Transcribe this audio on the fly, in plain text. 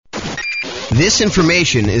This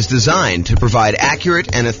information is designed to provide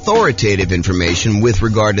accurate and authoritative information with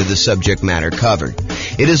regard to the subject matter covered.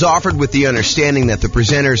 It is offered with the understanding that the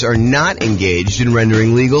presenters are not engaged in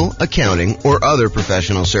rendering legal, accounting, or other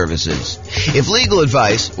professional services. If legal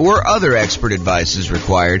advice or other expert advice is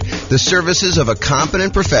required, the services of a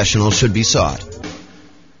competent professional should be sought.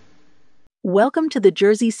 Welcome to the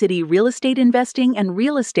Jersey City Real Estate Investing and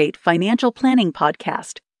Real Estate Financial Planning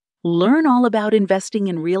Podcast. Learn all about investing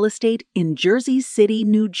in real estate in Jersey City,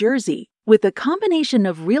 New Jersey, with a combination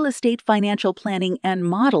of real estate financial planning and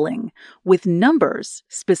modeling, with numbers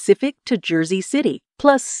specific to Jersey City,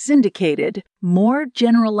 plus syndicated, more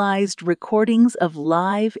generalized recordings of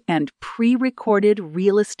live and pre-recorded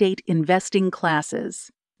real estate investing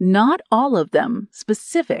classes. Not all of them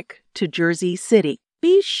specific to Jersey City.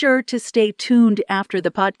 Be sure to stay tuned after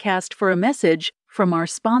the podcast for a message from our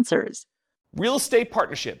sponsors. Real estate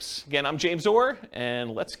partnerships. Again, I'm James Orr,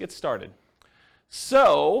 and let's get started.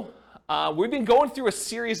 So, we've been going through a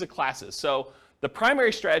series of classes. So, the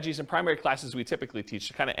primary strategies and primary classes we typically teach,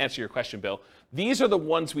 to kind of answer your question, Bill, these are the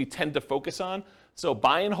ones we tend to focus on. So,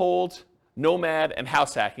 buy and hold, nomad, and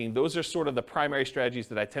house hacking, those are sort of the primary strategies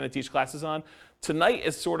that I tend to teach classes on. Tonight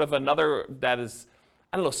is sort of another that is,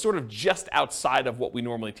 sort of just outside of what we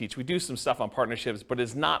normally teach. We do some stuff on partnerships, but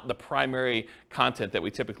it's not the primary content that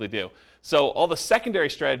we typically do. So all the secondary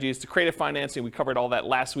strategies to creative financing, we covered all that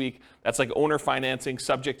last week. That's like owner financing,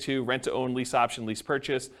 subject to, rent to own, lease option, lease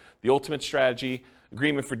purchase, the ultimate strategy,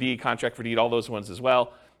 agreement for deed, contract for deed, all those ones as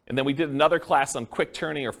well. And then we did another class on quick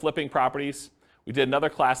turning or flipping properties. We did another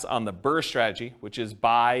class on the BRRRR strategy, which is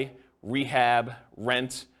buy, rehab,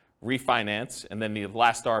 rent, refinance, and then the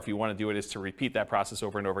last R, if you want to do it, is to repeat that process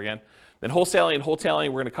over and over again. Then wholesaling and wholetailing,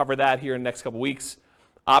 we're going to cover that here in the next couple weeks.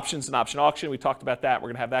 Options and option auction, we talked about that. We're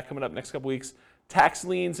going to have that coming up next couple weeks. Tax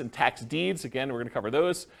liens and tax deeds, again, we're going to cover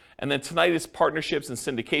those. And then tonight is partnerships and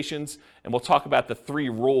syndications, and we'll talk about the three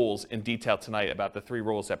roles in detail tonight, about the three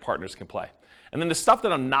roles that partners can play. And then the stuff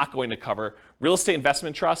that I'm not going to cover, real estate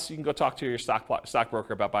investment trusts, you can go talk to your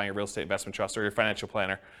stockbroker about buying a real estate investment trust or your financial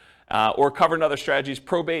planner. Or covering other strategies,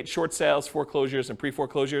 probate, short sales, foreclosures, and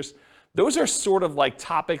pre-foreclosures. Those are sort of like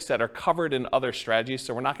topics that are covered in other strategies,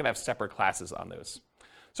 so we're not going to have separate classes on those.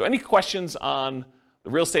 So any questions on the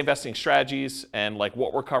real estate investing strategies and like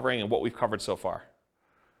what we're covering and what we've covered so far?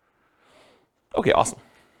 Okay, awesome.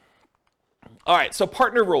 All right, so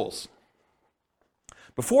partner rules.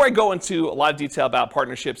 Before I go into a lot of detail about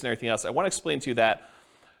partnerships and everything else, I want to explain to you that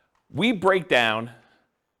we break down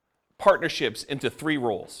partnerships into three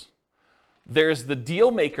roles. There's the deal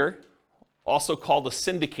maker, also called a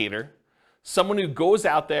syndicator, someone who goes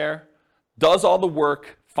out there, does all the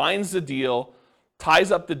work, finds the deal,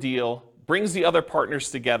 ties up the deal, brings the other partners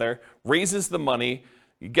together, raises the money,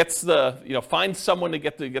 gets finds someone to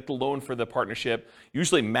get the loan for the partnership,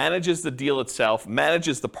 usually manages the deal itself,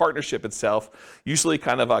 manages the partnership itself, usually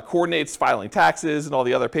kind of coordinates filing taxes and all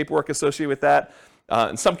the other paperwork associated with that.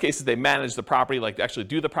 In some cases, they manage the property, like actually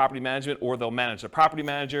do the property management, or they'll manage the property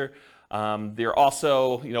manager. They're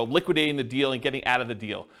also, liquidating the deal and getting out of the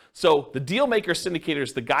deal. So the deal maker syndicator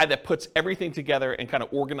is the guy that puts everything together and kind of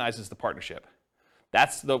organizes the partnership.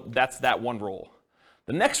 That's that one role.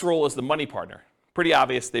 The next role is the money partner. Pretty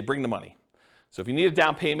obvious, they bring the money. So if you need a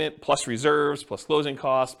down payment, plus reserves, plus closing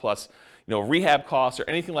costs, plus rehab costs or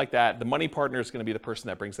anything like that, the money partner is going to be the person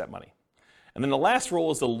that brings that money. And then the last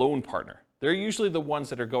role is the loan partner. They're usually the ones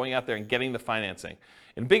that are going out there and getting the financing.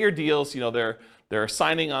 In bigger deals, they're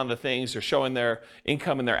signing on the things, they're showing their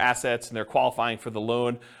income and their assets, and they're qualifying for the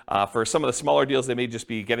loan. For some of the smaller deals, they may just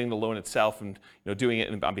be getting the loan itself and doing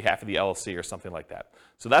it on behalf of the LLC or something like that.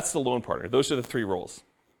 So that's the loan partner. Those are the three roles.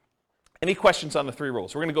 Any questions on the three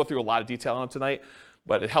roles? We're going to go through a lot of detail on them tonight,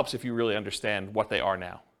 but it helps if you really understand what they are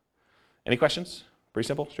now. Any questions? Pretty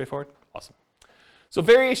simple, straightforward? Awesome. So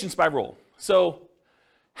variations by role. So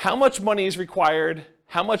how much money is required,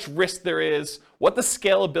 how much risk there is, what the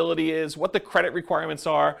scalability is, what the credit requirements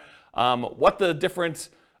are, what the different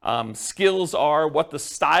skills are, what the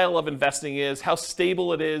style of investing is, how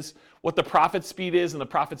stable it is, what the profit speed is and the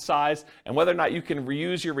profit size, and whether or not you can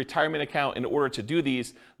reuse your retirement account in order to do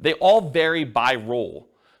these, they all vary by role.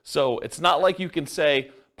 So it's not like you can say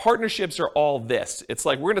partnerships are all this. It's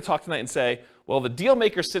like we're going to talk tonight and say, well, the deal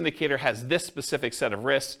maker syndicator has this specific set of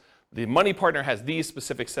risks. The money partner has these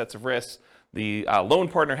specific sets of risks. The loan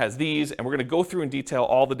partner has these, and we're going to go through in detail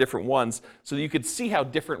all the different ones so that you can see how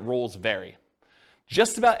different roles vary.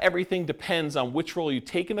 Just about everything depends on which role you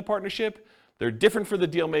take in the partnership. They're different for the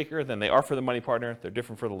deal maker than they are for the money partner. They're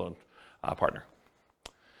different for the loan partner.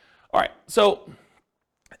 All right, so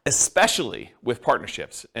especially with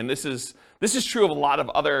partnerships, and this is true of a lot of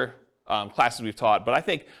other classes we've taught, but I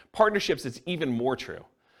think partnerships is even more true.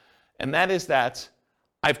 And that is that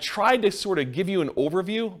I've tried to sort of give you an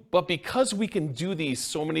overview, but because we can do these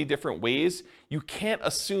so many different ways, you can't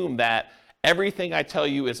assume that everything I tell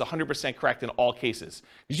you is 100% correct in all cases.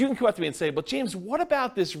 Because you can come up to me and say, but James, what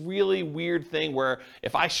about this really weird thing where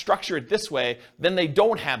if I structure it this way, then they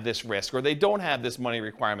don't have this risk, or they don't have this money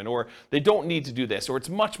requirement, or they don't need to do this, or it's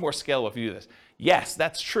much more scalable if you do this. Yes,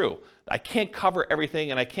 that's true. I can't cover everything,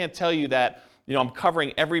 and I can't tell you that I'm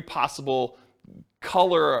covering every possible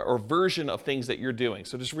color or version of things that you're doing.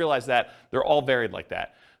 So just realize that they're all varied like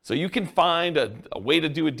that. So you can find a way to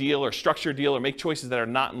do a deal or structure a deal or make choices that are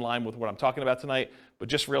not in line with what I'm talking about tonight, but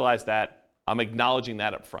just realize that I'm acknowledging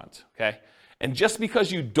that up front, okay? And just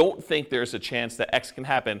because you don't think there's a chance that X can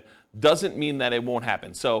happen doesn't mean that it won't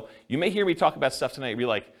happen. So you may hear me talk about stuff tonight and be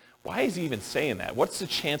like, why is he even saying that? What's the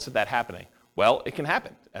chance of that happening? Well, it can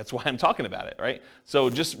happen. That's why I'm talking about it, right? So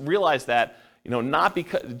just realize that, not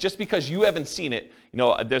because, just because you haven't seen it,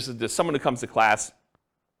 there's someone who comes to class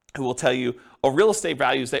who will tell you, real estate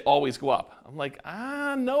values, they always go up. I'm like,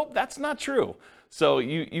 nope, that's not true. So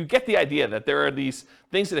you get the idea that there are these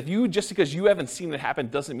things that just because you haven't seen it happen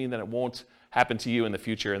doesn't mean that it won't happen to you in the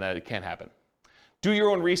future and that it can happen. Do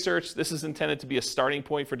your own research. This is intended to be a starting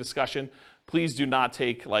point for discussion. Please do not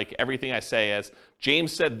take everything I say as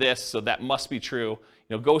James said this, so that must be true.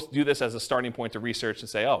 Go do this as a starting point to research and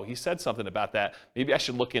say, he said something about that. Maybe I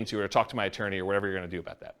should look into it or talk to my attorney or whatever you're going to do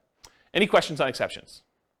about that. Any questions on exceptions?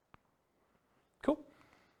 Cool.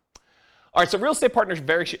 All right, so real estate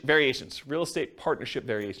partnership variations. Real estate partnership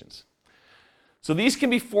variations. So these can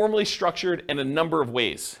be formally structured in a number of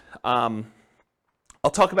ways. I'll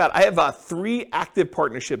talk about, I have 3 active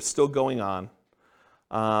partnerships still going on.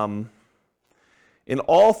 In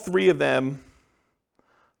all 3 of them,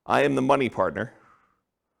 I am the money partner.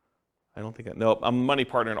 I'm the money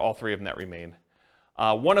partner in all 3 of them that remain.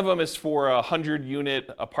 One of them is for a 100-unit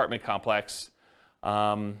apartment complex.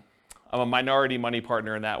 I'm a minority money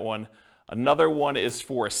partner in that one. Another one is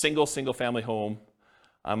for a single-family home.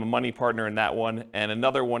 I'm a money partner in that one. And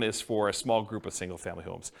another one is for a small group of single-family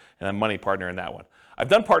homes. And I'm a money partner in that one. I've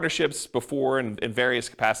done partnerships before in various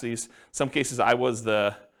capacities. Some cases I was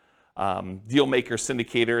the deal maker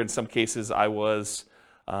syndicator. In some cases I was,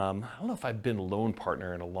 I don't know if I've been loan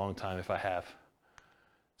partner in a long time, if I have.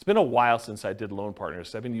 It's been a while since I did loan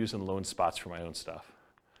partners. I've been using loan spots for my own stuff.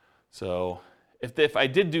 So if I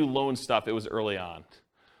did do loan stuff, it was early on.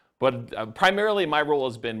 But primarily my role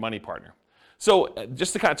has been money partner. So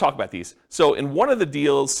just to kind of talk about these. So in one of the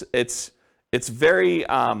deals, it's a very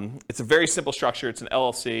simple structure. It's an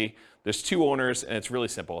LLC. There's 2 owners, and it's really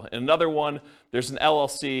simple. In another one, there's an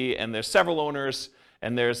LLC, and there's several owners,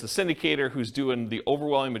 and there's the syndicator who's doing the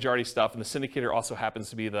overwhelming majority stuff, and the syndicator also happens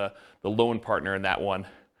to be the loan partner in that one.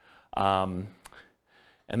 And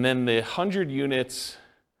then the 100 units,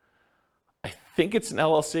 I think it's an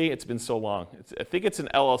LLC. It's been so long. I think it's an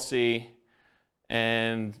LLC,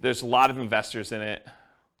 and there's a lot of investors in it.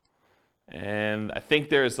 And I think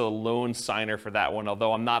there's a loan signer for that one,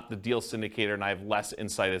 although I'm not the deal syndicator and I have less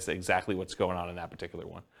insight as to exactly what's going on in that particular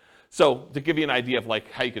one. So to give you an idea of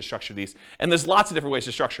how you could structure these, and there's lots of different ways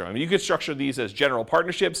to structure them. I mean, you could structure these as general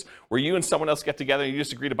partnerships where you and someone else get together and you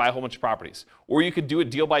just agree to buy a whole bunch of properties. Or you could do it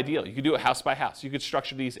deal by deal. You could do it house by house. You could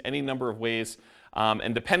structure these any number of ways.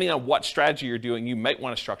 And depending on what strategy you're doing, you might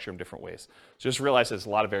want to structure them different ways. So just realize there's a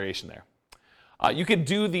lot of variation there. You could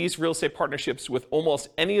do these real estate partnerships with almost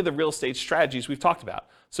any of the real estate strategies we've talked about.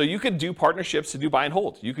 So you could do partnerships to do buy and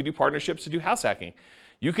hold. You could do partnerships to do house hacking.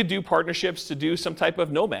 You could do partnerships to do some type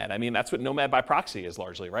of nomad. I mean, that's what nomad by proxy is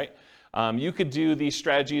largely, right? You could do these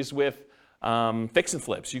strategies with fix and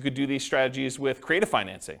flips. You could do these strategies with creative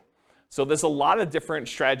financing. So there's a lot of different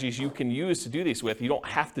strategies you can use to do these with. You don't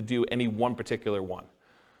have to do any one particular one.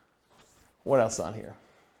 What else on here?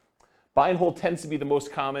 Buy and hold tends to be the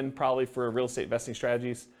most common probably for real estate investing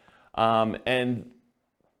strategies. And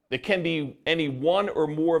it can be any one or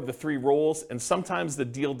more of the 3 roles, and sometimes the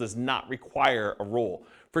deal does not require a role.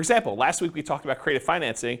 For example, last week we talked about creative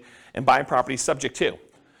financing and buying properties subject to.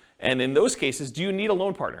 And in those cases, do you need a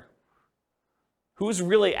loan partner? Who's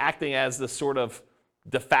really acting as the sort of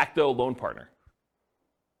de facto loan partner?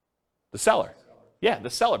 The seller. Yeah, the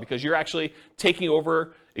seller, because you're actually taking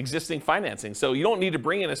over existing financing. So you don't need to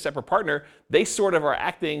bring in a separate partner. They sort of are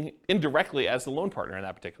acting indirectly as the loan partner in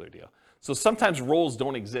that particular deal. So sometimes roles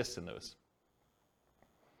don't exist in those.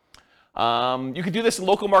 You could do this in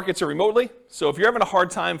local markets or remotely. So if you're having a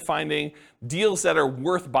hard time finding deals that are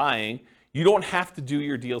worth buying, you don't have to do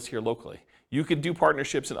your deals here locally. You could do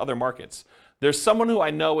partnerships in other markets. There's someone who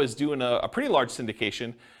I know is doing a pretty large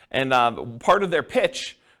syndication, and part of their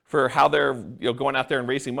pitch for how they're going out there and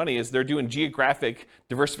raising money is they're doing geographic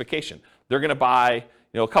diversification. They're going to buy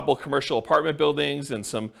a couple of commercial apartment buildings and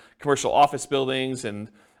some commercial office buildings, and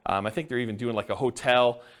I think they're even doing like a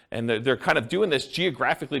hotel, and they're kind of doing this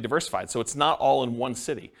geographically diversified, so it's not all in one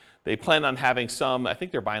city. They plan on having some, I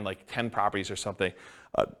think they're buying like 10 properties or something,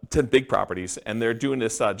 10 big properties, and they're doing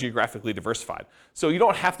this geographically diversified. So you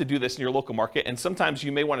don't have to do this in your local market, and sometimes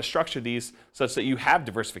you may want to structure these such that you have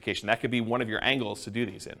diversification. That could be one of your angles to do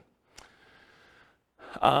these in.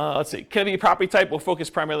 Let's see, can it be a property type? We'll focus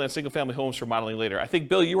primarily on single-family homes for modeling later. I think,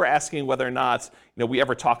 Bill, you were asking whether or not we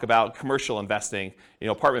ever talk about commercial investing,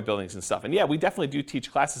 apartment buildings and stuff. And yeah, we definitely do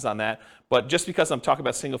teach classes on that. But just because I'm talking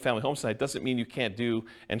about single-family homes tonight doesn't mean you can't do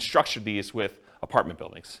and structure these with apartment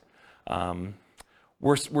buildings.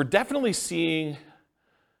 We're definitely seeing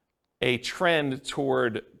a trend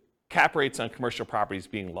toward cap rates on commercial properties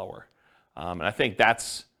being lower. And I think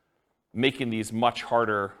that's making these much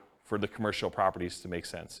harder for the commercial properties to make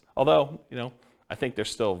sense. Although, I think they're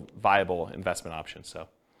still viable investment options. So,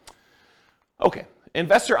 okay,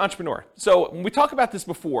 investor entrepreneur. So when we talk about this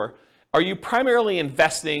before, are you primarily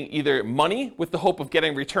investing either money with the hope of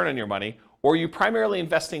getting a return on your money, or are you primarily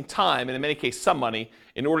investing time, and in many cases some money,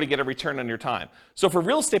 in order to get a return on your time? So for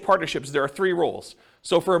real estate partnerships, there are 3 roles.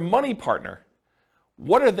 So for a money partner,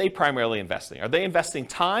 what are they primarily investing? Are they investing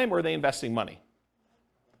time, or are they investing money?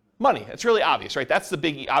 Money. It's really obvious, right? That's the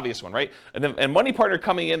big obvious one, right? And money partner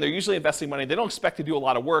coming in, they're usually investing money. They don't expect to do a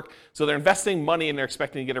lot of work, so they're investing money and they're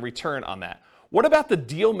expecting to get a return on that. What about the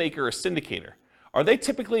deal maker or syndicator? Are they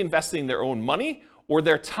typically investing their own money or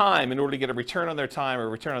their time in order to get a return on their time or a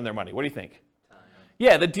return on their money? What do you think? Time.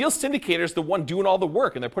 Yeah, the deal syndicator is the one doing all the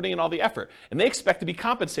work and they're putting in all the effort. And they expect to be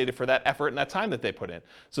compensated for that effort and that time that they put in.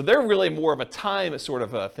 So they're really more of a time sort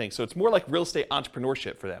of a thing. So it's more like real estate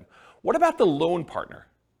entrepreneurship for them. What about the loan partner?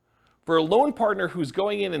 For a loan partner who's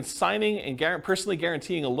going in and signing and personally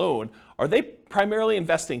guaranteeing a loan, are they primarily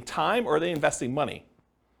investing time or are they investing money?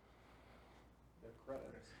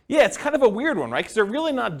 Yeah, it's kind of a weird one, right? Because they're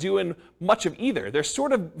really not doing much of either.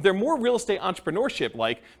 They're more real estate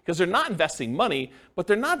entrepreneurship-like because they're not investing money, but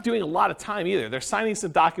they're not doing a lot of time either. They're signing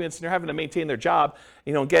some documents and they're having to maintain their job,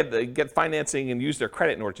 get financing and use their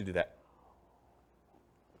credit in order to do that.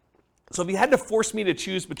 So if you had to force me to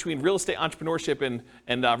choose between real estate entrepreneurship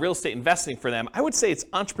and real estate investing for them, I would say it's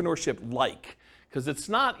entrepreneurship-like, because it's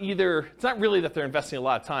not really that they're investing a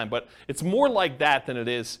lot of time, but it's more like that than it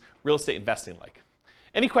is real estate investing-like.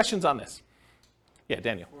 Any questions on this? Yeah,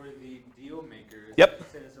 Daniel. For the deal makers, yep. You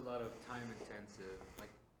said it's a lot of time intensive. And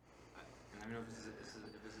I don't know if this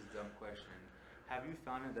is a dumb question. Have you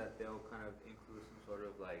found that they'll kind of include some sort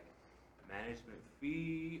of like management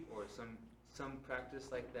fee or some practice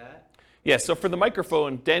like that? Yeah, so for the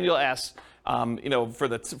microphone, Daniel asks, for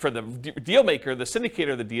the deal maker, the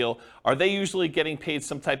syndicator of the deal, are they usually getting paid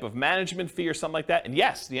some type of management fee or something like that? And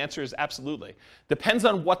yes, the answer is absolutely. Depends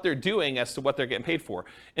on what they're doing as to what they're getting paid for.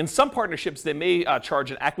 In some partnerships, they may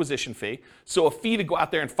charge an acquisition fee, so a fee to go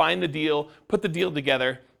out there and find the deal, put the deal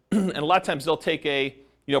together, and a lot of times they'll take a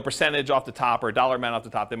percentage off the top or a dollar amount off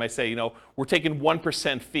the top. They might say, we're taking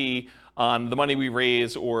 1% fee on the money we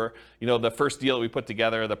raise, or the first deal that we put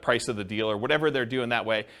together, the price of the deal, or whatever they're doing that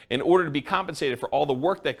way, in order to be compensated for all the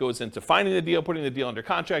work that goes into finding the deal, putting the deal under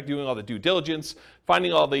contract, doing all the due diligence,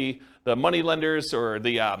 finding all the money lenders or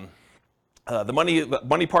the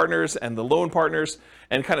money partners and the loan partners,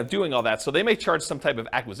 and kind of doing all that. So they may charge some type of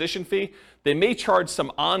acquisition fee. They may charge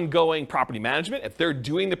some ongoing property management. If they're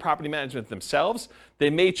doing the property management themselves, they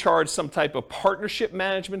may charge some type of partnership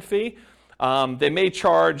management fee. They may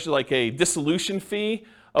charge like a dissolution fee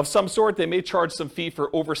of some sort. They may charge some fee for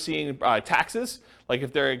overseeing taxes, like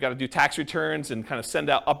if they're got to do tax returns and kind of send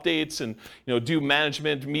out updates and do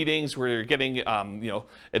management meetings where you're getting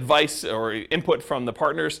advice or input from the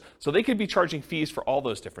partners. So they could be charging fees for all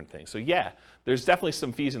those different things. So yeah, there's definitely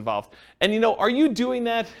some fees involved. And are you doing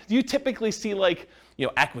that? Do you typically see like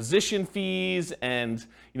acquisition fees and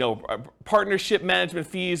partnership management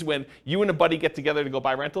fees when you and a buddy get together to go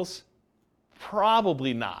buy rentals?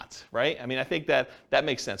 Probably not, right? I mean, I think that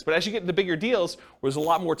makes sense. But as you get into bigger deals, where there's a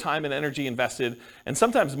lot more time and energy invested, and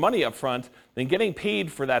sometimes money up front, then getting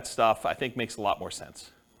paid for that stuff, I think, makes a lot more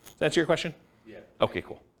sense. Does that answer your question? Yeah. Okay,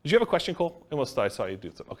 cool. Did you have a question, Cole? Almost I saw you do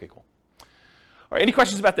something. Okay, cool. All right, any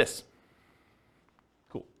questions about this?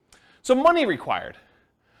 Cool. So money required.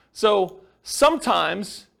 So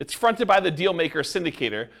sometimes it's fronted by the deal maker or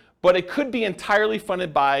syndicator, but it could be entirely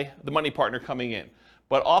funded by the money partner coming in.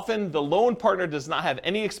 But often the loan partner does not have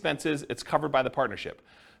any expenses. It's covered by the partnership.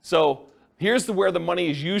 So here's where the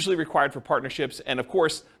money is usually required for partnerships. And of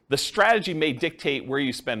course, the strategy may dictate where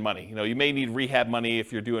you spend money. You may need rehab money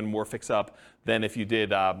if you're doing more fix-up than if you did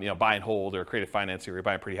buy and hold or creative financing or you're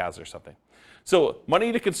buying pretty houses or something. So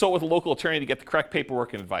money to consult with a local attorney to get the correct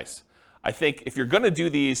paperwork and advice. I think if you're going to do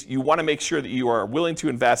these, you want to make sure that you are willing to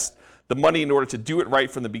invest the money in order to do it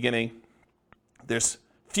right from the beginning. There's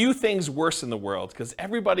few things worse in the world because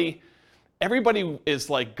everybody is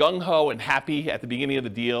like gung-ho and happy at the beginning of the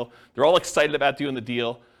deal. They're all excited about doing the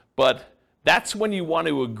deal, but that's when you want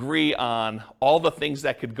to agree on all the things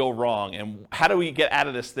that could go wrong and how do we get out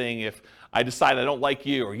of this thing if I decide I don't like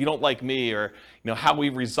you or you don't like me, or how we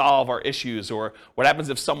resolve our issues, or what happens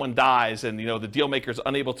if someone dies and the deal maker is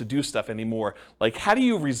unable to do stuff anymore. Like, how do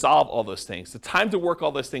you resolve all those things? The time to work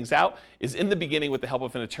all those things out is in the beginning with the help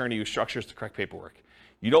of an attorney who structures the correct paperwork.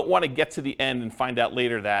 You don't want to get to the end and find out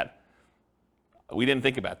later that we didn't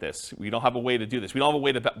think about this. We don't have a way to do this. We don't have a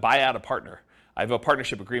way to buy out a partner. I have a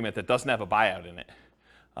partnership agreement that doesn't have a buyout in it,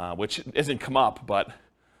 which isn't come up, but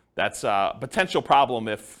that's a potential problem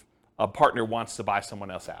if a partner wants to buy someone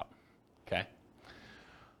else out, okay?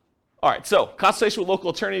 All right, so consultation with a local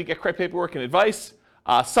attorney to get correct paperwork and advice.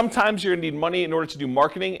 Sometimes you're gonna need money in order to do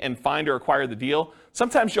marketing and find or acquire the deal.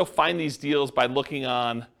 Sometimes you'll find these deals by looking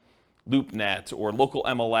on LoopNet or local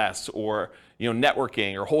MLS or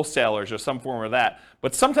networking or wholesalers or some form of that.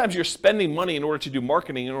 But sometimes you're spending money in order to do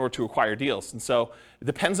marketing in order to acquire deals. And so it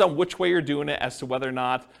depends on which way you're doing it as to whether or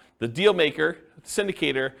not the deal maker, the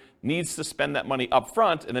syndicator, needs to spend that money up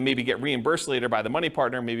front and then maybe get reimbursed later by the money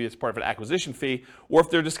partner. Maybe it's part of an acquisition fee, or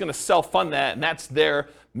if they're just going to self-fund that and that's their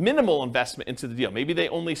minimal investment into the deal. Maybe they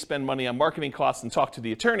only spend money on marketing costs and talk to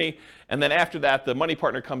the attorney, and then after that, the money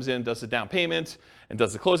partner comes in, does the down payment, and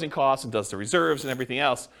does the closing costs, and does the reserves and everything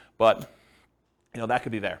else. But that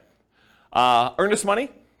could be there. Earnest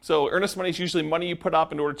money. So earnest money is usually money you put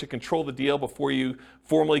up in order to control the deal before you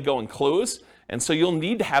formally go and close. And so you'll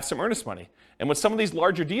need to have some earnest money. And with some of these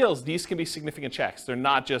larger deals, these can be significant checks. They're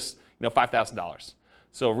not just $5,000.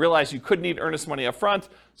 So realize you could need earnest money up front.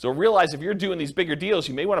 So realize if you're doing these bigger deals,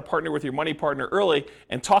 you may want to partner with your money partner early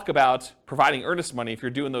and talk about providing earnest money if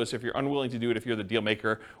you're doing those, if you're unwilling to do it, if you're the deal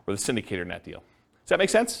maker or the syndicator in that deal. Does that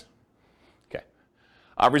make sense? Okay.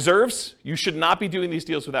 Reserves, you should not be doing these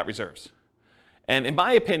deals without reserves. And in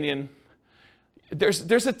my opinion,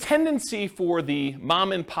 there's a tendency for the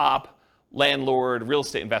mom and pop landlord real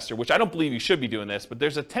estate investor, which I don't believe you should be doing this, but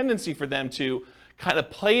there's a tendency for them to kind of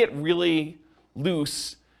play it really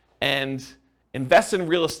loose and invest in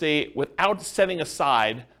real estate without setting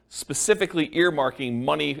aside, specifically earmarking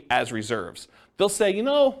money as reserves. They'll say,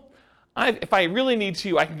 if I really need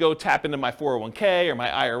to, I can go tap into my 401k or my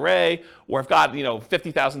IRA, or I've got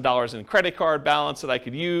 $50,000 in credit card balance that I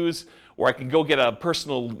could use, or I can go get a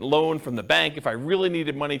personal loan from the bank if I really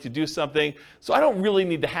needed money to do something. So I don't really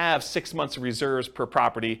need to have 6 months of reserves per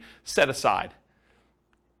property set aside.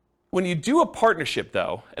 When you do a partnership,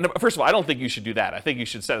 though, and first of all, I don't think you should do that. I think you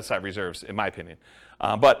should set aside reserves, in my opinion.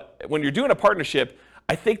 But when you're doing a partnership,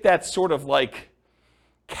 I think that's sort of like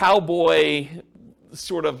cowboy,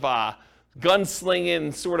 sort of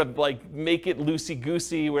gunslinging, sort of like make it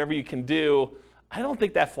loosey-goosey, whatever you can do. I don't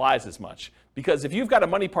think that flies as much. Because if you've got a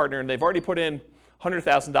money partner and they've already put in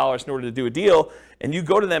 $100,000 in order to do a deal, and you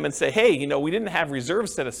go to them and say, hey, we didn't have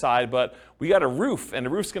reserves set aside, but we got a roof, and the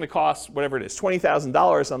roof's going to cost whatever it is,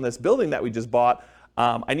 $20,000 on this building that we just bought.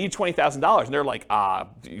 I need $20,000. And they're like, I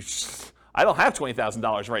don't have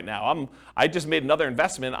 $20,000 right now. I just made another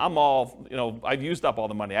investment. I've used up all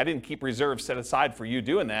the money. I didn't keep reserves set aside for you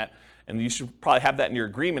doing that. And you should probably have that in your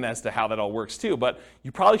agreement as to how that all works too. But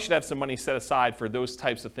you probably should have some money set aside for those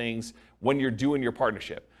types of things when you're doing your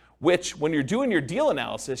partnership. Which, when you're doing your deal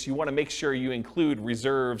analysis, you want to make sure you include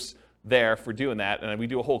reserves there for doing that. And we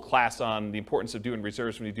do a whole class on the importance of doing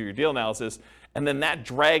reserves when you do your deal analysis. And then that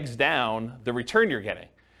drags down the return you're getting,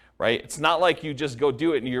 right? It's not like you just go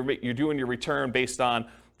do it and you're doing your return based on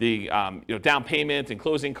the down payment and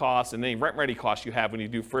closing costs and any rent ready costs you have when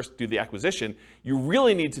you first do the acquisition. You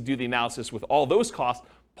really need to do the analysis with all those costs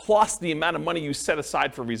plus the amount of money you set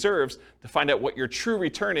aside for reserves to find out what your true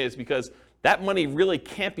return is, because that money really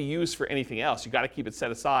can't be used for anything else. You got to keep it set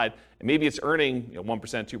aside, and maybe it's earning 1%,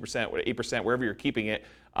 2%, 8%, wherever you're keeping it,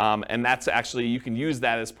 and that's actually, you can use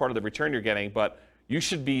that as part of the return you're getting, but you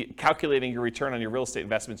should be calculating your return on your real estate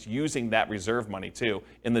investments using that reserve money too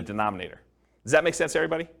in the denominator. Does that make sense to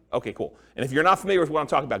everybody? Okay, cool. And if you're not familiar with what I'm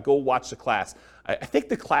talking about, go watch the class. I think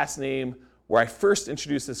the class name where I first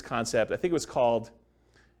introduced this concept, I think it was called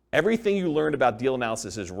Everything You Learned About Deal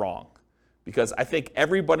Analysis is Wrong. Because I think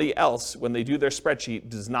everybody else, when they do their spreadsheet,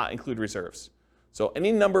 does not include reserves. So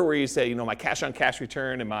any number where you say, my cash on cash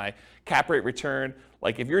return and my cap rate return,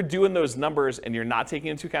 like if you're doing those numbers and you're not taking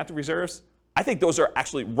into account the reserves, I think those are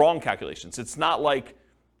actually wrong calculations. It's not like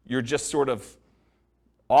you're just sort of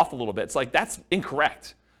off a little bit. It's like that's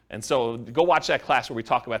incorrect. And so go watch that class where we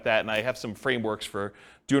talk about that, and I have some frameworks for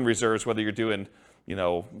doing reserves, whether you're doing,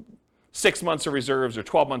 6 months of reserves or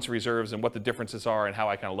 12 months of reserves, and what the differences are and how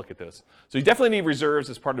I kind of look at those. So you definitely need reserves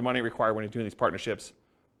as part of the money required when you're doing these partnerships.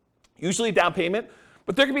 Usually down payment,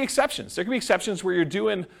 but there can be exceptions. There can be exceptions where you're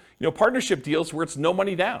doing, partnership deals where it's no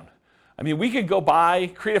money down. I mean, we could go buy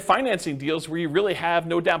creative financing deals where you really have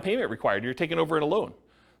no down payment required. You're taking over in a loan.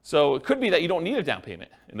 So it could be that you don't need a down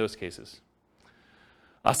payment in those cases.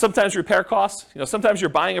 Sometimes repair costs. Sometimes you're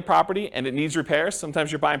buying a property and it needs repairs.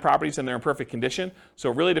 Sometimes you're buying properties and they're in perfect condition.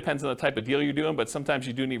 So it really depends on the type of deal you're doing, but sometimes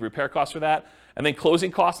you do need repair costs for that. And then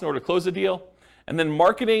closing costs in order to close the deal. And then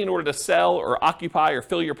marketing in order to sell or occupy or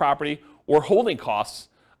fill your property, or holding costs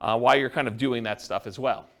while you're kind of doing that stuff as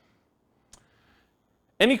well.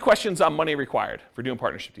 Any questions on money required for doing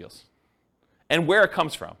partnership deals? And where it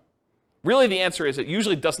comes from? Really, the answer is it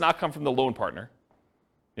usually does not come from the loan partner,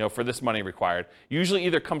 for this money required. Usually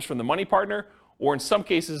either comes from the money partner, or in some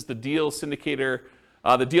cases the deal syndicator,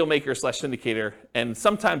 the deal maker / syndicator, and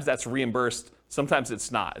sometimes that's reimbursed, sometimes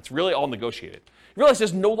it's not. It's really all negotiated. You realize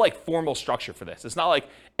there's no formal structure for this. It's not like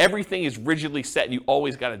everything is rigidly set and you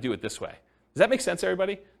always got to do it this way. Does that make sense,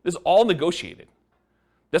 everybody? This is all negotiated.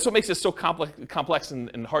 That's what makes it so complex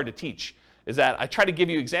and hard to teach, is that I try to give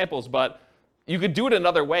you examples, but you could do it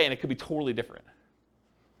another way and it could be totally different.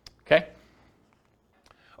 Okay?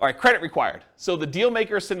 All right, credit required. So the deal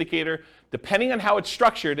maker or syndicator, depending on how it's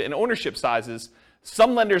structured and ownership sizes,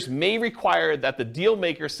 some lenders may require that the deal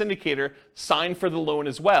maker syndicator sign for the loan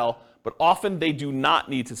as well, but often they do not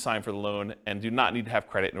need to sign for the loan and do not need to have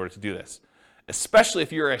credit in order to do this, especially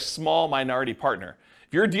if you're a small minority partner.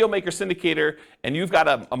 If you're a deal maker syndicator and you've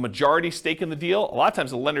got a majority stake in the deal, a lot of times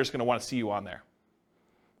the lender is going to want to see you on there,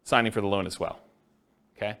 signing for the loan as well.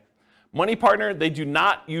 Okay? Money partner, they do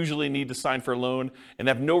not usually need to sign for a loan and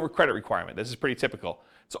have no credit requirement. This is pretty typical.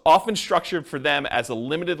 It's often structured for them as a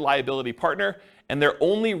limited liability partner, and their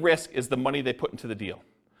only risk is the money they put into the deal.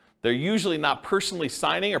 They're usually not personally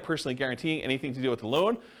signing or personally guaranteeing anything to do with the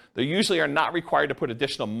loan. They usually are not required to put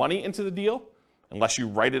additional money into the deal unless you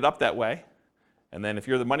write it up that way. And then if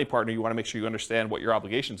you're the money partner, you want to make sure you understand what your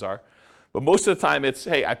obligations are. But most of the time it's,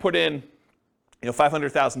 hey, I put in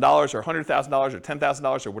 $500,000 or $100,000 or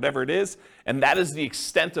 $10,000 or whatever it is, and that is the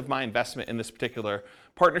extent of my investment in this particular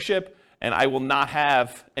partnership, and I will not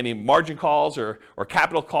have any margin calls or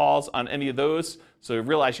capital calls on any of those. So you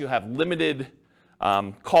realize you have limited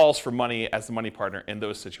calls for money as the money partner in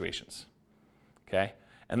those situations. Okay?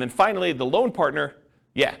 And then finally, the loan partner,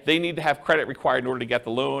 they need to have credit required in order to get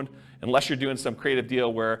the loan, unless you're doing some creative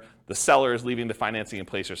deal where the seller is leaving the financing in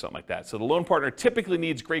place or something like that. So the loan partner typically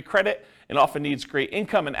needs great credit and often needs great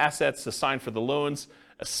income and assets to sign for the loans,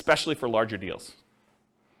 especially for larger deals.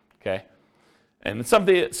 Okay? And in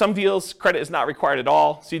some deals, credit is not required at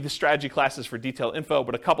all. See the strategy classes for detailed info,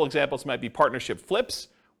 but a couple examples might be partnership flips,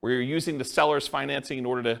 where you're using the seller's financing in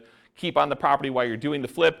order to keep on the property while you're doing the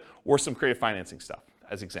flip, or some creative financing stuff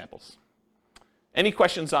as examples. Any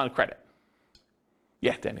questions on credit?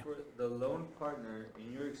 Yeah, Daniel. For the loan partner,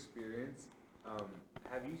 in your experience,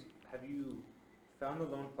 have you found the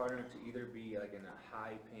loan partner to either be like in a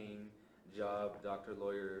high-paying job, doctor,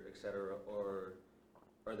 lawyer, etc., or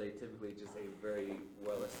are they typically just a very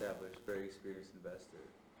well-established, very experienced investor?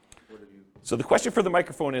 What have you? So the question for the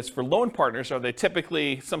microphone is, for loan partners, are they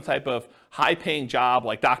typically some type of high-paying job,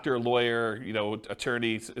 like doctor, lawyer,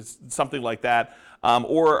 attorney, something like that,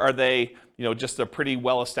 or are they, just a pretty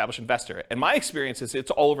well-established investor? And my experience is it's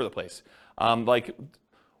all over the place. Like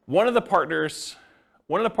one of the partners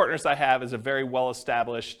I have is a very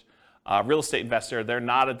well-established real estate investor. They're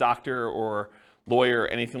not a doctor or lawyer or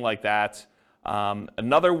anything like that.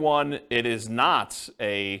 Another one, it is not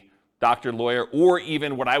a doctor, lawyer, or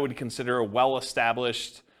even what I would consider a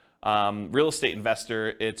well-established real estate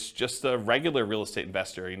investor. It's just a regular real estate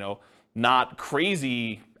investor, not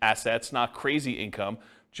crazy assets, not crazy income,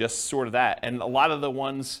 just sort of that. And a lot of the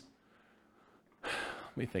ones,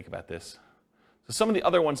 let me think about this. So some of the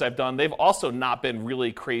other ones I've done, they've also not been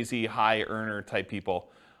really crazy high earner type people.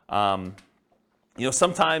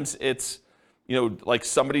 Sometimes it's, like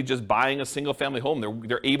somebody just buying a single family home.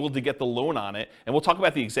 They're able to get the loan on it. And we'll talk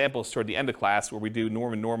about the examples toward the end of class where we do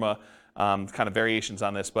Norm and Norma kind of variations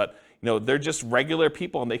on this. But they're just regular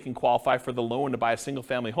people and they can qualify for the loan to buy a single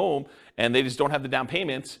family home, and they just don't have the down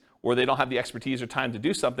payment, or they don't have the expertise or time to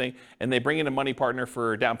do something, and they bring in a money partner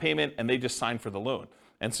for down payment and they just sign for the loan.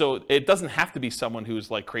 And so it doesn't have to be someone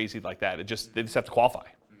who's like crazy like that. They just have to qualify.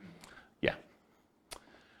 Yeah.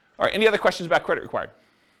 All right, any other questions about credit required?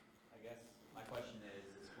 I guess my question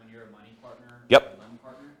is when you're a money partner Yep. or a loan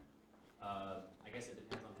partner, I guess it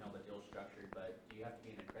depends on how the deal's structured, but do you have to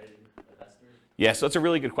be an accredited investor? Yeah, so that's a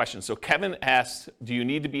really good question. So Kevin asked, do you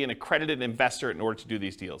need to be an accredited investor in order to do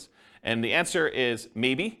these deals? And the answer is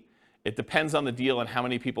maybe. It depends on the deal and how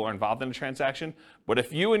many people are involved in the transaction. But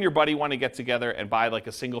if you and your buddy want to get together and buy like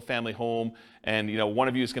a single family home and one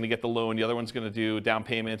of you is going to get the loan, the other one's going to do down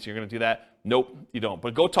payments, you're going to do that, nope, you don't.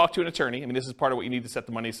 But go talk to an attorney. I mean, this is part of what you need to set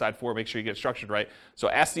the money aside for, make sure you get it structured right. So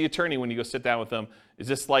ask the attorney when you go sit down with them, is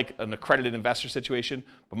this like an accredited investor situation?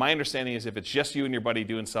 But my understanding is if it's just you and your buddy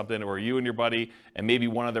doing something, or you and your buddy and maybe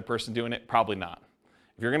one other person doing it, probably not.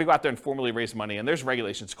 If you're going to go out there and formally raise money, and there's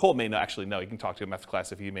regulations, Cole may actually know, you can talk to him after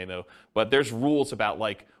class if he may know, but there's rules about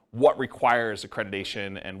like what requires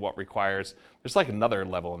accreditation and what requires, there's like another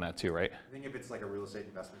level in that too, right? I think if it's like a real estate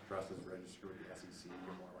investment trust that's registered with the SEC,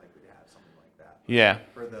 you're more likely to have something like that. Yeah.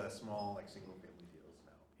 For the small, like single family deals,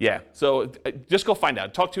 no. Yeah, so just go find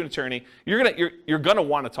out. Talk to an attorney. You're gonna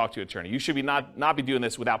want to talk to an attorney. You should be not be doing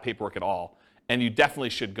this without paperwork at all. And you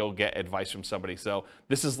definitely should go get advice from somebody. So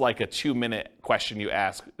this is like a 2-minute question you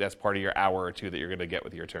ask. That's part of your hour or two that you're going to get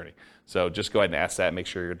with your attorney. So just go ahead and ask that and make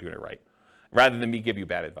sure you're doing it right, rather than me give you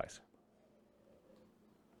bad advice.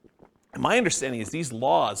 And my understanding is these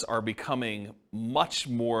laws are becoming much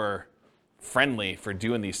more friendly for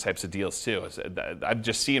doing these types of deals too. I'm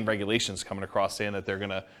just seeing regulations coming across saying that they're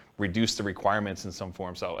going to reduce the requirements in some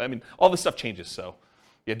form. So, I mean, all this stuff changes. So,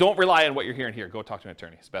 yeah, don't rely on what you're hearing here. Go talk to an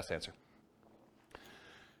attorney. It's the best answer.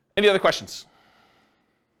 Any other questions?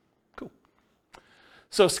 Cool.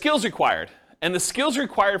 So skills required. And the skills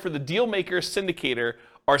required for the deal maker syndicator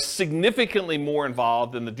are significantly more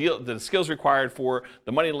involved than the skills required for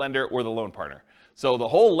the money lender or the loan partner. So the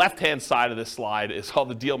whole left-hand side of this slide is all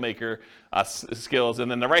the deal maker skills,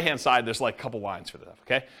 and then the right-hand side, there's like a couple lines for that,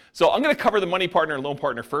 okay? So I'm gonna cover the money partner and loan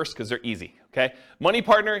partner first because they're easy, okay? Money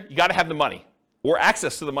partner, you gotta have the money or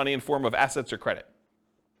access to the money in form of assets or credit.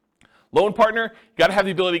 Loan partner, you got to have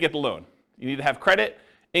the ability to get the loan. You need to have credit,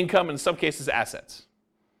 income, and in some cases, assets.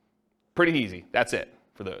 Pretty easy. That's it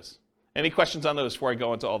for those. Any questions on those before I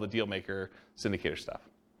go into all the deal maker syndicator stuff?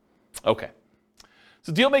 Okay.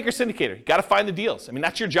 So deal maker syndicator, you got to find the deals. I mean,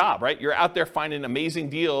 that's your job, right? You're out there finding amazing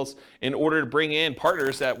deals in order to bring in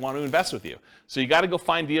partners that want to invest with you. So you got to go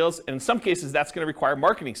find deals, and in some cases, that's going to require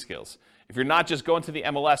marketing skills. If you're not just going to the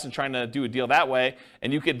MLS and trying to do a deal that way,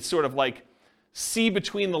 and you could sort of like see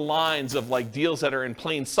between the lines of like deals that are in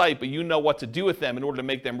plain sight, but you know what to do with them in order to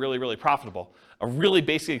make them really, really profitable. A really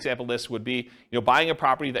basic example of this would be, buying a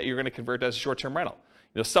property that you're going to convert as a short-term rental.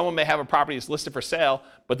 Someone may have a property that's listed for sale,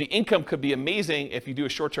 but the income could be amazing if you do a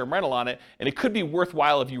short-term rental on it, and it could be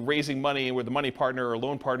worthwhile if you raising money with a money partner or a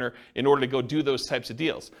loan partner in order to go do those types of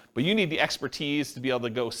deals. But you need the expertise to be able to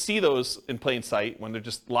go see those in plain sight when they're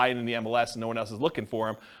just lying in the MLS and no one else is looking for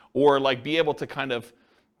them, or like be able to kind of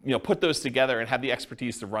put those together and have the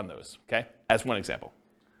expertise to run those, okay? As one example.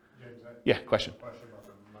 James, Yeah, question. Question about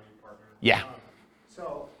the money partner. Yeah.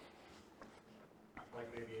 So, like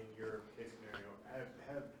maybe in your case scenario,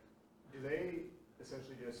 do they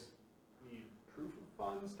essentially just need proof of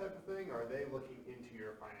funds type of thing, or are they looking into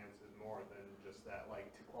your finances more than just that,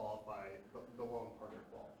 like to qualify, the loan partner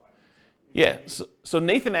qualify? Yeah, so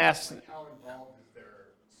Nathan asked, Like how involved is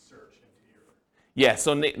their search into your... yeah,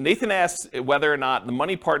 so Nathan asked whether or not the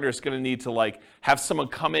money partner is going to need to like have someone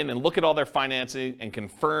come in and look at all their financing and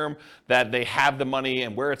confirm that they have the money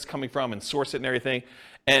and where it's coming from and source it and everything.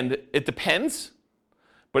 And it depends.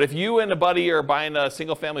 But if you and a buddy are buying a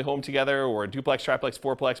single family home together or a duplex, triplex,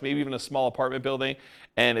 fourplex, maybe even a small apartment building,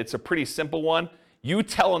 and it's a pretty simple one, you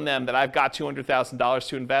telling them that I've got $200,000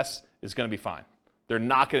 to invest is going to be fine. They're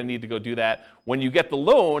not going to need to go do that. When you get the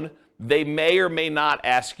loan, they may or may not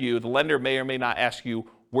ask you, the lender may or may not ask you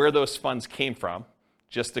where those funds came from,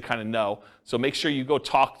 just to kind of know. So make sure you go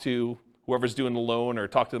talk to whoever's doing the loan or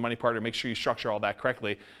talk to the money partner, make sure you structure all that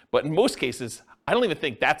correctly. But in most cases, I don't even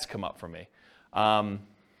think that's come up for me.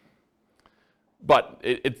 But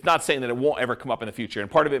it's not saying that it won't ever come up in the future. And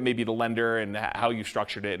part of it may be the lender and how you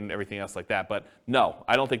structured it and everything else like that. But no,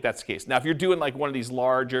 I don't think that's the case. Now, if you're doing like one of these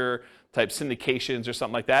larger type syndications or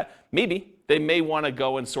something like that, maybe they may want to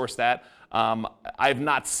go and source that. I've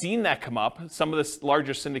not seen that come up. Some of the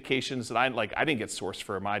larger syndications that I didn't get sourced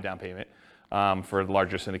for my down payment for the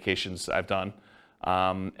larger syndications I've done.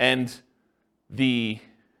 And the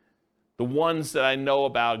ones that I know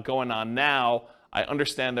about going on now, I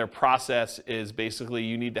understand their process is basically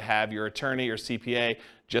you need to have your attorney or CPA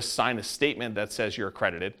just sign a statement that says you're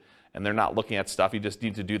accredited. and they're not looking at stuff. You just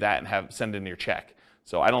need to do that and send in your check.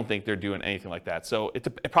 So I don't think they're doing anything like that. So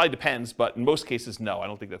it probably depends, but in most cases, no, I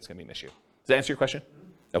don't think that's going to be an issue. Does that answer your question?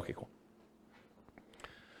 Okay, cool.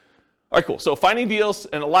 All right, cool. So finding deals,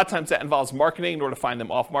 and a lot of times that involves marketing in order to find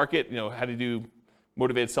them off market, how to do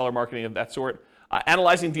motivated seller marketing of that sort.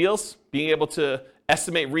 Analyzing deals, being able to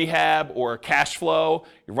estimate rehab or cash flow,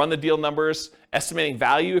 you run the deal numbers, estimating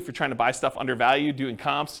value if you're trying to buy stuff undervalued, doing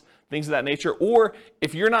comps, things of that nature. Or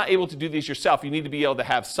if you're not able to do these yourself, you need to be able to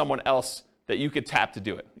have someone else that you could tap to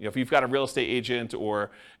do it. If you've got a real estate agent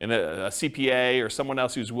or a CPA or someone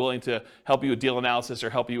else who's willing to help you with deal analysis or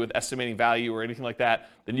help you with estimating value or anything like that,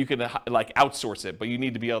 then you can outsource it. But you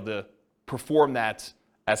need to be able to perform that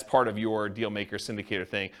as part of your deal maker syndicator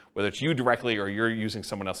thing, whether it's you directly or you're using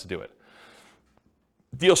someone else to do it.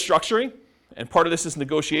 Deal structuring, and part of this is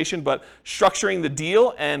negotiation, but structuring the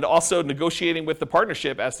deal and also negotiating with the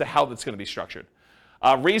partnership as to how that's going to be structured.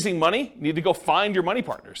 Raising money, you need to go find your money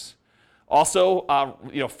partners. Also,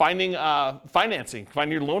 finding financing,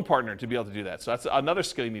 finding your loan partner to be able to do that. So that's another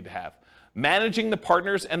skill you need to have. Managing the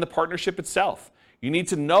partners and the partnership itself. You need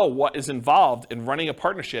to know what is involved in running a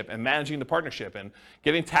partnership and managing the partnership and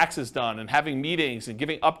getting taxes done and having meetings and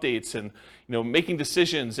giving updates and making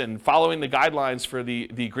decisions and following the guidelines for the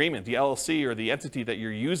agreement, the LLC or the entity that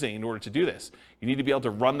you're using in order to do this. You need to be able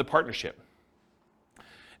to run the partnership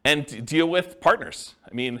and deal with partners.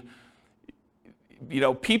 I mean,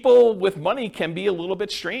 people with money can be a little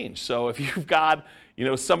bit strange. So if you've got,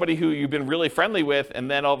 somebody who you've been really friendly with, and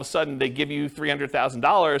then all of a sudden they give you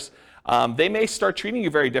 $300,000, they may start treating you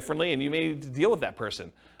very differently, and you may need to deal with that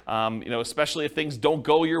person. Especially if things don't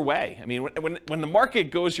go your way. I mean, when the market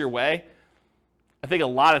goes your way, I think a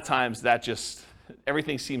lot of times that just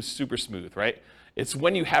everything seems super smooth, right? It's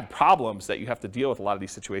when you have problems that you have to deal with a lot of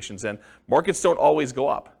these situations, and markets don't always go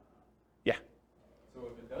up. Yeah. So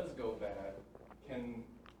if it does go bad,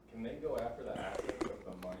 can they go after the assets of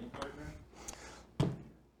the money partner?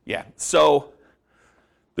 Yeah. So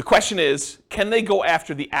the question is, can they go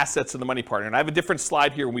after the assets of the money partner? And I have a different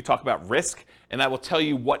slide here when we talk about risk, and I will tell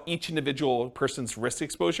you what each individual person's risk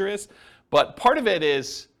exposure is. But part of it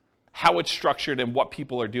is how it's structured and what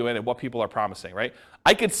people are doing and what people are promising, right?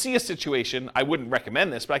 I could see a situation, I wouldn't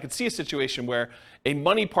recommend this, but I could see a situation where a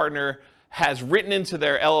money partner has written into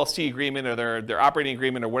their LLC agreement or their operating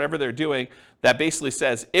agreement or whatever they're doing that basically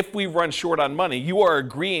says, if we run short on money, you are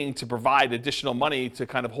agreeing to provide additional money to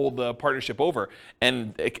kind of hold the partnership over.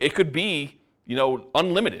 And it could be,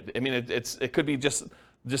 unlimited. I mean, it could be just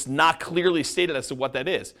not clearly stated as to what that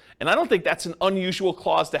is. And I don't think that's an unusual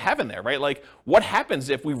clause to have in there, right? Like, what happens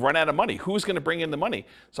if we run out of money? Who's going to bring in the money?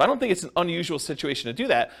 So I don't think it's an unusual situation to do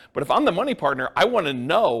that. But if I'm the money partner, I want to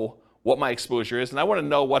know what my exposure is, and I want to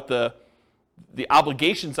know what the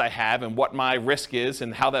obligations I have and what my risk is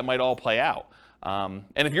and how that might all play out. And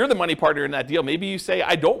if you're the money partner in that deal, maybe you say,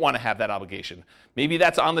 I don't want to have that obligation. Maybe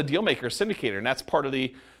that's on the deal maker syndicator, and that's part of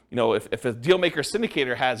the, if a deal maker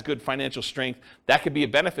syndicator has good financial strength, that could be a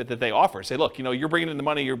benefit that they offer. Say, look, you're bringing in the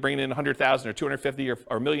money, you're bringing in $100,000 or $250,000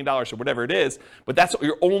 or $1 million or whatever it is, but that's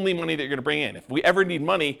your only money that you're going to bring in. If we ever need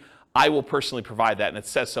money, I will personally provide that, and it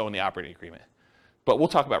says so in the operating agreement. But we'll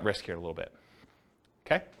talk about risk here in a little bit.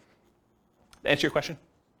 Okay? Answer your question?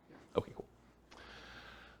 Okay, cool.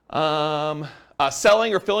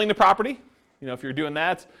 Selling or filling the property, if you're doing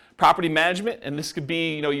that. Property management, and this could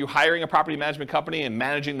be, you hiring a property management company and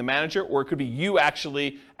managing the manager, or it could be you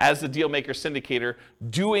actually, as the deal maker syndicator,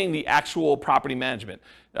 doing the actual property management.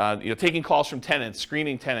 Taking calls from tenants,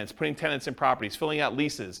 screening tenants, putting tenants in properties, filling out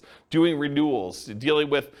leases, doing renewals,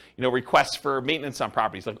 dealing with, requests for maintenance on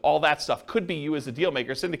properties. Like all that stuff could be you as a deal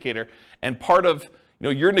maker syndicator, and part of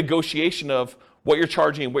your negotiation of what you're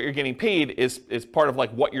charging and what you're getting paid is part of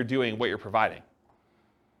like what you're doing, what you're providing.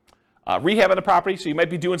 Rehab on the property, so you might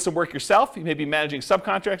be doing some work yourself, you may be managing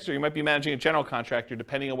subcontractors, or you might be managing a general contractor,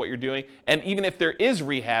 depending on what you're doing, and even if there is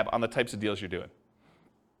rehab on the types of deals you're doing.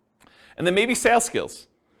 And then maybe sales skills.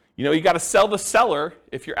 You got to sell the seller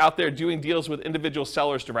if you're out there doing deals with individual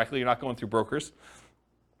sellers directly, you're not going through brokers.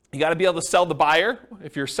 You got to be able to sell the buyer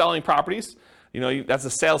if you're selling properties. That's a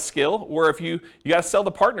sales skill. Or if you got to sell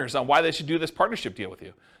the partners on why they should do this partnership deal with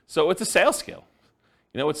you. So it's a sales skill.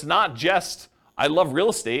 It's not just, I love real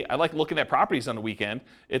estate, I like looking at properties on the weekend.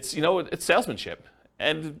 It's, it's salesmanship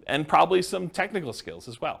and probably some technical skills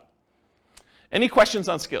as well. Any questions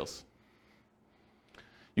on skills?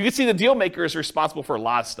 You can see the deal maker is responsible for a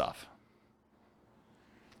lot of stuff.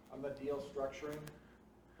 On the deal structuring,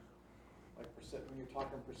 when you're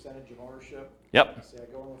talking percentage of ownership, Yep. Say I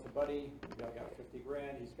go in with a buddy, I got 50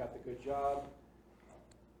 grand, he's got the good job.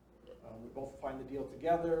 We both find the deal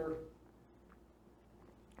together.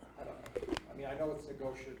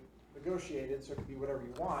 negotiated, so it can be whatever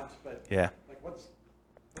you want, but Yeah. like what's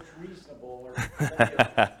reasonable or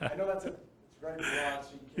I know it's very broad,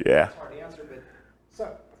 so you can't, Yeah. it's hard to answer, but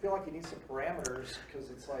I feel like you need some parameters because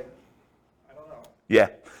it's like, I don't know. Yeah.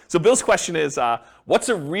 So Bill's question is, what's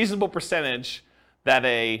a reasonable percentage that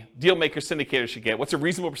a deal maker syndicator should get? What's a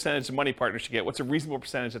reasonable percentage the money partner should get? What's a reasonable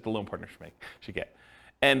percentage that the loan partner should get?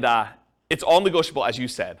 And it's all negotiable, as you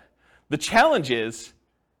said. The challenge is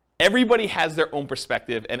everybody has their own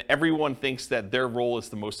perspective, and everyone thinks that their role is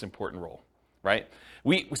the most important role, right?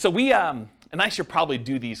 And I should probably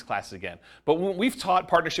do these classes again. But when we've taught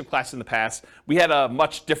partnership classes in the past, we had a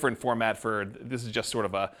much different format for, this is just sort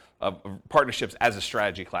of a partnerships as a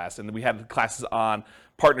strategy class. And we had classes on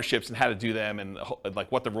partnerships and how to do them and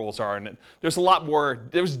like what the rules are. And there's a lot more,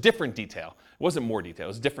 there was different detail. It wasn't more detail, it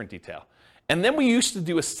was different detail. And then we used to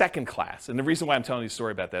do a second class. And the reason why I'm telling you a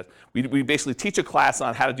story about this, we basically teach a class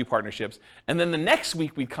on how to do partnerships. And then the next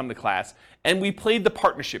week we'd come to class and we played the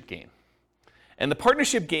partnership game. And the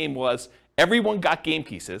partnership game was everyone got game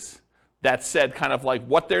pieces that said kind of like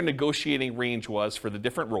what their negotiating range was for the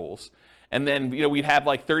different roles. And then we'd have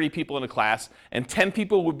like 30 people in a class, and 10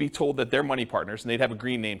 people would be told that they're money partners, and they'd have a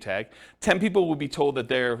green name tag. 10 people would be told that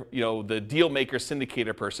they're the deal maker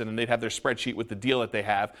syndicator person, and they'd have their spreadsheet with the deal that they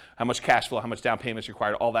have, how much cash flow, how much down payments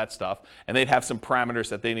required, all that stuff. And they'd have some parameters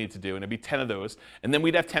that they need to do, and it'd be 10 of those. And then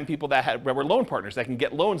we'd have 10 people that were loan partners that can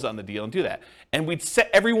get loans on the deal and do that. And we'd set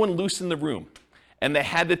everyone loose in the room. And they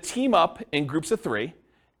had to team up in groups of 3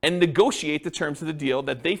 and negotiate the terms of the deal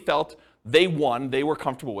that they felt they won, they were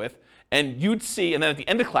comfortable with. And you'd see, and then at the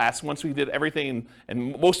end of class, once we did everything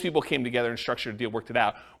and most people came together and structured a deal, worked it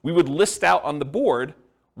out, we would list out on the board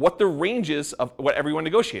what the ranges of what everyone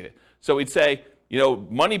negotiated. So we'd say,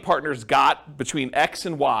 money partners got between X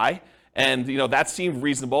and Y, and that seemed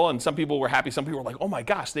reasonable, and some people were happy. Some people were like, oh my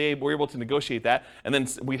gosh, they were able to negotiate that. And then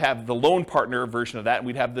we'd have the loan partner version of that, and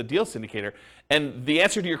we'd have the deal syndicator. And the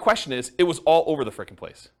answer to your question is, it was all over the frickin'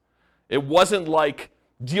 place. It wasn't like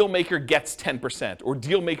deal maker gets 10%, or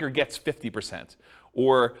deal maker gets 50%,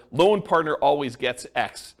 or loan partner always gets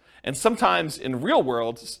X. And sometimes in real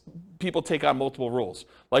world, people take on multiple roles.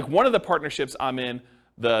 Like one of the partnerships I'm in,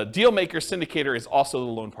 the deal maker syndicator is also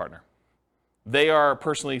the loan partner. They are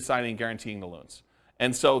personally signing, guaranteeing the loans.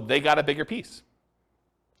 And so they got a bigger piece,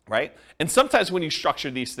 right? And sometimes when you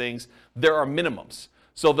structure these things, there are minimums.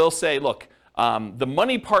 So they'll say, look, the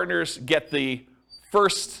money partners get the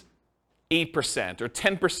first 8% or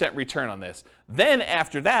 10% return on this. Then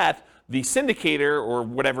after that, the syndicator or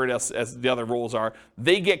whatever else as the other roles are,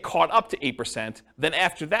 they get caught up to 8%. Then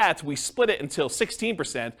after that, we split it until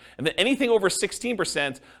 16%. And then anything over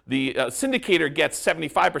 16%, the syndicator gets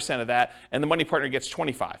 75% of that, and the money partner gets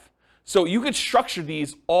 25%. So you could structure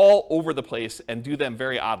these all over the place and do them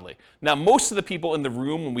very oddly. Now, most of the people in the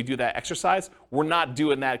room, when we do that exercise, we're not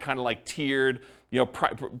doing that kind of like tiered,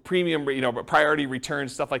 premium, priority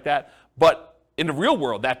returns, stuff like that. But in the real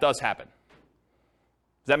world, that does happen.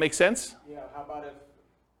 Does that make sense? Yeah, how about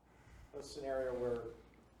if a scenario where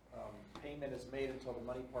payment is made until the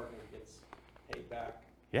money partner gets paid back?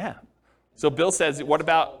 Yeah. So Bill says, what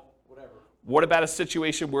about a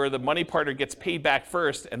situation where the money partner gets paid back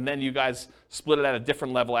first and then you guys split it at a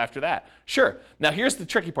different level after that? Sure. Now here's the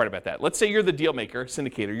tricky part about that. Let's say you're the deal maker,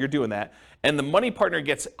 syndicator, you're doing that, and the money partner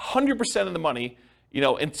gets 100% of the money,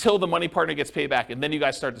 until the money partner gets paid back, and then you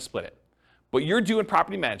guys start to split it. But you're doing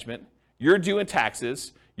property management, you're doing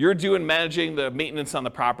taxes, you're doing managing the maintenance on the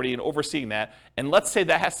property and overseeing that, and let's say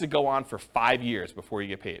that has to go on for 5 years before you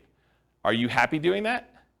get paid. Are you happy doing that?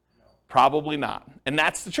 No. Probably not. And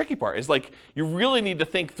that's the tricky part, is like you really need to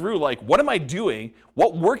think through, like, what am I doing?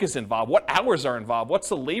 What work is involved? What hours are involved? What's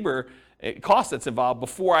the labor cost that's involved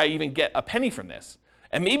before I even get a penny from this?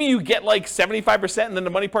 And maybe you get like 75% and then the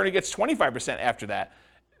money partner gets 25% after that.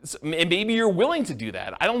 And maybe you're willing to do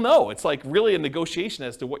that. I don't know. It's like really a negotiation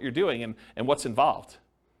as to what you're doing and what's involved.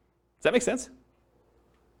 Does that make sense?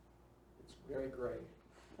 It's very gray.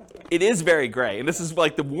 It is very gray. And this is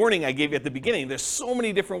like the warning I gave you at the beginning. There's so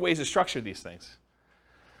many different ways to structure these things.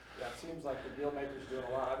 Yeah, it seems like the deal maker's doing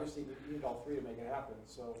a lot. Obviously, you need all 3 to make it happen.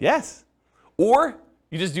 So yes. Or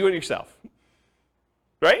you just do it yourself.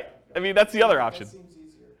 Right? I mean, that's the other option. That seems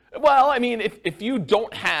easier. Well, I mean, if you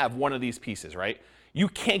don't have one of these pieces, right? You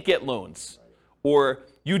can't get loans, or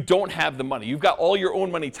you don't have the money. You've got all your own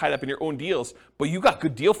money tied up in your own deals, but you got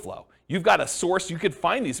good deal flow. you've got a source, you could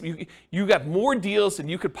find these. You got more deals than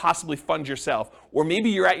you could possibly fund yourself. Or maybe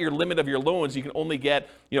you're at your limit of your loans. You can only get,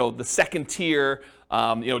 the second tier,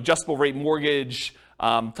 adjustable rate mortgage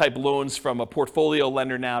type loans from a portfolio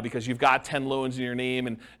lender now because you've got 10 loans in your name,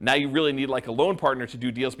 and now you really need like a loan partner to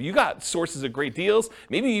do deals. But you got sources of great deals.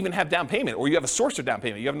 Maybe you even have down payment, or you have a source of down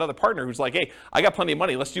payment. You have another partner who's like, hey, I got plenty of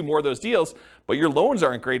money. Let's do more of those deals. But your loans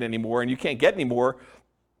aren't great anymore, and you can't get any more.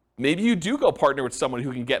 Maybe you do go partner with someone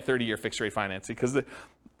who can get 30-year fixed rate financing because,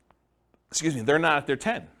 they're not at their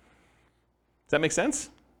 10. Does that make sense?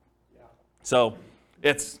 Yeah. So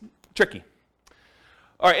it's tricky.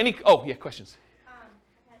 All right, questions?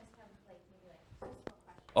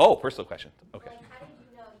 Oh, personal question. Okay. Like, how did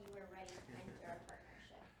you know you were ready to enter a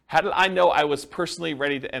partnership? How did I know I was personally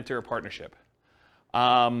ready to enter a partnership?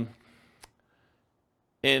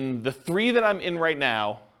 In the 3 that I'm in right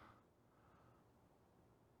now,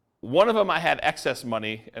 one of them I had excess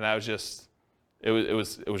money, and I was just, it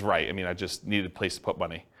was right. I mean, I just needed a place to put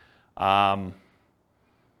money. Another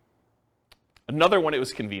one, it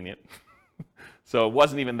was convenient. So it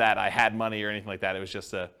wasn't even that I had money or anything like that. It was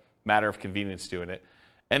just a matter of convenience doing it.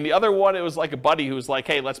 And the other one, it was like a buddy who was like,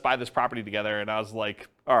 hey, let's buy this property together. And I was like,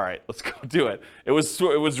 all right, let's go do it. It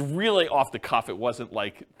was really off the cuff. It wasn't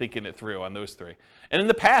like thinking it through on those 3. And in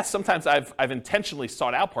the past, sometimes I've intentionally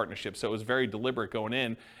sought out partnerships. So it was very deliberate going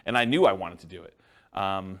in, and I knew I wanted to do it.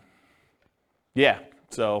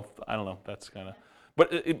 So I don't know. That's kind of,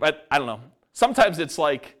 but I don't know. Sometimes it's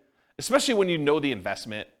like, especially when you know the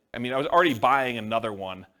investment. I mean, I was already buying another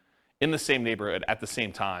one in the same neighborhood at the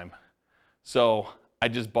same time. So I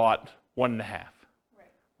just bought 1.5,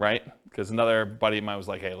 right? Because another buddy of mine was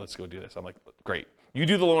like, hey, let's go do this. I'm like, great. You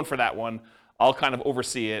do the loan for that one. I'll kind of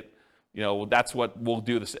oversee it. That's what we'll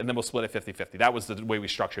do this, and then we'll split it 50-50. That was the way we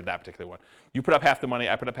structured that particular one. You put up half the money,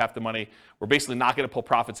 I put up half the money. We're basically not going to pull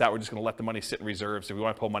profits out. We're just going to let the money sit in reserves. If we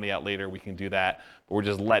want to pull money out later, we can do that. But we're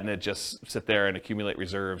just letting it just sit there and accumulate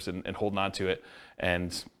reserves and holding on to it.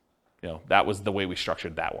 And, that was the way we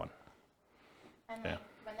structured that one. And Yeah.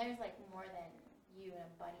 when there's like more than you and a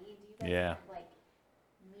buddy, do you guys have like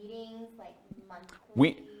meetings like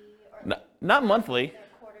monthly not monthly. Or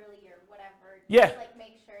quarterly or whatever? Yeah. Just, like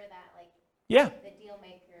make sure that the deal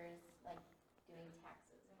makers like doing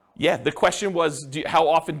taxes and all. Yeah, the question was, how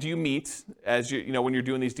often do you meet as when you're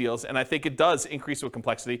doing these deals? And I think it does increase with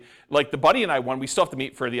complexity. Like the buddy and I one, we still have to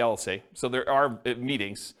meet for the LLC. So there are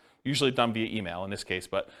meetings, usually done via email in this case,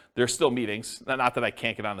 but there's still meetings. Not that I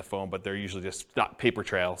can't get on the phone, but they're usually just not paper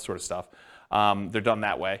trail sort of stuff. They're done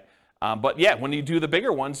that way. But yeah, when you do the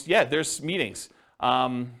bigger ones, there's meetings.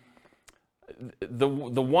 The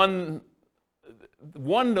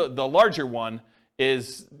larger one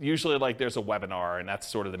is usually like there's a webinar, and that's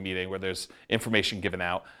sort of the meeting where there's information given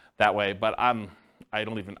out that way. But I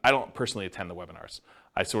don't personally attend the webinars.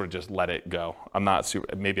 I sort of just let it go. I'm not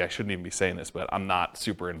super, maybe I shouldn't even be saying this, but I'm not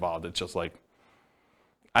super involved. It's just like,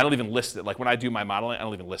 I don't even list it. Like when I do my modeling, I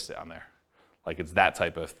don't even list it on there. Like it's that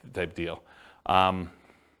type deal. And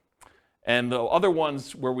the other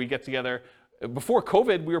ones where we get together, before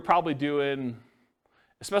COVID, we were probably doing,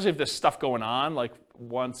 especially if there's stuff going on, like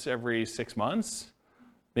once every 6 months,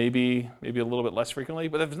 maybe a little bit less frequently.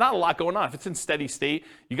 But if there's not a lot going on, if it's in steady state,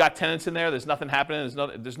 you got tenants in there, there's nothing happening,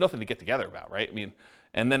 there's nothing to get together about, right? I mean,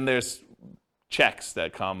 and then there's checks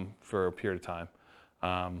that come for a period of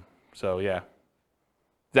time. So yeah.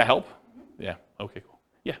 Does that help? Yeah. Okay, cool.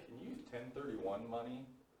 Yeah. Can you use 1031 money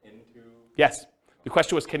into? Yes. The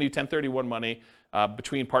question was, can you 1031 money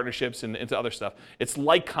between partnerships and into other stuff? It's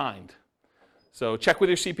like kind. So check with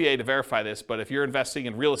your CPA to verify this, but if you're investing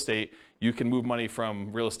in real estate, you can move money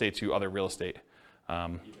from real estate to other real estate.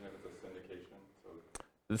 Even if it's a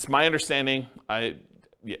syndication? It's my understanding,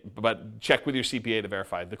 but check with your CPA to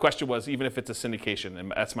verify. The question was, even if it's a syndication,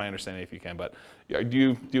 and that's my understanding if you can, but do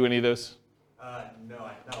you do any of those? No,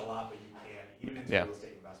 not a lot, but you can, even into Yeah. real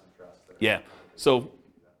estate investment trusts. Yeah.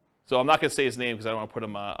 So I'm not going to say his name because I don't want to put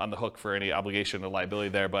him on the hook for any obligation or liability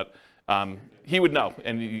there, but he would know,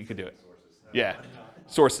 and you could do it. Yeah.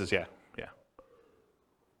 Sources, yeah. Does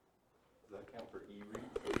that count for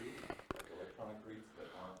E-REITs, too? Like electronic REITs that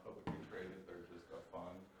aren't publicly traded, they're just a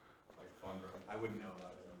fund, like fund or something? I wouldn't know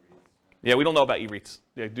about REITs. Yeah, we don't know about E-REITs.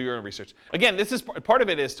 Yeah, do your own research. Again, this is part of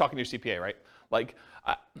it is talking to your CPA, right? Like,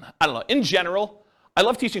 I don't know. In general, I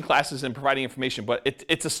love teaching classes and providing information, but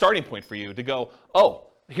it's a starting point for you to go, oh,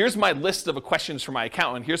 here's my list of questions for my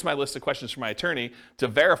accountant. Here's my list of questions for my attorney to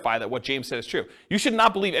verify that what James said is true. You should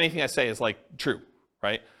not believe anything I say is like true,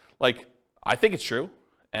 right? Like, I think it's true,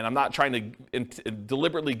 and I'm not trying to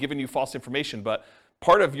deliberately giving you false information, but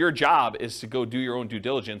part of your job is to go do your own due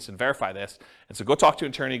diligence and verify this. And so go talk to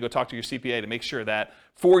an attorney, go talk to your CPA to make sure that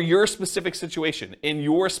for your specific situation, in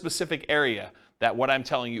your specific area, that what I'm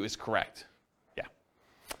telling you is correct. Yeah.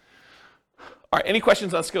 All right, any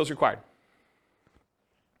questions on skills required?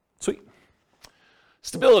 Sweet.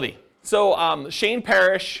 Stability. So Shane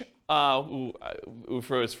Parrish, who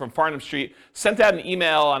was from Farnham Street, sent out an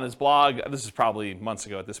email on his blog. This is probably months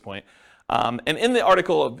ago at this point. And in the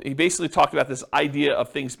article, he basically talked about this idea of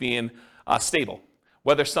things being stable,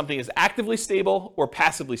 whether something is actively stable or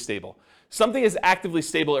passively stable. Something is actively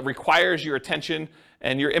stable, it requires your attention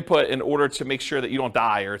and your input in order to make sure that you don't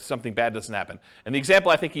die or something bad doesn't happen. And the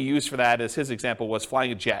example I think he used for that is his example was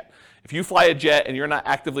flying a jet. If you fly a jet and you're not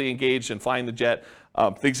actively engaged in flying the jet,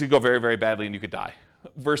 things could go very, very badly and you could die.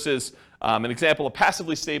 Versus an example of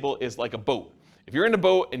passively stable is like a boat. If you're in a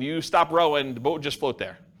boat and you stop rowing, the boat would just float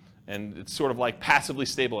there. And it's sort of like passively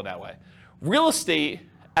stable in that way. Real estate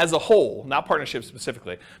as a whole, not partnerships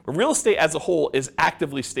specifically, but real estate as a whole is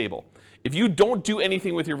actively stable. If you don't do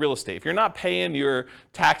anything with your real estate, if you're not paying your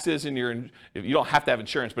taxes and you don't have to have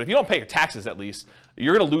insurance, but if you don't pay your taxes at least,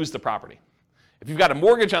 you're going to lose the property. If you've got a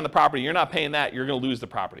mortgage on the property, you're not paying that, you're going to lose the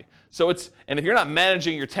property. And if you're not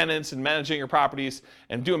managing your tenants and managing your properties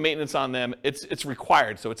and doing maintenance on them, it's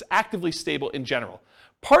required. So it's actively stable in general.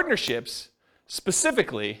 Partnerships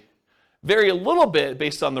specifically vary a little bit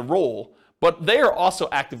based on the role, but they are also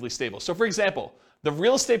actively stable. So for example, the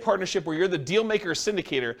real estate partnership where you're the deal maker or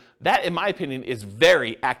syndicator, that in my opinion is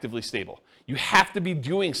very actively stable. You have to be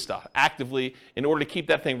doing stuff actively in order to keep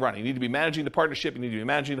that thing running. You need to be managing the partnership, you need to be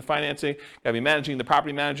managing the financing, you gotta be managing the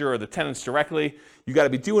property manager or the tenants directly. You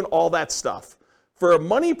gotta be doing all that stuff. For a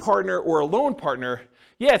money partner or a loan partner,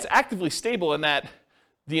 yeah, it's actively stable in that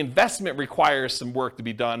the investment requires some work to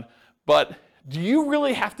be done, but do you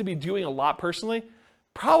really have to be doing a lot personally?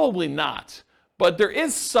 Probably not. But there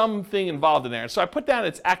is something involved in there. So I put down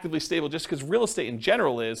it's actively stable just because real estate in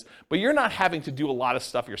general is, but you're not having to do a lot of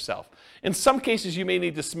stuff yourself. In some cases, you may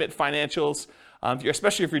need to submit financials,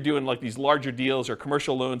 especially if you're doing like these larger deals or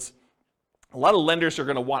commercial loans. A lot of lenders are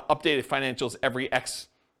going to want updated financials every X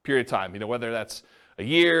period of time, whether that's a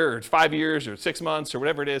year or 5 years or 6 months or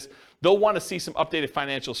whatever it is. They'll want to see some updated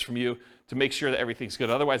financials from you to make sure that everything's good.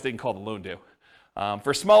 Otherwise, they can call the loan due.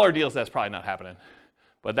 For smaller deals, that's probably not happening.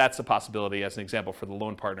 But that's a possibility as an example for the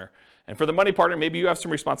loan partner. And for the money partner, maybe you have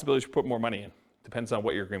some responsibilities to put more money in. Depends on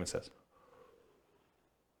what your agreement says.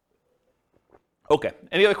 Okay,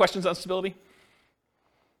 any other questions on stability?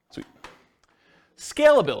 Sweet.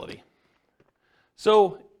 Scalability.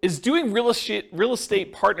 So is doing real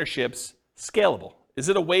estate partnerships scalable? Is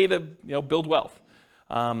it a way to build wealth?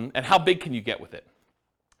 And how big can you get with it?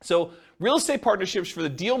 So real estate partnerships for the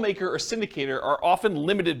deal maker or syndicator are often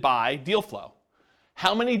limited by deal flow.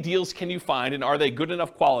 How many deals can you find, and are they good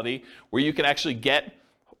enough quality where you can actually get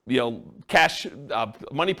cash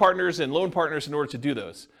money partners and loan partners in order to do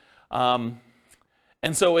those? And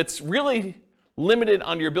so it's really limited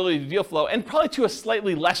on your ability to deal flow, and probably to a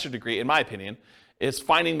slightly lesser degree, in my opinion, is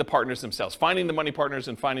finding the partners themselves, finding the money partners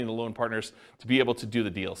and finding the loan partners to be able to do the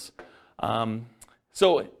deals.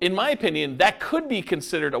 So in my opinion, that could be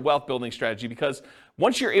considered a wealth building strategy because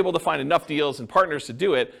once you're able to find enough deals and partners to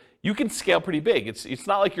do it, you can scale pretty big. It's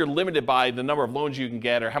not like you're limited by the number of loans you can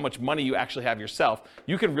get or how much money you actually have yourself.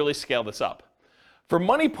 You can really scale this up. For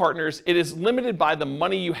money partners, it is limited by the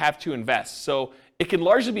money you have to invest. So it can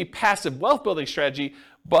largely be passive wealth building strategy,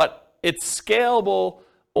 but it's scalable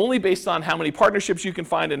only based on how many partnerships you can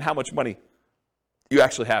find and how much money you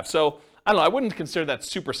actually have. So I don't know, I wouldn't consider that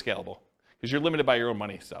super scalable because you're limited by your own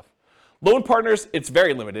money stuff. Loan partners, it's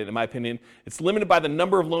very limited in my opinion. It's limited by the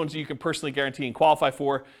number of loans that you can personally guarantee and qualify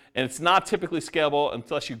for, and it's not typically scalable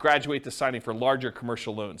unless you graduate to signing for larger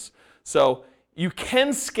commercial loans. So you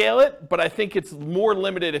can scale it, but I think it's more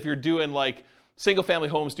limited if you're doing like single family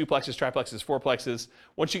homes, duplexes, triplexes, fourplexes.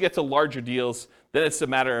 Once you get to larger deals, then it's a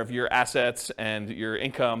matter of your assets and your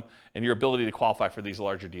income and your ability to qualify for these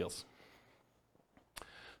larger deals.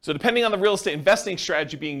 So depending on the real estate investing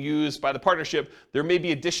strategy being used by the partnership, there may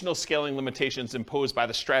be additional scaling limitations imposed by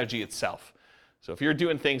the strategy itself. So if you're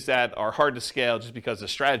doing things that are hard to scale just because the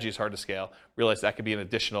strategy is hard to scale, realize that could be an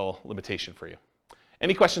additional limitation for you.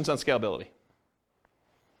 Any questions on scalability?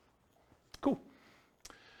 Cool.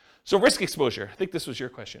 So risk exposure. I think this was your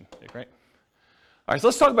question, Nick, right? All right, so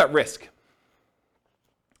let's talk about risk.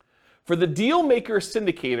 For the deal maker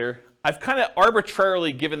syndicator, I've kind of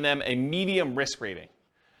arbitrarily given them a medium risk rating.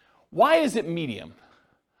 Why is it medium?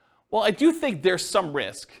 Well, I do think there's some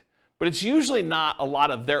risk, but it's usually not a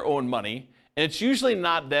lot of their own money, And it's usually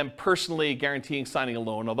not them personally guaranteeing signing a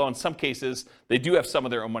loan, although in some cases they do have some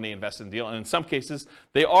of their own money invested in the deal, and in some cases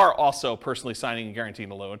they are also personally signing and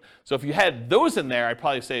guaranteeing a loan. So if you had those in there, I'd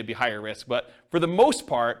probably say it'd be higher risk. But for the most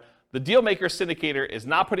part, the deal maker syndicator is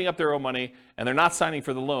not putting up their own money and they're not signing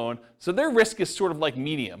for the loan, so their risk is sort of like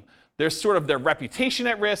medium. There's sort of their reputation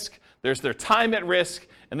at risk, there's their time at risk,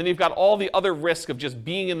 and then you've got all the other risk of just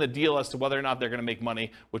being in the deal as to whether or not they're going to make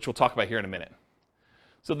money, which we'll talk about here in a minute.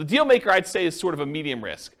 So the deal maker, I'd say, is sort of a medium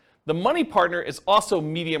risk. The money partner is also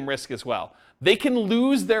medium risk as well. They can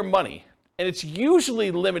lose their money, and it's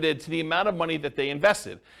usually limited to the amount of money that they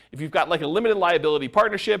invested. If you've got like a limited liability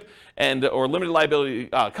partnership or limited liability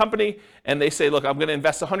company, and they say, look, I'm going to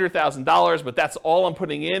invest $100,000, but that's all I'm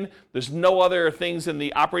putting in. There's no other things in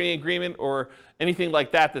the operating agreement or anything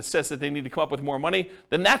like that that says that they need to come up with more money,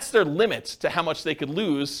 then that's their limit to how much they could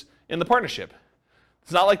lose in the partnership.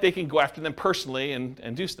 It's not like they can go after them personally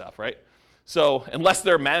and do stuff, right? So unless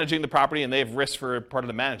they're managing the property and they have risk for part of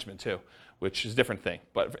the management too, which is a different thing.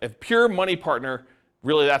 But a pure money partner,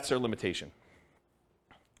 really that's their limitation.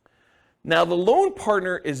 Now the loan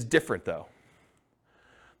partner is different though.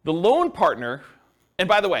 The loan partner, and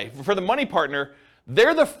by the way, for the money partner,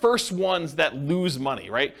 they're the first ones that lose money,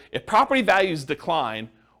 right? If property values decline,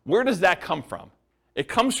 where does that come from? It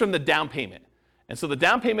comes from the down payment. And so the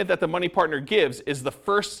down payment that the money partner gives is the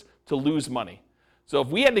first to lose money. So if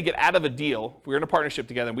we had to get out of a deal, if we were in a partnership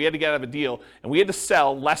together and we had to get out of a deal and we had to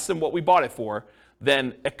sell less than what we bought it for,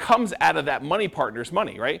 then it comes out of that money partner's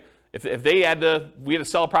money, right? If we had to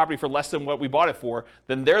sell a property for less than what we bought it for,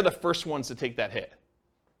 then they're the first ones to take that hit,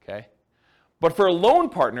 okay? But for a loan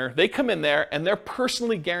partner, they come in there and they're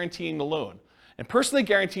personally guaranteeing the loan. And personally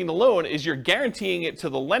guaranteeing the loan is you're guaranteeing it to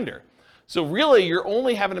the lender. So really, you're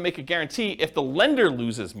only having to make a guarantee if the lender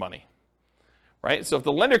loses money, right? So if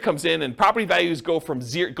the lender comes in and property values go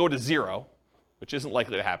to zero, which isn't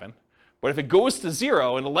likely to happen, but if it goes to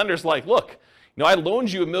zero and the lender's like, look, I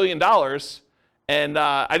loaned you $1 million and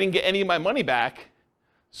I didn't get any of my money back,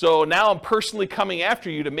 so now I'm personally coming after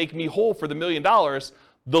you to make me whole for the $1 million,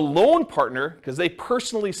 the loan partner, because they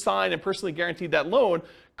personally signed and personally guaranteed that loan,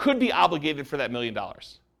 could be obligated for that $1 million.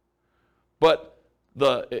 But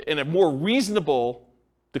in a more reasonable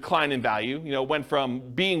decline in value, went from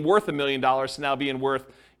being worth $1 million to now being worth,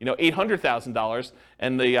 $800,000,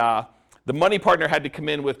 and the money partner had to come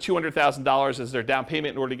in with $200,000 as their down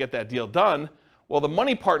payment in order to get that deal done. Well, the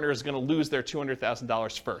money partner is going to lose their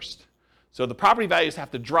 $200,000 first. So the property values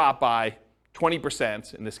have to drop by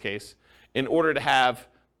 20% in this case in order to have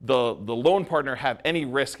the loan partner have any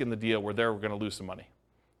risk in the deal where they're going to lose some money.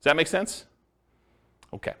 Does that make sense?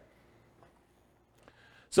 Okay.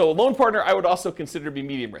 So a loan partner I would also consider to be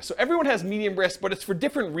medium risk. So everyone has medium risk, but it's for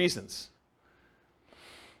different reasons.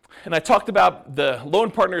 And I talked about the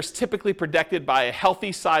loan partner is typically protected by a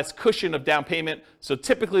healthy size cushion of down payment. So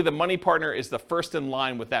typically the money partner is the first in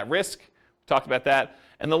line with that risk. We talked about that.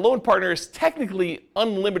 And the loan partner is technically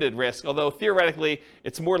unlimited risk, although theoretically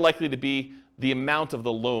it's more likely to be the amount of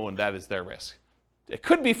the loan that is their risk. It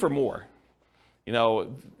could be for more.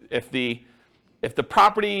 If the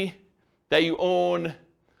property that you own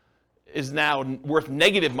is now worth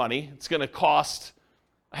negative money, it's going to cost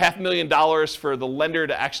 $500,000 for the lender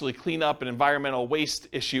to actually clean up an environmental waste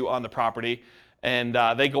issue on the property, and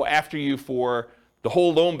they go after you for the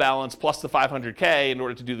whole loan balance plus the $500K in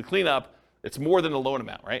order to do the cleanup. It's more than the loan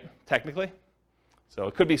amount, right? Technically. So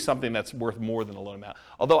it could be something that's worth more than the loan amount.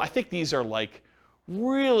 Although I think these are like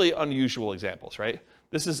really unusual examples, right?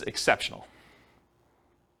 This is exceptional.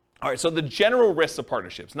 All right, so the general risks of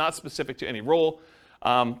partnerships, not specific to any role.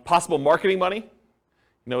 Possible marketing money,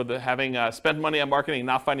 having spent money on marketing,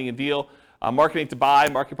 not finding a deal, marketing to buy,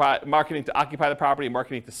 marketing to occupy the property,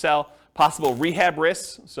 marketing to sell. Possible rehab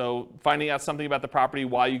risks, so finding out something about the property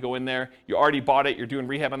while you go in there. You already bought it, you're doing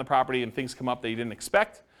rehab on the property, and things come up that you didn't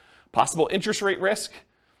expect. Possible interest rate risk.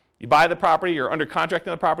 You buy the property, you're under contract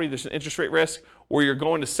on the property, there's an interest rate risk, or you're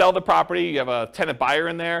going to sell the property, you have a tenant buyer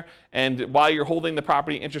in there, and while you're holding the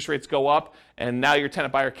property, interest rates go up, and now your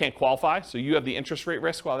tenant buyer can't qualify, so you have the interest rate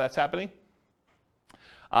risk while that's happening.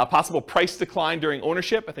 Possible price decline during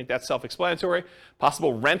ownership, I think that's self-explanatory.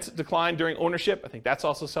 Possible rent decline during ownership, I think that's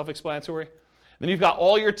also self-explanatory. Then you've got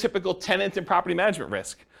all your typical tenant and property management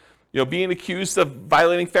risk. Being accused of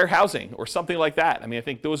violating fair housing or something like that. I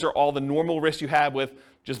think those are all the normal risks you have with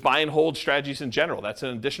just buy and hold strategies in general. That's an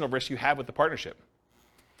additional risk you have with the partnership.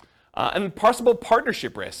 And possible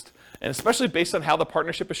partnership risk, and especially based on how the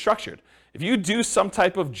partnership is structured. If you do some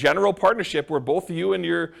type of general partnership where both you and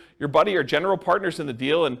your buddy are general partners in the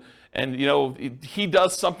deal, and he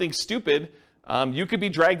does something stupid, you could be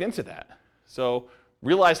dragged into that. So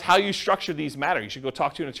realize how you structure these matter. You should go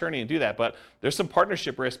talk to an attorney and do that. But there's some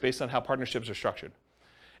partnership risk based on how partnerships are structured.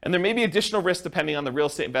 And there may be additional risk depending on the real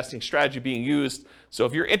estate investing strategy being used. So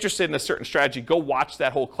if you're interested in a certain strategy, go watch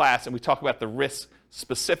that whole class, and we talk about the risks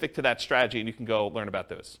specific to that strategy, and you can go learn about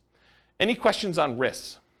those. Any questions on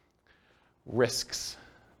risks? Risks.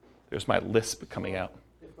 There's my lisp coming out.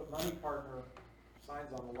 If the money partner signs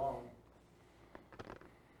on the loan,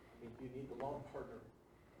 I mean, do you need the loan partner?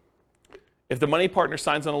 If the money partner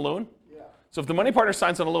signs on a loan? Yeah. So if the money partner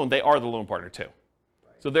signs on a loan, they are the loan partner too. Right.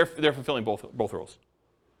 So they're fulfilling both roles.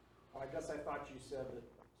 Well, I guess I thought you said that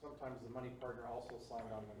sometimes the money partner also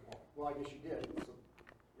signed on the loan. Well, I guess you did. So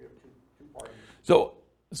we have two parties.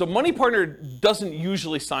 So money partner doesn't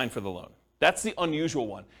usually sign for the loan. That's the unusual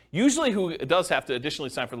one. Usually who does have to additionally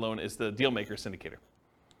sign for the loan is the deal maker syndicator.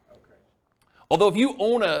 Okay. Although if you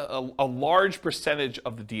own a large percentage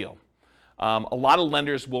of the deal, a lot of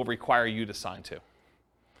lenders will require you to sign too,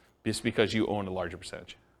 just because you own a larger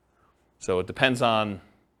percentage. So it depends on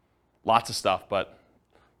lots of stuff, but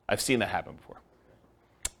I've seen that happen before.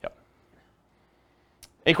 Yep.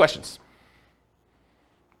 Any questions?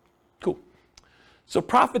 Cool. So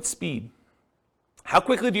profit speed. How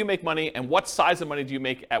quickly do you make money, and what size of money do you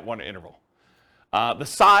make at one interval? The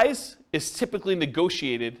size is typically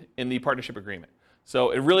negotiated in the partnership agreement.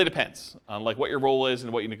 So it really depends on like what your role is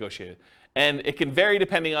and what you negotiated. And it can vary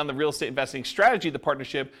depending on the real estate investing strategy of the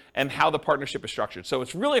partnership and how the partnership is structured. So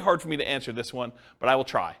it's really hard for me to answer this one, but I will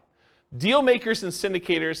try. Deal makers and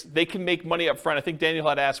syndicators, they can make money up front. I think Daniel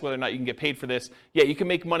had asked whether or not you can get paid for this. Yeah, you can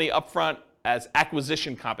make money up front as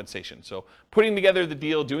acquisition compensation. So putting together the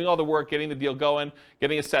deal, doing all the work, getting the deal going,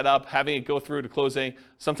 getting it set up, having it go through to closing.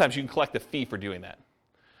 Sometimes you can collect a fee for doing that.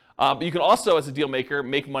 But you can also, as a deal maker,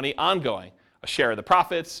 make money ongoing. A share of the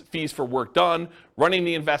profits, fees for work done, running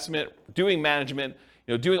the investment, doing management,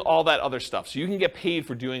 doing all that other stuff. So you can get paid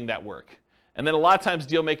for doing that work. And then a lot of times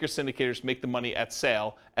deal makers, syndicators make the money at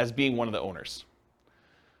sale as being one of the owners.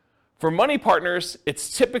 For money partners,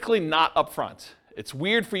 it's typically not upfront. It's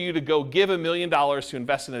weird for you to go give $1 million to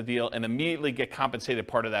invest in a deal and immediately get compensated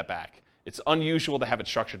part of that back. It's unusual to have it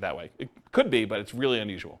structured that way. It could be, but it's really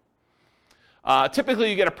unusual.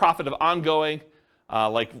 Typically, you get a profit of ongoing,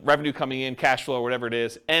 like revenue coming in, cash flow, whatever it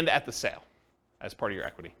is, and at the sale as part of your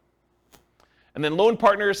equity. And then loan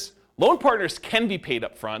partners can be paid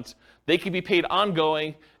up front. They can be paid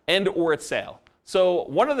ongoing and or at sale. So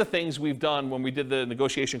one of the things we've done when we did the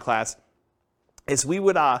negotiation class is we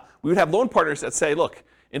would have loan partners that say, look,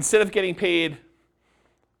 instead of getting paid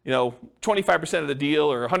 25% of the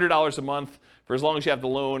deal or $100 a month for as long as you have the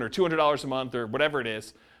loan, or $200 a month, or whatever it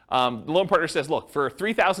is, the loan partner says, look, for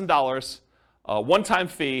 $3,000, a one-time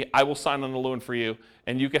fee, I will sign on the loan for you,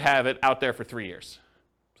 and you could have it out there for 3 years.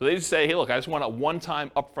 So they just say, hey, look, I just want a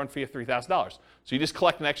one-time upfront fee of $3,000. So you just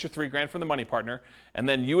collect an extra $3,000 from the money partner, and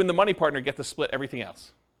then you and the money partner get to split everything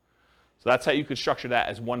else. So that's how you could structure that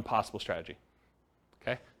as one possible strategy.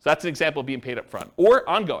 Okay? So that's an example of being paid up front. Or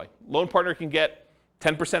ongoing. Loan partner can get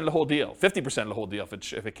 10% of the whole deal, 50% of the whole deal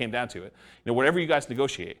if it came down to it. Whatever you guys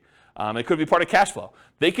negotiate. It could be part of cash flow.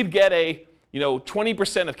 They could get a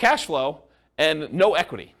 20% of cash flow and no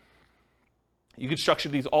equity. You could structure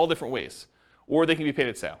these all different ways. Or they can be paid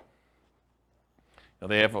at sale.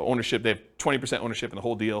 They have ownership, they have 20% ownership in the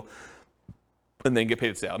whole deal, and then get paid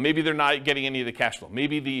at sale. Maybe they're not getting any of the cash flow.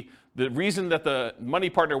 Maybe the reason that the money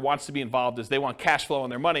partner wants to be involved is they want cash flow on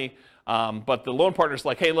their money, but the loan partner's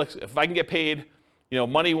like, hey, look, if I can get paid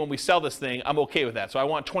money when we sell this thing, I'm okay with that. So I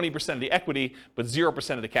want 20% of the equity, but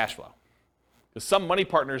 0% of the cash flow. Because some money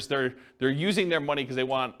partners, they're using their money because they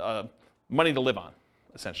want money to live on,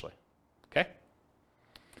 essentially. Okay?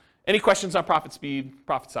 Any questions on profit speed,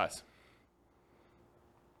 profit size?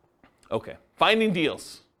 Okay. Finding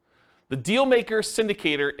deals. The deal maker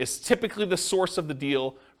syndicator is typically the source of the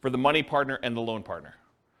deal for the money partner and the loan partner.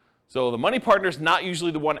 So the money partner is not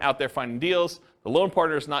usually the one out there finding deals. The loan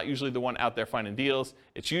partner is not usually the one out there finding deals.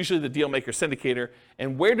 It's usually the deal maker syndicator.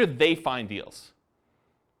 And where do they find deals?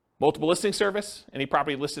 Multiple listing service, any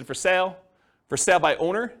property listed for sale by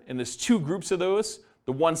owner, and there's two groups of those.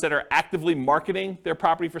 The ones that are actively marketing their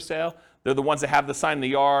property for sale, they're the ones that have the sign in the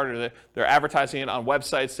yard, or they're advertising it on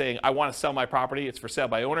websites saying, I want to sell my property, it's for sale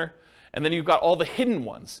by owner. And then you've got all the hidden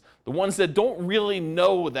ones, the ones that don't really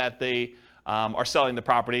know that they are selling the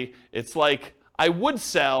property. It's like, I would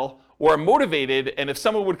sell, or I'm motivated, and if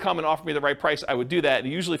someone would come and offer me the right price, I would do that. And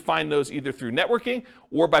you usually find those either through networking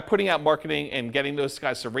or by putting out marketing and getting those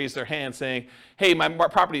guys to raise their hand saying, hey, my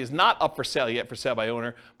property is not up for sale yet, for sale by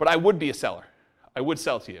owner, but I would be a seller. I would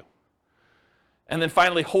sell to you. And then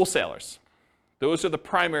finally, wholesalers. Those are the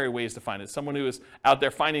primary ways to find it. Someone who is out there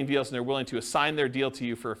finding deals and they're willing to assign their deal to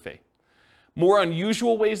you for a fee. More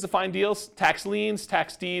unusual ways to find deals: tax liens,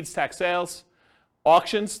 tax deeds, tax sales,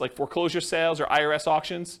 auctions like foreclosure sales or IRS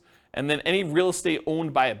auctions, and then any real estate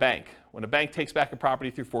owned by a bank. When a bank takes back a property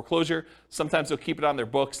through foreclosure, sometimes they'll keep it on their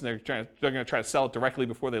books and they're going to try to sell it directly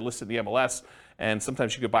before they list it in the MLS, and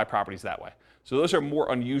sometimes you could buy properties that way. So those are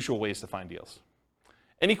more unusual ways to find deals.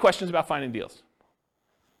 Any questions about finding deals?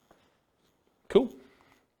 Cool.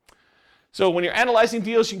 So when you're analyzing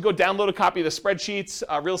deals, you can go download a copy of the spreadsheets,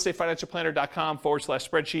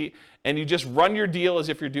 realestatefinancialplanner.com/spreadsheet, and you just run your deal as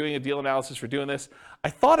if you're doing a deal analysis for doing this. I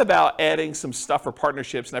thought about adding some stuff for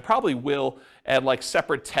partnerships, and I probably will add like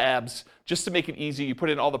separate tabs just to make it easy. You put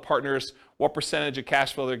in all the partners, what percentage of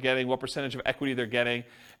cash flow they're getting, what percentage of equity they're getting,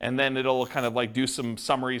 and then it'll kind of like do some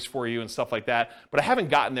summaries for you and stuff like that. But I haven't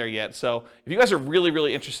gotten there yet. So if you guys are really,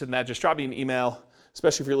 really interested in that, just drop me an email,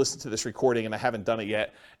 especially if you're listening to this recording and I haven't done it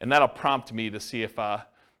yet, and that'll prompt me to see if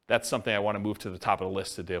that's something I want to move to the top of the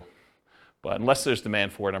list to do. But unless there's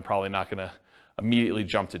demand for it, I'm probably not going to immediately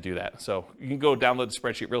jump to do that. So you can go download the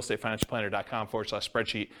spreadsheet,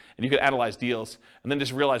 realestatefinancialplanner.com/spreadsheet, and you can analyze deals, and then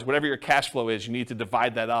just realize whatever your cash flow is, you need to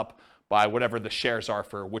divide that up by whatever the shares are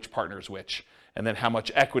for which partner is which, and then how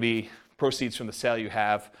much equity proceeds from the sale you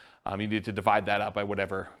have, you need to divide that up by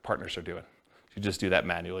whatever partners are doing. You just do that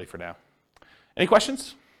manually for now. Any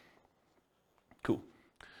questions? Cool.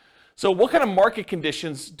 So what kind of market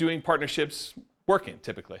conditions doing partnerships work in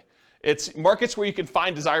typically? It's markets where you can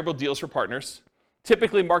find desirable deals for partners,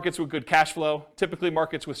 typically markets with good cash flow, typically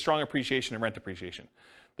markets with strong appreciation and rent appreciation.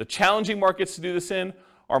 The challenging markets to do this in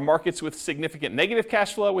are markets with significant negative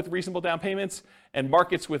cash flow with reasonable down payments, and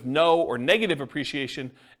markets with no or negative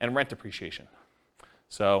appreciation and rent appreciation.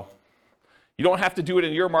 So you don't have to do it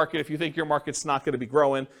in your market. If you think your market's not going to be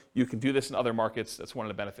growing, you can do this in other markets. That's one of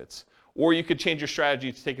the benefits. Or you could change your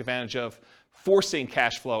strategy to take advantage of forcing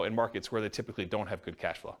cash flow in markets where they typically don't have good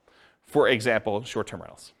cash flow. For example, short-term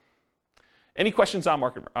rentals. Any questions on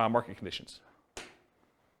market conditions?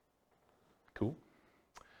 Cool.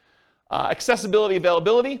 Accessibility,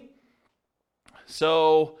 availability.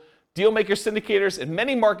 So deal makers, syndicators. In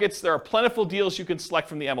many markets, there are plentiful deals you can select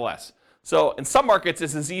from the MLS. So in some markets,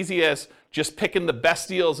 it's as easy as just picking the best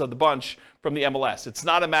deals of the bunch from the MLS. It's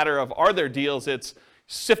not a matter of are there deals, it's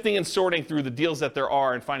sifting and sorting through the deals that there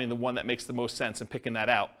are and finding the one that makes the most sense and picking that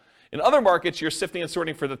out. In other markets, you're sifting and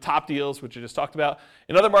sorting for the top deals, which I just talked about.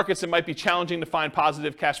 In other markets, it might be challenging to find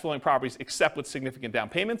positive cash flowing properties except with significant down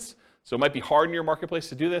payments. So it might be hard in your marketplace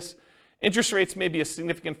to do this. Interest rates may be a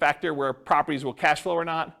significant factor where properties will cash flow or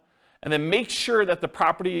not. And then make sure that the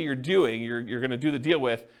property you're going to do the deal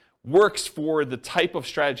with, works for the type of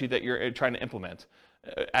strategy that you're trying to implement.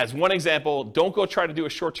 As one example, don't go try to do a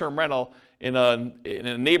short-term rental in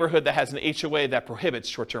a neighborhood that has an HOA that prohibits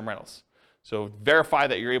short-term rentals. So verify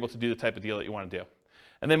that you're able to do the type of deal that you want to do.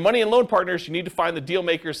 And then money and loan partners, you need to find the deal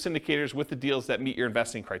makers, syndicators with the deals that meet your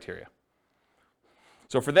investing criteria.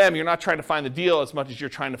 So for them, you're not trying to find the deal as much as you're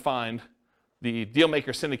trying to find the deal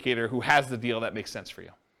maker syndicator who has the deal that makes sense for you.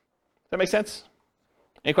 Does that make sense?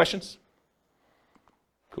 Any questions?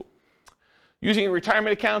 Using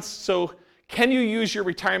retirement accounts. So can you use your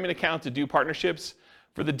retirement account to do partnerships?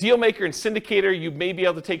 For the deal maker and syndicator, you may be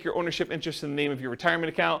able to take your ownership interest in the name of your retirement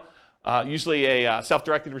account, usually a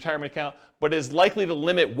self-directed retirement account, but is likely to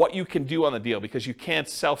limit what you can do on the deal because you can't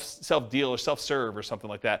self-deal or self-serve or something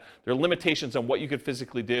like that. There are limitations on what you could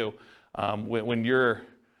physically do when your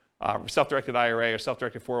self-directed IRA or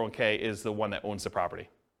self-directed 401k is the one that owns the property.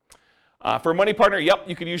 For a money partner, yep,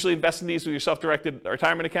 you could usually invest in these with your self-directed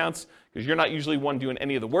retirement accounts because you're not usually one doing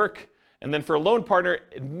any of the work. And then for a loan partner,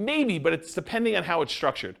 maybe, but it's depending on how it's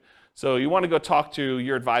structured. So you want to go talk to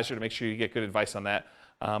your advisor to make sure you get good advice on that.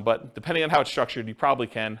 But depending on how it's structured, you probably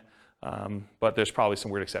can, but there's probably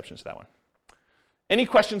some weird exceptions to that one. Any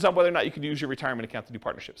questions on whether or not you can use your retirement account to do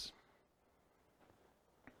partnerships?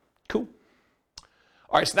 Cool.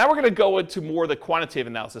 All right, so now we're going to go into more of the quantitative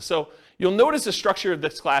analysis. So you'll notice the structure of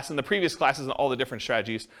this class and the previous classes and all the different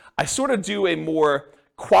strategies. I sort of do a more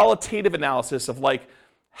qualitative analysis of like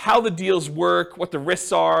how the deals work, what the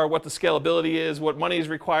risks are, what the scalability is, what money is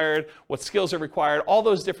required, what skills are required, all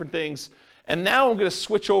those different things. And now I'm going to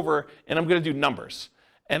switch over and I'm going to do numbers.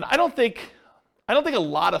 And I don't think a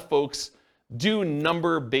lot of folks do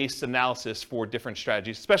number-based analysis for different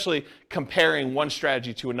strategies, especially comparing one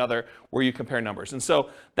strategy to another where you compare numbers. And so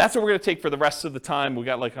that's what we're going to take for the rest of the time. We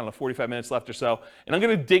got like 45 minutes left or so. And I'm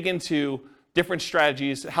going to dig into different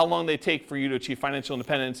strategies, how long they take for you to achieve financial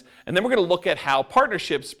independence. And then we're going to look at how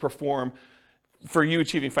partnerships perform for you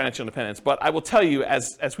achieving financial independence. But I will tell you,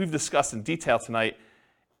 as we've discussed in detail tonight,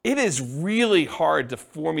 it is really hard to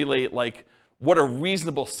formulate like what a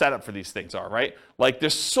reasonable setup for these things are, right? Like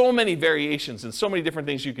there's so many variations and so many different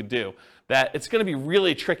things you could do that it's going to be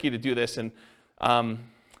really tricky to do this. And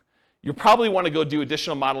you probably want to go do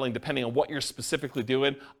additional modeling depending on what you're specifically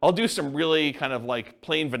doing. I'll do some really kind of like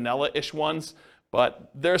plain vanilla-ish ones,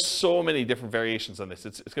 but there's so many different variations on this.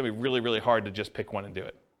 It's going to be really, really hard to just pick one and do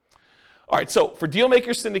it. All right, so for deal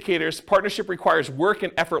makers, syndicators, partnership requires work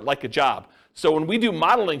and effort like a job. So when we do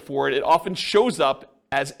modeling for it, it often shows up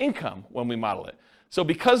as income when we model it. So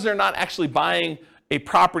because they're not actually buying a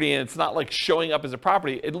property and it's not like showing up as a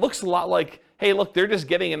property, it looks a lot like, hey, look, they're just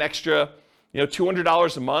getting an extra,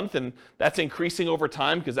 $200 a month, and that's increasing over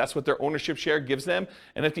time because that's what their ownership share gives them.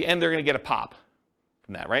 And at the end, they're going to get a pop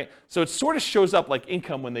from that, right? So it sort of shows up like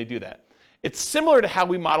income when they do that. It's similar to how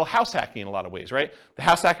we model house hacking in a lot of ways, right? The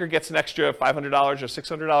house hacker gets an extra $500 or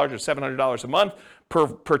 $600 or $700 a month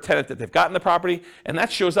per tenant that they've got in the property, and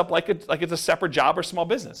that shows up like it's a separate job or small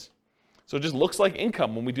business. So it just looks like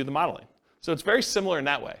income when we do the modeling. So it's very similar in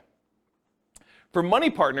that way. For money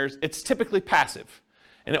partners, it's typically passive,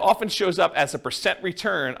 and it often shows up as a %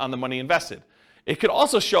 return on the money invested. It could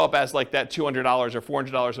also show up as like that $200 or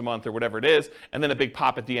 $400 a month or whatever it is, and then a big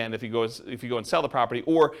pop at the end if you go and sell the property,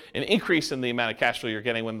 or an increase in the amount of cash flow you're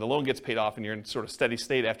getting when the loan gets paid off and you're in sort of steady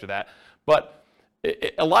state after that. But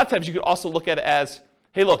a lot of times you could also look at it as,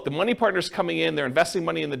 hey, look, the money partner's coming in, they're investing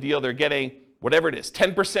money in the deal, they're getting whatever it is,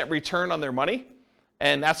 10% return on their money,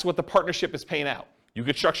 and that's what the partnership is paying out. You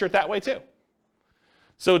could structure it that way too.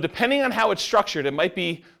 So depending on how it's structured, it might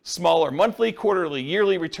be smaller monthly, quarterly,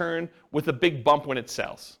 yearly return with a big bump when it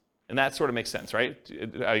sells. And that sort of makes sense, right? You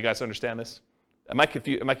guys understand this? Am I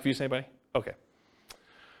confusing anybody? Okay.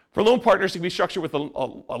 For loan partners, it can be structured with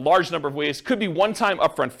a large number of ways. It could be one-time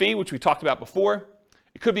upfront fee, which we talked about before.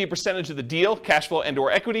 It could be a percentage of the deal, cash flow and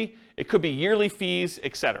or equity. It could be yearly fees,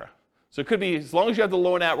 etc. So it could be, as long as you have the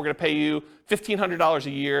loan out, we're going to pay you $1,500 a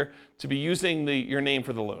year to be using your name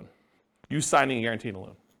for the loan. You signing and guaranteeing a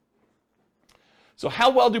loan. So how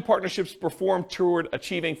well do partnerships perform toward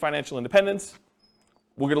achieving financial independence?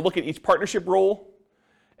 We're going to look at each partnership role,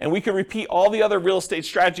 and we can repeat all the other real estate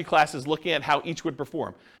strategy classes looking at how each would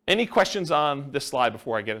perform. Any questions on this slide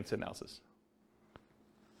before I get into analysis?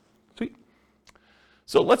 Sweet.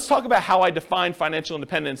 So let's talk about how I define financial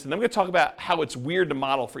independence, and then I'm going to talk about how it's weird to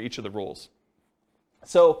model for each of the roles.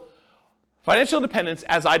 So financial independence,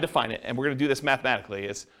 as I define it, and we're going to do this mathematically,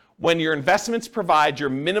 is when your investments provide your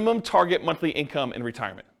minimum target monthly income in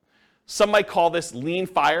retirement. Some might call this lean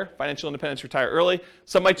FIRE, financial independence, retire early.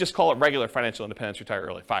 Some might just call it regular financial independence, retire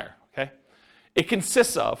early, FIRE, okay? It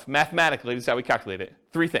consists of, mathematically, this is how we calculate it,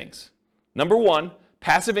 3 things. Number 1,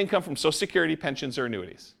 passive income from Social Security, pensions, or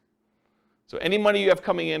annuities. So any money you have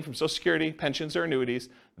coming in from Social Security, pensions, or annuities,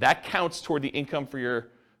 that counts toward the income for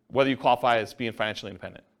whether you qualify as being financially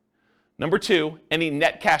independent. Number 2, any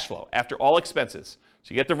net cash flow after all expenses.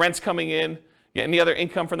 So you get the rents coming in, you get any other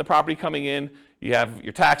income from the property coming in, you have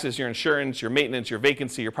your taxes, your insurance, your maintenance, your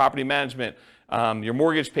vacancy, your property management, your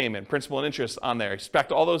mortgage payment, principal and interest on there.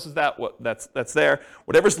 Expect all those is that's there.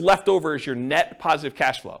 Whatever's left over is your net positive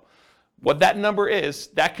cash flow. What that number is,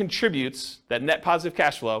 that contributes, that net positive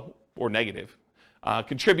cash flow, or negative,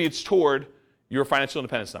 contributes toward your financial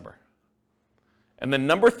independence number. And then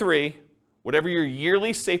number 3, whatever your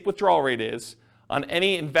yearly safe withdrawal rate is on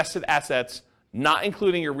any invested assets, not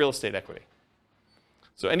including your real estate equity.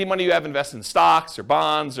 So any money you have invested in stocks or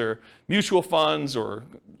bonds or mutual funds or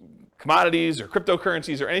commodities or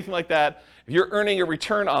cryptocurrencies or anything like that, if you're earning a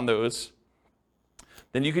return on those,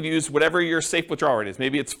 then you could use whatever your safe withdrawal rate is.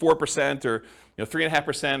 Maybe it's 4% or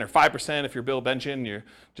 3.5% or 5% if you're Bill Benjamin, you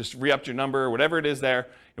just re-upped your number, whatever it is there.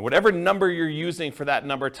 And whatever number you're using for that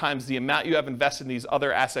number times the amount you have invested in these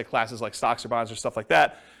other asset classes like stocks or bonds or stuff like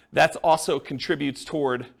that, that also contributes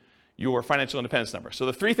toward your financial independence number. So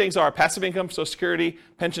the 3 things are passive income, Social Security,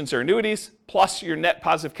 pensions or annuities, plus your net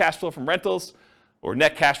positive cash flow from rentals, or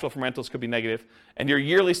net cash flow from rentals could be negative, and your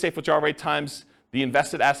yearly safe withdrawal rate times the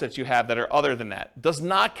invested assets you have that are other than that. Does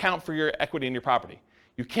not count for your equity in your property.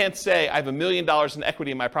 You can't say I have $1 million in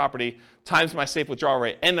equity in my property times my safe withdrawal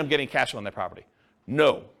rate and I'm getting cash flow on that property.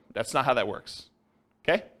 No, that's not how that works.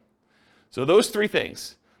 Okay? So those 3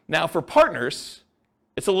 things. Now for partners,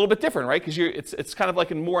 it's a little bit different, right? Because it's kind of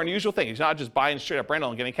like a more unusual thing. You're not just buying straight up rental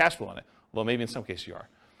and getting cash flow on it, although maybe in some cases you are.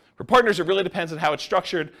 For partners, it really depends on how it's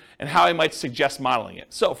structured and how I might suggest modeling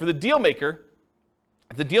it. So for the deal maker,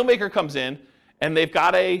 if the deal maker comes in and they've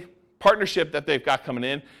got a partnership that they've got coming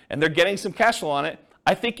in and they're getting some cash flow on it,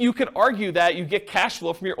 I think you could argue that you get cash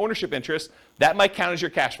flow from your ownership interest. That might count as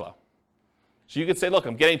your cash flow. So you could say, look,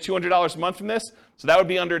 I'm getting $200 a month from this, so that would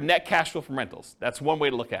be under net cash flow from rentals. That's one way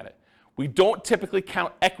to look at it. We don't typically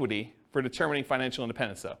count equity for determining financial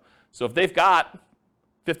independence, though. So if they've got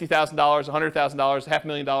 $50,000, $100,000,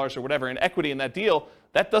 $500,000, or whatever in equity in that deal,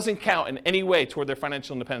 that doesn't count in any way toward their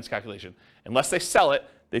financial independence calculation. Unless they sell it,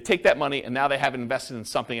 they take that money, and now they have it invested in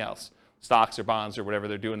something else, stocks or bonds or whatever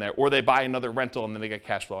they're doing there, or they buy another rental, and then they get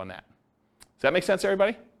cash flow on that. Does that make sense,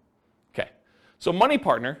 everybody? Okay. So money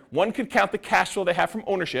partner, one could count the cash flow they have from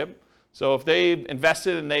ownership. So if they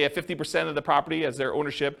invested and they have 50% of the property as their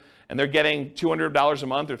ownership, and they're getting $200 a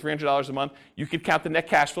month or $300 a month, you could count the net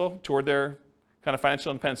cash flow toward their kind of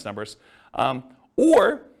financial independence numbers.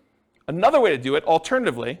 Or another way to do it,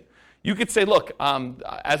 alternatively, you could say, look,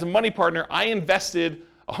 as a money partner, I invested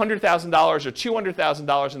 $100,000 or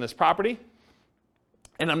 $200,000 in this property,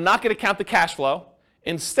 and I'm not going to count the cash flow.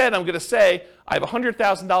 Instead, I'm going to say I have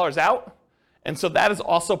 $100,000 out, and so that is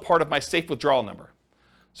also part of my safe withdrawal number.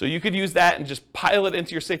 So you could use that and just pile it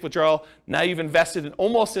into your safe withdrawal. Now you've invested in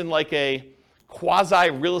almost in like a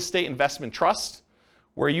quasi real estate investment trust,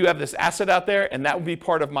 where you have this asset out there, and that would be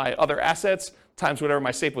part of my other assets times whatever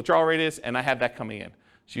my safe withdrawal rate is, and I have that coming in.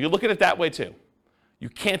 So you look at it that way too. You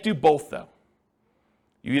can't do both, though.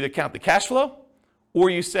 You either count the cash flow, or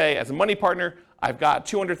you say, as a money partner, I've got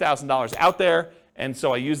 $200,000 out there, and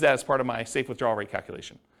so I use that as part of my safe withdrawal rate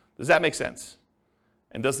calculation. Does that make sense?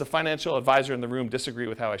 And does the financial advisor in the room disagree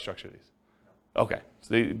with how I structure these? Okay,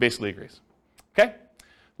 so he basically agrees. Okay?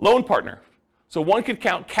 Loan partner. So one could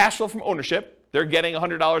count cash flow from ownership. They're getting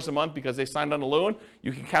 $100 a month because they signed on a loan.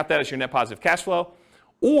 You can count that as your net positive cash flow.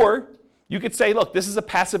 Or you could say, look, this is a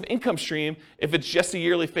passive income stream if it's just a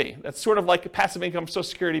yearly fee. That's sort of like a passive income, Social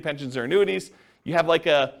Security, pensions, or annuities. You have like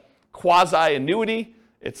a quasi-annuity.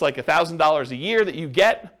 It's like $1,000 a year that you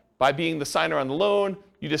get by being the signer on the loan.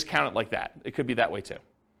 You just count it like that. It could be that way too.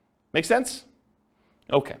 Make sense?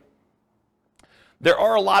 Okay. There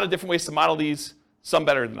are a lot of different ways to model these, some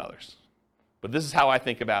better than others. But this is how I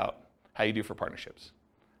think about how you do for partnerships.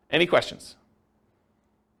 Any questions?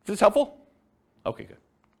 Is this helpful? Okay, good.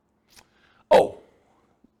 Oh,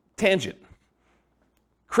 tangent.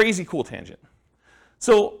 Crazy cool tangent.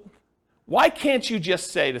 So why can't you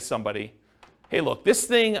just say to somebody, hey, look, this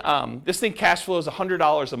thing cash flow is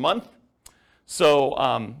 $100 a month. So,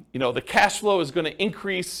 the cash flow is going to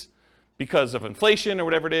increase because of inflation or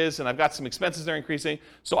whatever it is, and I've got some expenses that are increasing.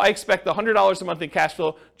 So I expect the $100 a month in cash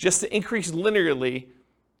flow just to increase linearly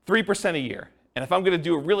 3% a year. And if I'm going to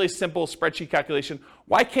do a really simple spreadsheet calculation,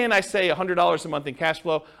 why can't I say $100 a month in cash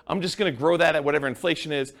flow? I'm just going to grow that at whatever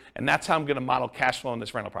inflation is, and that's how I'm going to model cash flow on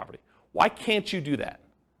this rental property. Why can't you do that?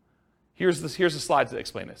 Here's the slides that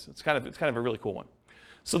explain this. It's kind of a really cool one.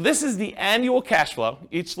 So this is the annual cash flow,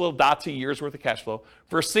 each little dot's a year's worth of cash flow,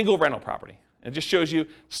 for a single rental property. And it just shows you,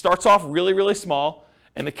 starts off really, really small,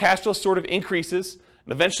 and the cash flow sort of increases,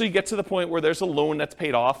 and eventually you get to the point where there's a loan that's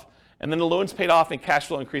paid off, and then the loan's paid off and cash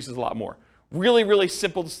flow increases a lot more. Really, really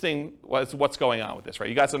simple thing was what's going on with this, right?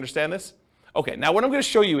 You guys understand this? Okay, now what I'm going to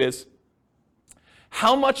show you is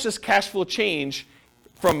how much does cash flow change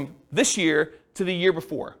from this year to the year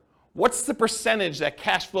before? What's the percentage that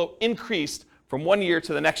cash flow increased from one year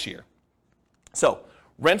to the next year? So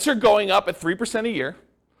rents are going up at 3% a year.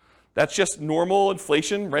 That's just normal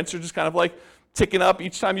inflation. Rents are just kind of like ticking up.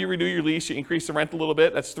 Each time you renew your lease, you increase the rent a little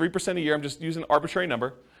bit. That's 3% a year. I'm just using an arbitrary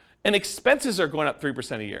number. And expenses are going up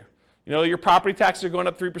 3% a year. Your property taxes are going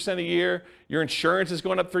up 3% a year. Your insurance is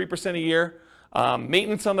going up 3% a year.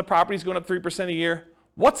 Maintenance on the property is going up 3% a year.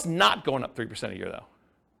 What's not going up 3% a year, though?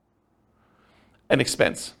 An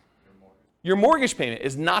expense. Your mortgage payment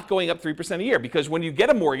is not going up 3% a year, because when you get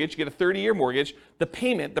a mortgage, you get a 30-year mortgage, the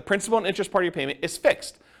payment, the principal and interest part of your payment is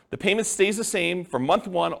fixed. The payment stays the same from month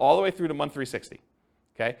 1 all the way through to month 360.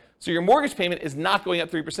 Okay? So your mortgage payment is not going up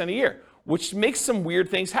 3% a year, which makes some weird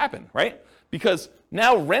things happen, right? Because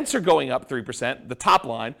now rents are going up 3%, the top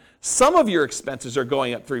line. Some of your expenses are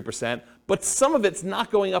going up 3%, but some of it's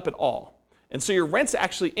not going up at all. And so your rent's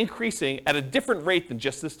actually increasing at a different rate than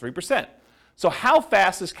just this 3%. So how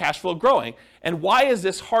fast is cash flow growing? And why is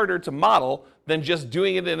this harder to model than just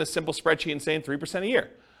doing it in a simple spreadsheet and saying 3% a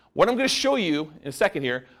year? What I'm going to show you in a second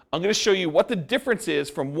here, I'm going to show you what the difference is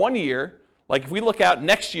from one year. Like if we look out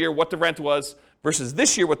next year what the rent was versus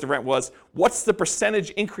this year what the rent was, what's the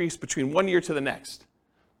percentage increase between one year to the next?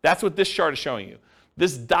 That's what this chart is showing you.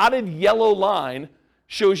 This dotted yellow line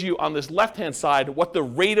shows you on this left-hand side what the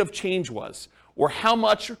rate of change was, or how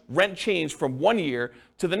much rent changed from one year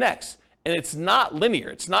to the next. And it's not linear.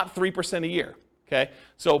 It's not 3% a year. Okay?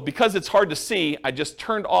 So because it's hard to see, I just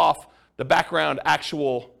turned off the background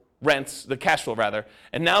actual rents, the cash flow rather,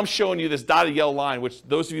 and now I'm showing you this dotted yellow line, which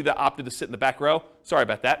those of you that opted to sit in the back row, sorry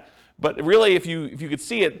about that. But really, if you could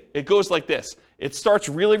see it, it goes like this. It starts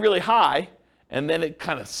really, really high, and then it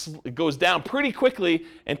kind of it goes down pretty quickly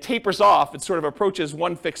and tapers off. It sort of approaches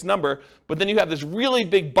one fixed number, but then you have this really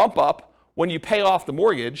big bump up when you pay off the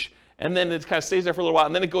mortgage, and then it kind of stays there for a little while,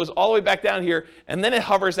 and then it goes all the way back down here, and then it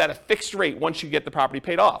hovers at a fixed rate once you get the property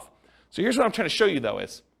paid off. So here's what I'm trying to show you, though,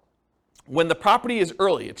 is when the property is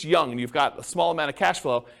early, it's young, and you've got a small amount of cash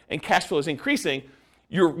flow, and cash flow is increasing,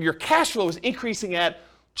 your cash flow is increasing at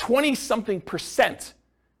 20-something%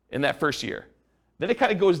 in that first year. Then it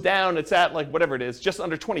kind of goes down, it's at like whatever it is, just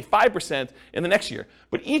under 25% in the next year.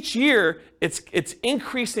 But each year, it's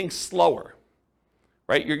increasing slower,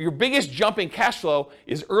 right? Your biggest jump in cash flow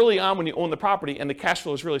is early on when you own the property and the cash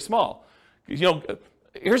flow is really small.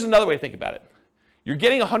 Here's another way to think about it. You're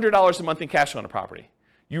getting $100 a month in cash flow on a property.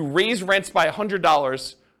 You raise rents by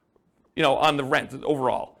 $100, on the rent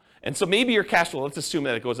overall. And so maybe your cash flow, let's assume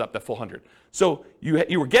that it goes up that full 100. So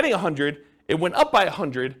you were getting 100, it went up by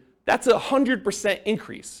 100, that's a 100%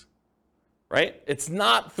 increase, right? It's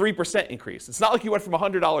not 3% increase. It's not like you went from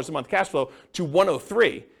 $100 a month cash flow to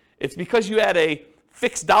 103. It's because you had a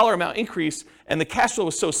fixed dollar amount increase and the cash flow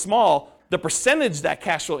was so small, the percentage that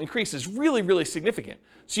cash flow increase is really, really significant.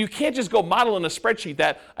 So you can't just go model in a spreadsheet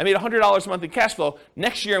that I made $100 a month in cash flow,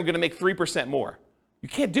 next year I'm going to make 3% more. You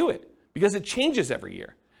can't do it because it changes every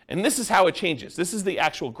year. And this is how it changes. This is the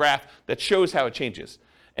actual graph that shows how it changes.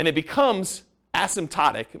 And it becomes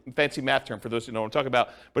asymptotic, fancy math term for those who know what I'm talking about,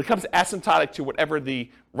 but it becomes asymptotic to whatever the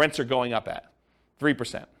rents are going up at,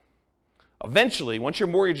 3%. Eventually, once your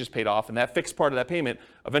mortgage is paid off and that fixed part of that payment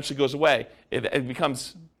eventually goes away, it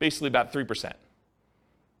becomes basically about 3%.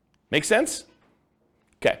 Make sense?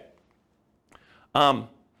 Okay.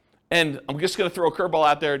 And I'm just going to throw a curveball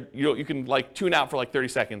out there. You can tune out for 30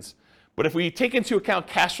 seconds. But if we take into account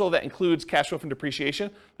cash flow that includes cash flow from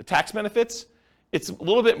depreciation, the tax benefits, it's a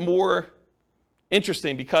little bit more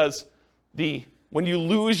interesting because when you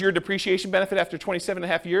lose your depreciation benefit after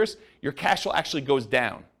 27.5 years, your cash flow actually goes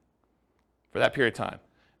down for that period of time.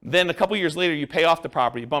 Then a couple years later, you pay off the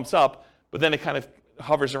property, it bumps up, but then it kind of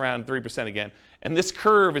hovers around 3% again. And this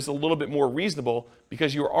curve is a little bit more reasonable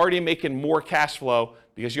because you were already making more cash flow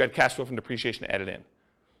because you had cash flow from depreciation added in.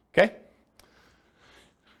 Okay?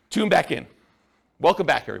 Tune back in. Welcome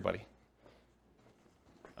back, everybody.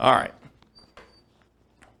 All right.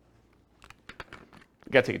 I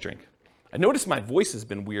gotta take a drink. I noticed my voice has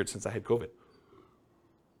been weird since I had COVID.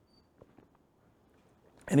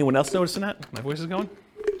 Anyone else noticing that? My voice is going?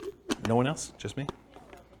 No one else? Just me? A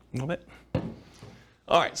little bit?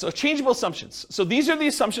 All right, so changeable assumptions. So these are the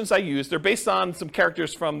assumptions I use. They're based on some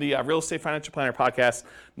characters from the Real Estate Financial Planner podcast,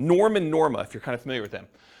 Norm and Norma, if you're kind of familiar with them.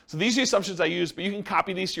 So these are the assumptions I use, but you can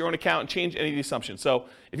copy these to your own account and change any of the assumptions. So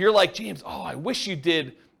if you're like, James, I wish you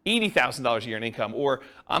did $80,000 a year in income, or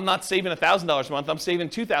I'm not saving $1,000 a month, I'm saving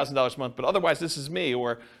 $2,000 a month, but otherwise this is me,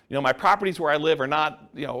 or my properties where I live are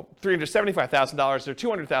not $375,000, they're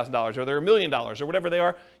 $200,000, or they're $1 million, or whatever they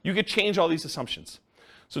are, you could change all these assumptions.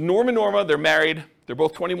 So Norm and Norma, they're married, they're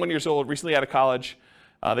both 21 years old, recently out of college.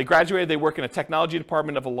 They graduated, they work in a technology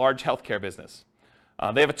department of a large healthcare business.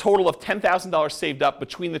 They have a total of $10,000 saved up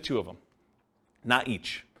between the two of them, not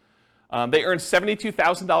each. They earn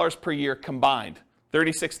 $72,000 per year combined.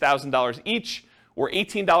 $36,000 each, or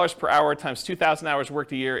 $18 per hour times 2,000 hours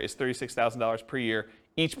worked a year is $36,000 per year.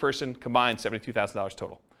 Each person combined $72,000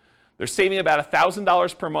 total. They're saving about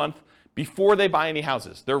 $1,000 per month before they buy any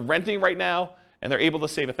houses. They're renting right now, and they're able to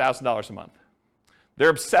save $1,000 a month. They're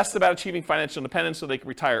obsessed about achieving financial independence so they can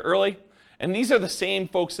retire early. And these are the same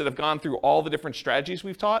folks that have gone through all the different strategies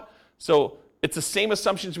we've taught. So it's the same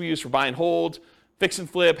assumptions we use for buy and hold, fix and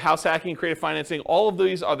flip, house hacking, creative financing. All of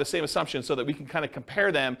these are the same assumptions so that we can kind of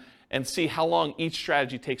compare them and see how long each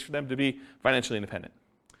strategy takes for them to be financially independent.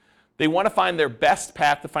 They want to find their best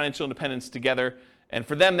path to financial independence together. And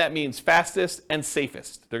for them, that means fastest and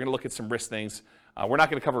safest. They're going to look at some risk things. We're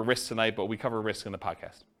not going to cover risks tonight, but we cover risk in the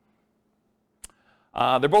podcast.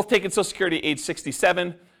 They're both taking Social Security at age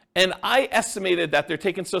 67. And I estimated that they're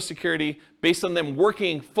taking Social Security based on them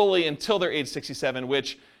working fully until they're age 67,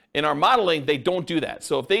 which in our modeling, they don't do that.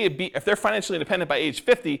 So if they're financially independent by age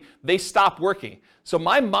 50, they stop working. So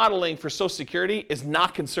my modeling for Social Security is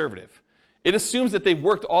not conservative. It assumes that they've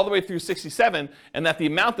worked all the way through 67 and that the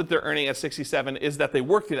amount that they're earning at 67 is that they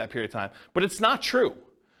worked through that period of time. But it's not true.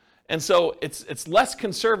 And so it's less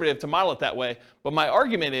conservative to model it that way. But my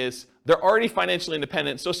argument is they're already financially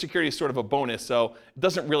independent. Social Security is sort of a bonus, so it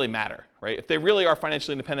doesn't really matter, right? If they really are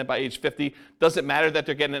financially independent by age 50, does it matter that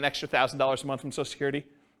they're getting an extra $1,000 a month from Social Security?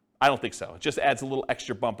 I don't think so. It just adds a little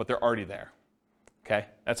extra bump, but they're already there. Okay?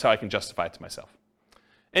 That's how I can justify it to myself.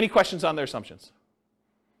 Any questions on their assumptions?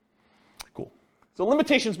 Cool. So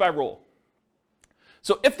limitations by rule.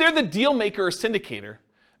 So if they're the deal maker or syndicator,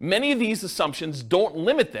 many of these assumptions don't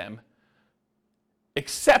limit them,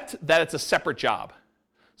 except that it's a separate job.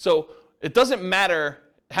 So it doesn't matter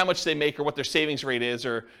how much they make or what their savings rate is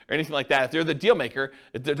or anything like that. If they're the deal maker,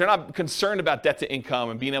 they're not concerned about debt to income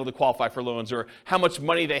and being able to qualify for loans or how much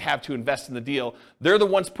money they have to invest in the deal. They're the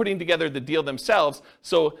ones putting together the deal themselves.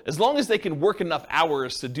 So as long as they can work enough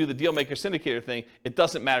hours to do the deal maker syndicator thing, it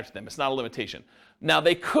doesn't matter to them. It's not a limitation. Now,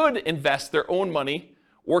 they could invest their own money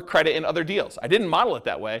or credit in other deals. I didn't model it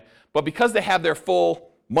that way, but because they have their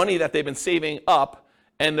full money that they've been saving up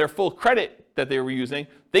and their full credit that they were using,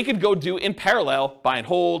 they could go do in parallel buy and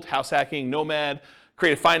hold, house hacking, nomad,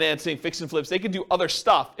 creative financing, fix and flips. They could do other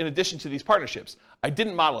stuff in addition to these partnerships. I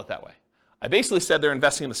didn't model it that way. I basically said they're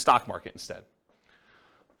investing in the stock market instead.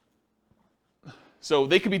 So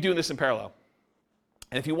they could be doing this in parallel.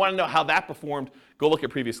 And if you want to know how that performed, go look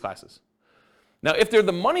at previous classes. Now, if they're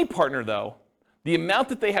the money partner, though, the amount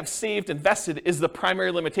that they have saved invested is the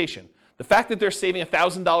primary limitation. The fact that they're saving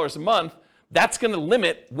 $1,000 a month, that's going to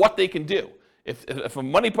limit what they can do. If a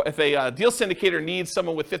deal syndicator needs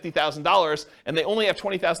someone with $50,000 and they only have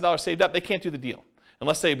 $20,000 saved up, they can't do the deal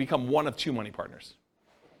unless they become one of two money partners.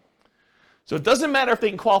 So it doesn't matter if they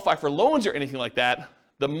can qualify for loans or anything like that.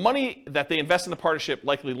 The money that they invest in the partnership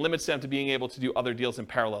likely limits them to being able to do other deals in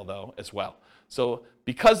parallel, though, as well. So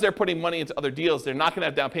because they're putting money into other deals, they're not going to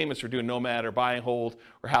have down payments for doing nomad or buy and hold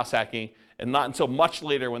or house hacking, and not until much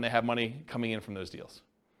later when they have money coming in from those deals.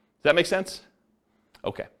 Does that make sense?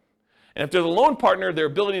 Okay. And if they're the loan partner, their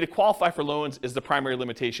ability to qualify for loans is the primary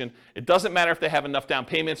limitation. It doesn't matter if they have enough down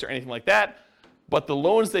payments or anything like that, but the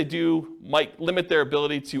loans they do might limit their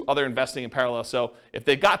ability to other investing in parallel. So if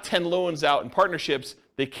they've got 10 loans out in partnerships,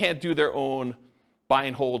 they can't do their own buy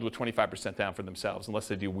and hold with 25% down for themselves unless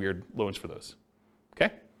they do weird loans for those.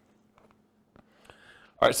 Okay?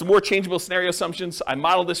 All right, some more changeable scenario assumptions. I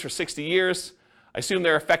modeled this for 60 years. I assume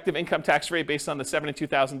their effective income tax rate based on the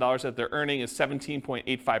 $72,000 that they're earning is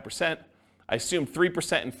 17.85%. I assume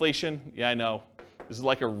 3% inflation. Yeah, I know. This is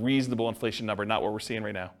like a reasonable inflation number, not what we're seeing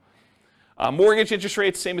right now. Mortgage interest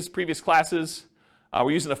rates, same as previous classes.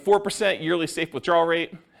 We're using a 4% yearly safe withdrawal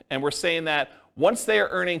rate, and we're saying that once they are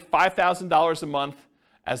earning $5,000 a month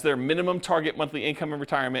as their minimum target monthly income in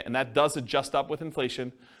retirement, and that does adjust up with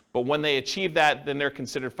inflation, but when they achieve that, then they're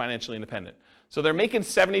considered financially independent. So they're making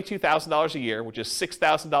 $72,000 a year, which is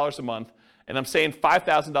 $6,000 a month, and I'm saying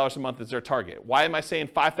 $5,000 a month is their target. Why am I saying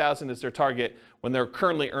 $5,000 is their target when they're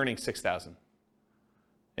currently earning $6,000?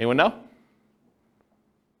 Anyone know?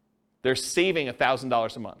 They're saving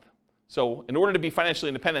 $1,000 a month. So in order to be financially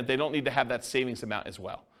independent, they don't need to have that savings amount as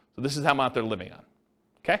well. So this is how much they're living on.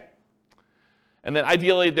 Okay? And then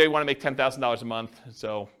ideally, they want to make $10,000 a month.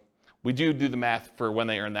 So we do the math for when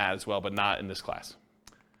they earn that as well, but not in this class.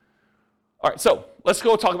 All right, so let's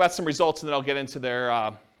go talk about some results, and then I'll get into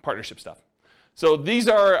their partnership stuff. So these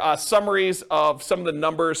are summaries of some of the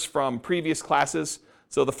numbers from previous classes.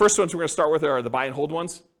 So the first ones we're going to start with are the buy and hold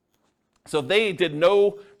ones. So they did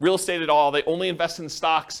no real estate at all. They only invest in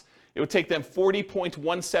stocks. It would take them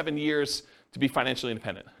 40.17 years to be financially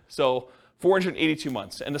independent. So 482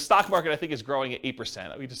 months. And the stock market, I think, is growing at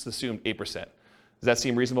 8%. We just assumed 8%. Does that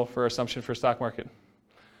seem reasonable for assumption for stock market?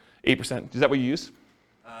 8%. Is that what you use?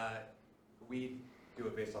 We do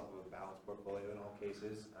it based off of a balanced portfolio in all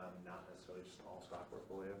cases, not necessarily just an all-stock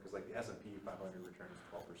portfolio, because like the S&P 500 returns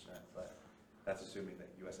 12%, but that's assuming that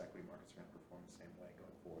U.S. equity markets are going to perform the same way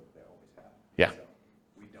going forward that they always have. Yeah. So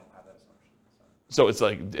we don't have that assumption. So it's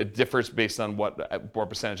like it differs based on what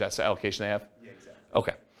percentage asset allocation they have? Yeah, exactly.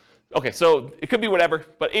 Okay. Okay, so it could be whatever,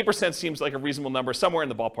 but 8% seems like a reasonable number, somewhere in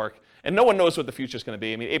the ballpark. And no one knows what the future is going to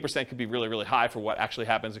be. I mean, 8% could be really, really high for what actually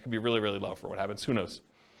happens. It could be really, really low for what happens. Who knows?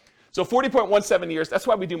 So 40.17 years, that's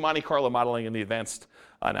why we do Monte Carlo modeling in the advanced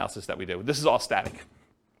analysis that we do. This is all static.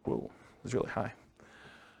 Whoa, it was really high.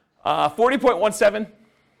 40.17.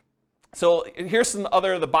 So here's some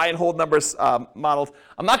other the buy and hold numbers modeled.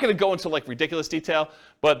 I'm not going to go into like ridiculous detail,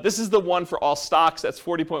 but this is the one for all stocks. That's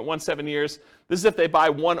 40.17 years. This is if they buy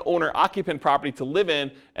one owner-occupant property to live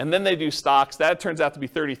in, and then they do stocks. That turns out to be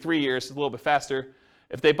 33 years. It's a little bit faster.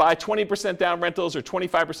 If they buy 20% down rentals or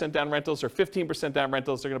 25% down rentals or 15% down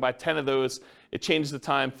rentals, they're going to buy 10 of those. It changes the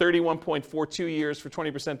time. 31.42 years for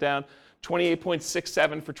 20% down,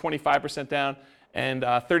 28.67 for 25% down, and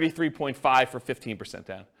 33.5 for 15%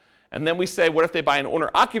 down. And then we say, what if they buy an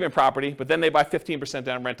owner-occupant property, but then they buy 15%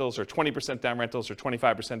 down rentals or 20% down rentals or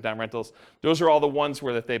 25% down rentals? Those are all the ones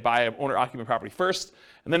where that they buy an owner-occupant property first,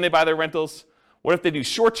 and then they buy their rentals. What if they do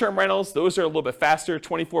short-term rentals? Those are a little bit faster,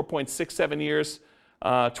 24.67 years,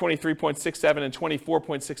 23.67 and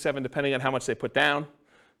 24.67, depending on how much they put down.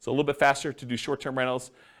 So a little bit faster to do short-term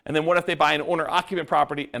rentals. And then what if they buy an owner-occupant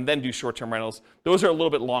property and then do short-term rentals? Those are a little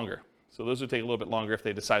bit longer. So those would take a little bit longer if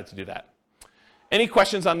they decide to do that. Any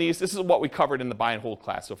questions on these? This is what we covered in the buy and hold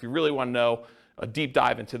class. So if you really want to know a deep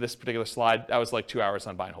dive into this particular slide, that was like 2 hours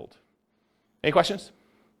on buy and hold. Any questions?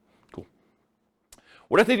 Cool.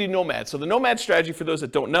 What if they do nomad? So the nomad strategy, for those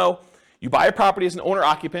that don't know, you buy a property as an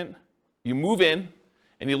owner-occupant, you move in,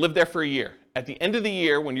 and you live there for a year. At the end of the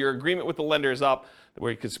year, when your agreement with the lender is up,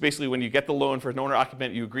 because basically when you get the loan for an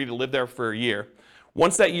owner-occupant, you agree to live there for a year.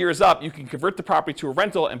 Once that year is up, you can convert the property to a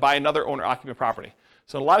rental and buy another owner-occupant property.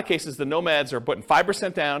 So in a lot of cases, the nomads are putting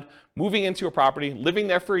 5% down, moving into a property, living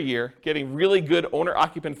there for a year, getting really good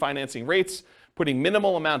owner-occupant financing rates, putting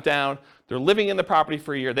minimal amount down. They're living in the property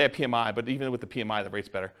for a year. They have PMI, but even with the PMI, the rate's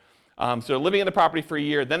better. So they're living in the property for a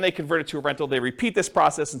year. Then they convert it to a rental. They repeat this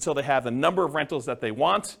process until they have the number of rentals that they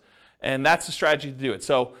want, and that's the strategy to do it.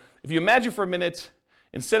 So if you imagine for a minute,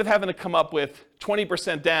 instead of having to come up with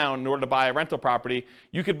 20% down in order to buy a rental property,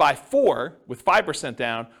 you could buy 4 with 5%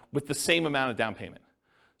 down with the same amount of down payment.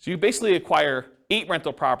 So you basically acquire 8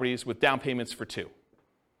 rental properties with down payments for 2.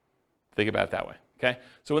 Think about it that way, okay?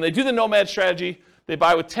 So when they do the nomad strategy, they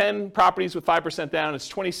buy with 10 properties with 5% down. It's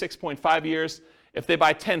 26.5 years. If they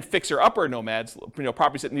buy 10 fixer-upper nomads,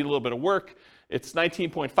 properties that need a little bit of work, it's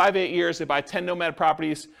 19.58 years. They buy 10 nomad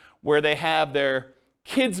properties where they have their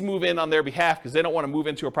kids move in on their behalf because they don't want to move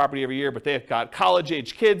into a property every year, but they've got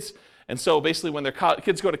college-age kids. And so basically when their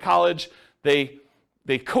kids go to college, they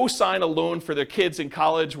co-sign a loan for their kids in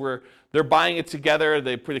college where they're buying it together.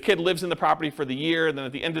 The kid lives in the property for the year, and then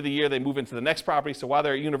at the end of the year, they move into the next property. So while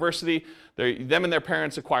they're at university, them and their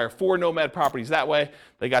parents acquire 4 nomad properties that way.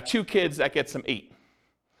 They got 2 kids, that gets them 8.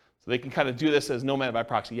 So they can kind of do this as nomad by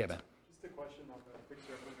proxy. Yeah, Ben? Just a question on the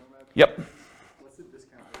fixer-upper nomad. Yep. What's the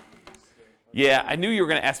discount rate you use? Yeah, I knew you were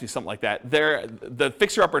going to ask me something like that. The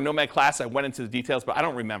fixer-upper nomad class, I went into the details, but I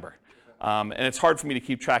don't remember. And it's hard for me to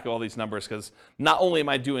keep track of all these numbers because not only am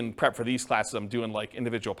I doing prep for these classes, I'm doing like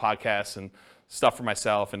individual podcasts and stuff for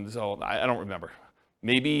myself. And so I don't remember.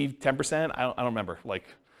 Maybe 10%? I don't remember.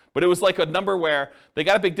 But it was like a number where they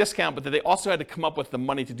got a big discount, but then they also had to come up with the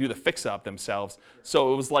money to do the fix-up themselves.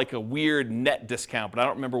 So it was like a weird net discount, but I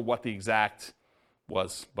don't remember what the exact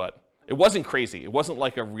was. But it wasn't crazy. It wasn't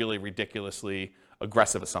like a really ridiculously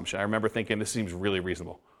aggressive assumption. I remember thinking this seems really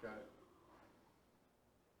reasonable.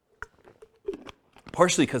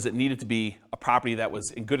 Partially because it needed to be a property that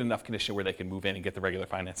was in good enough condition where they can move in and get the regular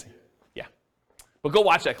financing. Yeah. But go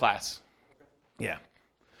watch that class. Yeah.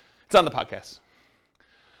 It's on the podcast.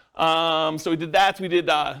 So we did that. We did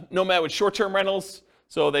nomad with short-term rentals.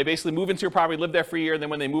 So they basically move into your property, live there for a year, and then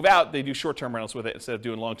when they move out, they do short-term rentals with it instead of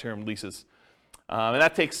doing long-term leases. And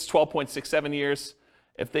that takes 12.67 years.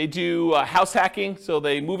 If they do house hacking, so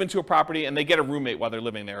they move into a property and they get a roommate while they're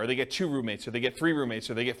living there, or they get 2 roommates, or they get 3 roommates,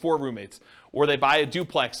 or they get 4 roommates, or they buy a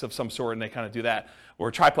duplex of some sort and they kind of do that, or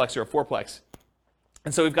a triplex or a fourplex.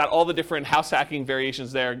 And so we've got all the different house hacking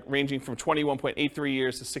variations there, ranging from 21.83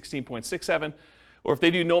 years to 16.67. Or if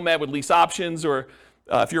they do nomad with lease options, or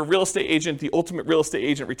if you're a real estate agent, the ultimate real estate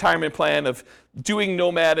agent retirement plan of doing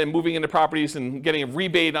nomad and moving into properties and getting a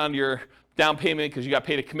rebate on your down payment because you got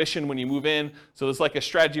paid a commission when you move in. So there's like a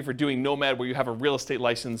strategy for doing nomad where you have a real estate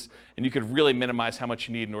license and you could really minimize how much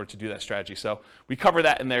you need in order to do that strategy. So we cover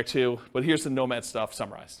that in there too, but here's the nomad stuff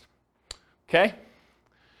summarized. Okay?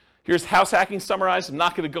 Here's house hacking summarized. I'm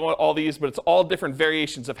not going to go into all these, but it's all different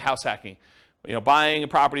variations of house hacking. Buying a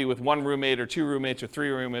property with 1 roommate or 2 roommates or 3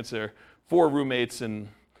 roommates or 4 roommates and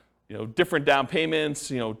different down payments,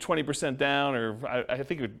 20% down, or I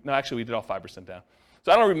think actually we did all 5% down.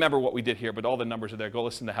 So I don't remember what we did here, but all the numbers are there. Go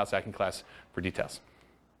listen to house hacking class for details.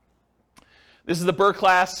 This is the BRRRR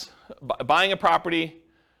class, buying a property,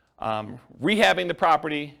 rehabbing the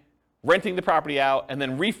property, renting the property out, and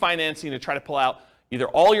then refinancing to try to pull out either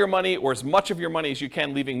all your money or as much of your money as you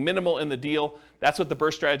can, leaving minimal in the deal. That's what the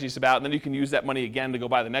BRRRR strategy is about, and then you can use that money again to go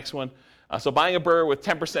buy the next one. So buying a BRRRR with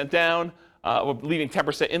 10% down, leaving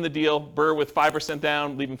 10% in the deal, BRRRR with 5%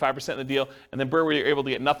 down, leaving 5% in the deal, and then BRRRR where you're able to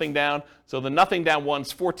get nothing down. So the nothing down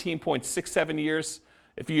one's 14.67 years.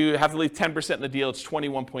 If you have to leave 10% in the deal, it's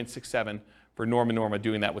 21.67 for Norma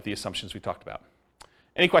doing that with the assumptions we talked about.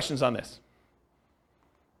 Any questions on this?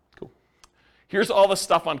 Cool. Here's all the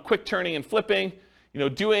stuff on quick turning and flipping.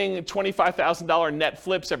 doing $25,000 net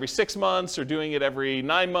flips every 6 months, or doing it every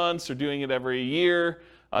 9 months, or doing it every year,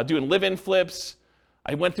 doing live-in flips.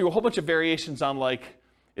 I went through a whole bunch of variations on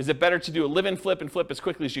is it better to do a live-in flip and flip as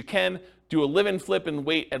quickly as you can, do a live-in flip and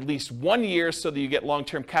wait at least 1 year so that you get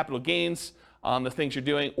long-term capital gains on the things you're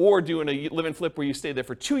doing, or doing a live-in flip where you stay there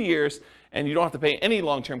for 2 years and you don't have to pay any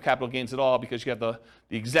long-term capital gains at all because you have the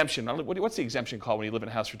exemption. What's the exemption called when you live in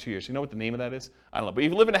a house for 2 years? You know what the name of that is? I don't know. But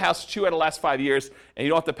if you live in a house 2 out of the last 5 years and you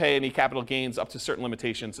don't have to pay any capital gains up to certain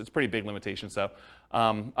limitations, it's pretty big limitations though,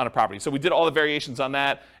 on a property. So we did all the variations on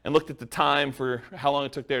that and looked at the time for how long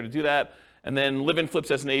it took there to do that. And then live-in flips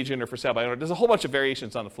as an agent or for sale by owner. There's a whole bunch of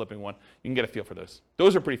variations on the flipping one. You can get a feel for those.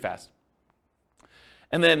 Those are pretty fast.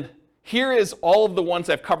 And then here is all of the ones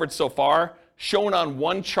I've covered so far, shown on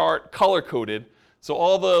one chart, color-coded. So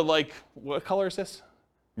all the, what color is this?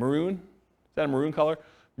 Maroon? Is that a maroon color?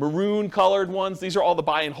 Maroon-colored ones, these are all the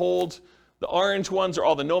buy and hold. The orange ones are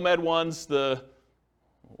all the Nomad ones. The,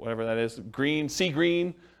 whatever that is, green, sea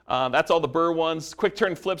green, that's all the Burr ones. Quick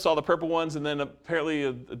turn flips, all the purple ones. And then apparently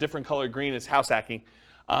a different color green is house hacking.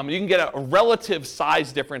 You can get a relative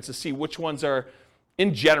size difference to see which ones are,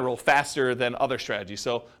 in general, faster than other strategies.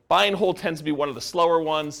 So buy and hold tends to be one of the slower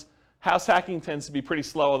ones. House hacking tends to be pretty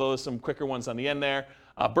slow, although there's some quicker ones on the end there.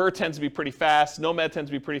 Burr tends to be pretty fast. Nomad tends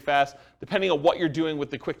to be pretty fast. Depending on what you're doing with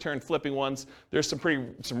the quick turn flipping ones, there's some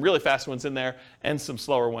really fast ones in there and some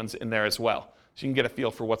slower ones in there as well. So you can get a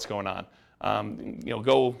feel for what's going on.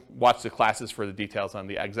 Go watch the classes for the details on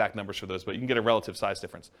the exact numbers for those, but you can get a relative size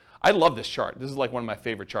difference. I love this chart. This is one of my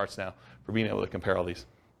favorite charts now for being able to compare all these.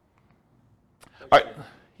 All right,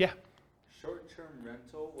 yeah. Short-term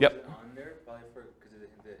rental, was Yep. it on there? Probably because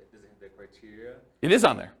it doesn't hit the criteria. It is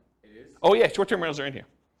on there. It is? Oh yeah, short-term rentals are in here.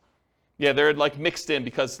 Yeah, they're mixed in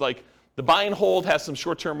because the buy and hold has some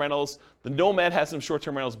short-term rentals. The Nomad has some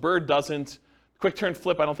short-term rentals. Burr doesn't. Quick turn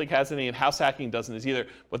flip I don't think has any, and house hacking doesn't either.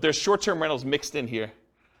 But there's short-term rentals mixed in here.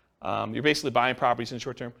 You're basically buying properties in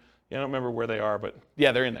short-term. Yeah, I don't remember where they are, but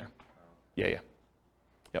yeah, they're in there. Yeah.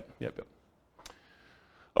 Yep.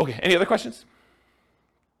 Okay, any other questions?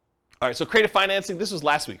 All right, so creative financing, this was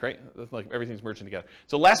last week, right? Everything's merging together.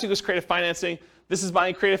 So last week was creative financing. This is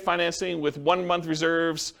buying creative financing with 1 month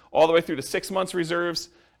reserves all the way through to 6 months reserves.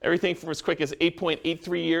 Everything from as quick as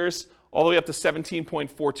 8.83 years all the way up to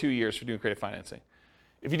 17.42 years for doing creative financing.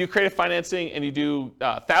 If you do creative financing and you do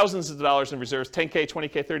thousands of dollars in reserves, 10K,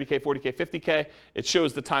 20K, 30K, 40K, 50K, it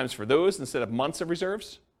shows the times for those instead of months of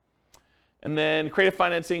reserves. And then creative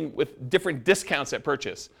financing with different discounts at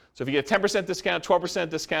purchase. So if you get a 10% discount, 12%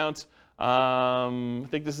 discount, I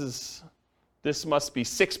think this must be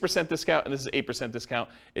 6% discount, and this is 8% discount.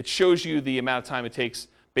 It shows you the amount of time it takes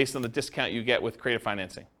based on the discount you get with creative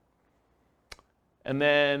financing. And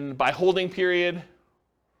then by holding period,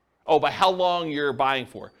 by how long you're buying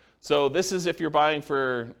for. So this is if you're buying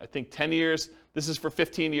for, I think, 10 years. This is for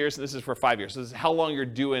 15 years, and this is for 5 years. So this is how long you're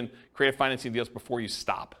doing creative financing deals before you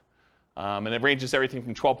stop. And it ranges everything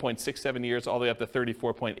from 12.67 years all the way up to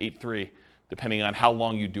 34.83, depending on how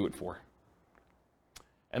long you do it for.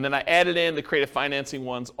 And then I added in the creative financing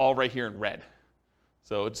ones all right here in red.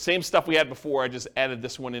 So it's the same stuff we had before, I just added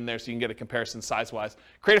this one in there so you can get a comparison size-wise.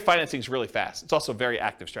 Creative financing is really fast. It's also a very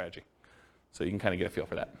active strategy. So you can kind of get a feel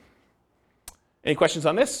for that. Any questions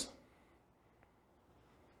on this?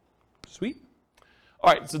 Sweet.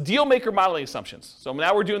 All right, so deal maker modeling assumptions. So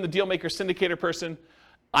now we're doing the deal maker syndicator person.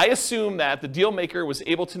 I assume that the deal maker was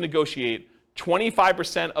able to negotiate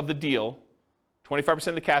 25% of the deal, 25%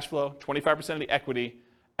 of the cash flow, 25% of the equity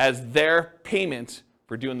as their payment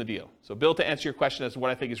for doing the deal. So Bill, to answer your question as to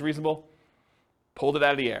what I think is reasonable, pulled it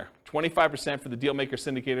out of the air. 25% for the deal maker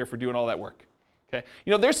syndicator for doing all that work. Okay.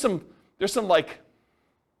 There's some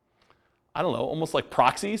I don't know, almost like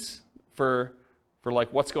proxies for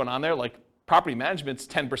what's going on there. Like property management's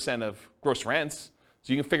 10% of gross rents.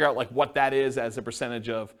 So you can figure out what that is as a percentage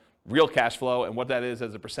of real cash flow and what that is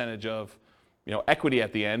as a percentage of equity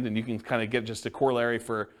at the end. And you can kind of get just a corollary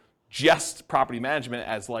for just property management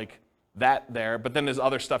as that there. But then there's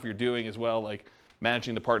other stuff you're doing as well, like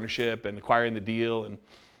managing the partnership and acquiring the deal. And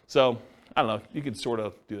so, I don't know, you could sort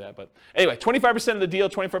of do that. But anyway, 25% of the deal,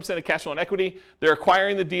 25% of cash flow and equity. They're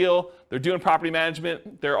acquiring the deal. They're doing property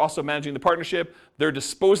management. They're also managing the partnership. They're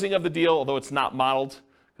disposing of the deal, although it's not modeled,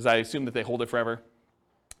 because I assume that they hold it forever.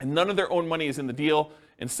 And none of their own money is in the deal.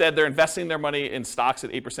 Instead, they're investing their money in stocks at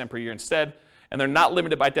 8% per year instead. And they're not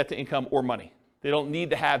limited by debt to income or money. They don't need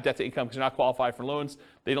to have debt to income because they're not qualified for loans.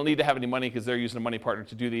 They don't need to have any money because they're using a money partner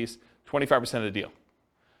to do these. 25% of the deal.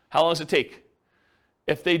 How long does it take?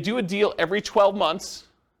 If they do a deal every 12 months,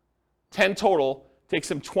 10 total, takes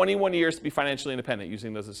them 21 years to be financially independent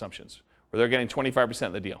using those assumptions. where they're getting 25%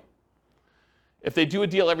 of the deal. If they do a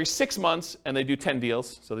deal every 6 months and they do 10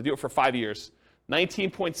 deals, so they do it for 5 years,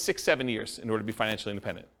 19.67 years in order to be financially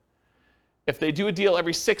independent. If they do a deal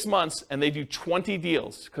every 6 months and they do 20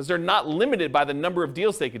 deals, because they're not limited by the number of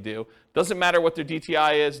deals they could do, doesn't matter what their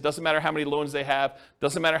DTI is, doesn't matter how many loans they have,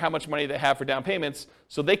 doesn't matter how much money they have for down payments,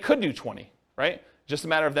 so they could do 20, right? Just a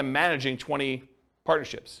matter of them managing 20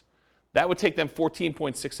 partnerships. That would take them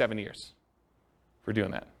 14.67 years for doing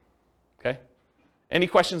that, okay? Any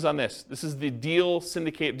questions on this? This is the deal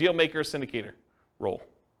maker syndicator role.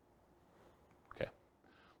 Okay.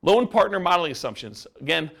 Loan partner modeling assumptions.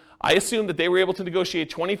 Again, I assume that they were able to negotiate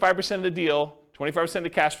 25% of the deal, 25% of the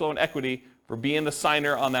cash flow and equity for being the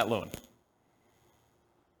signer on that loan.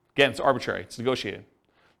 Again, it's arbitrary. It's negotiated.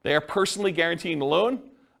 They are personally guaranteeing the loan.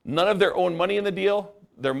 None of their own money in the deal.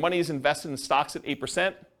 Their money is invested in stocks at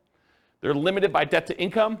 8%. They're limited by debt to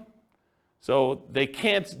income, so they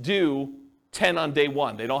can't do 10 on day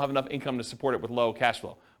one. They don't have enough income to support it with low cash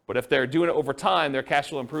flow. But if they're doing it over time, their cash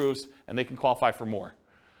flow improves and they can qualify for more.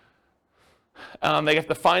 They have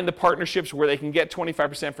to find the partnerships where they can get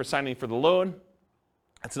 25% for signing for the loan.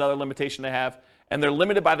 That's another limitation they have. And they're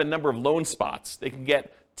limited by the number of loan spots. They can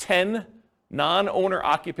get 10 non-owner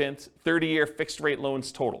occupant 30-year fixed rate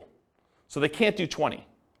loans total. So they can't do 20.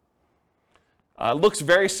 Looks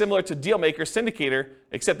very similar to Dealmaker Syndicator,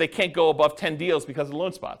 except they can't go above 10 deals because of the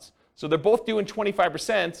loan spots. So they're both doing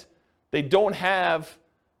 25%. They don't have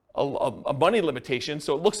a money limitation,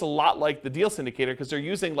 so it looks a lot like the deal syndicator because they're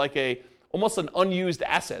using like almost an unused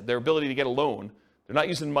asset, their ability to get a loan. They're not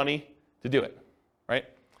using money to do it, right?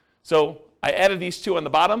 So I added these two on the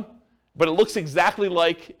bottom, but it looks exactly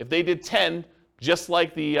like if they did 10, just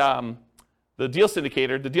like the deal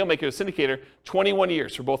syndicator, the Dealmaker syndicator, 21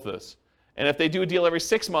 years for both of those. And if they do a deal every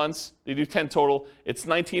 6 months, they do 10 total, it's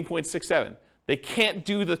 19.67. They can't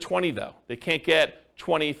do the 20 though. They can't get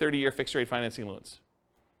 20, 30-year fixed rate financing loans.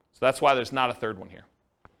 So that's why there's not a third one here.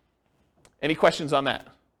 Any questions on that?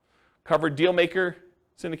 Covered Dealmaker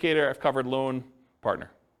syndicator, I've covered loan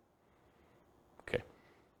partner. Okay.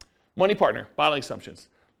 Money partner, modeling assumptions.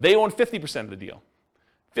 They own 50% of the deal.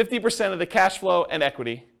 50% of the cash flow and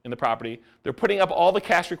equity in the property. They're putting up all the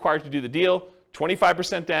cash required to do the deal,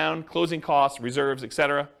 25% down, closing costs, reserves,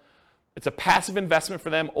 etc. It's a passive investment for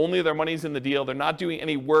them. Only their money's in the deal. They're not doing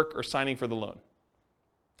any work or signing for the loan.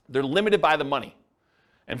 They're limited by the money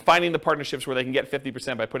and finding the partnerships where they can get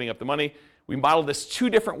 50% by putting up the money. We modeled this 2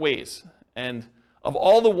 different ways. And of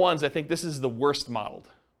all the ones, I think this is the worst modeled,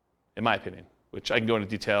 in my opinion, which I can go into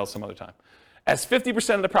detail some other time. As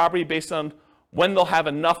 50% of the property based on when they'll have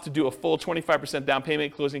enough to do a full 25% down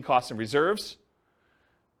payment, closing costs, and reserves.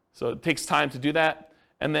 So it takes time to do that.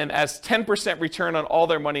 And then as 10% return on all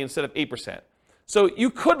their money instead of 8%. So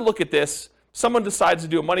you could look at this. Someone decides to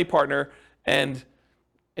do a money partner, and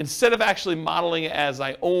instead of actually modeling it as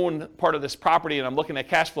I own part of this property and I'm looking at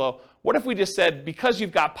cash flow, what if we just said, because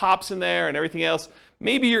you've got POPs in there and everything else,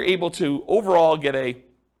 maybe you're able to overall get a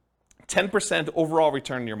 10% overall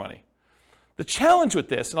return on your money. The challenge with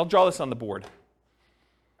this, and I'll draw this on the board,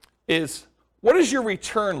 is what does your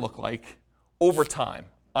return look like over time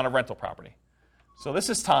on a rental property? So this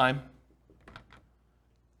is time,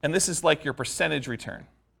 and this is like your percentage return.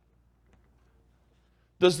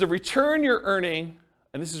 Does the return you're earning,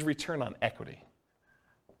 and this is return on equity,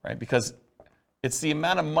 right? Because it's the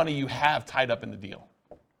amount of money you have tied up in the deal.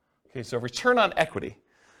 Okay, so return on equity.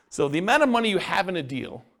 So the amount of money you have in a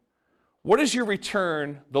deal, what is your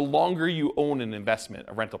return the longer you own an investment,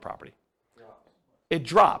 a rental property? It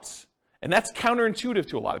drops. And that's counterintuitive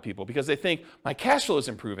to a lot of people because they think my cash flow is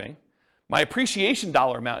improving, my appreciation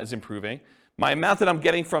dollar amount is improving, my amount that I'm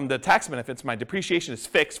getting from the tax benefits, my depreciation is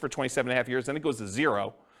fixed for 27 and a half years, then it goes to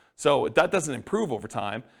 0. So that doesn't improve over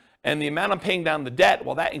time. And the amount I'm paying down the debt,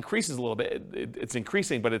 well, that increases a little bit. It's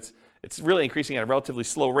increasing, but it's really increasing at a relatively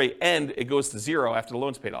slow rate, and it goes to 0 after the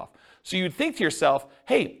loan's paid off. So you'd think to yourself,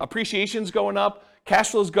 hey, appreciation's going up,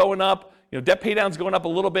 cash flow's going up, debt pay down's going up a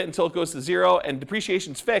little bit until it goes to 0, and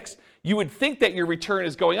depreciation's fixed. You would think that your return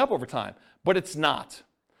is going up over time, but it's not.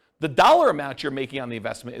 The dollar amount you're making on the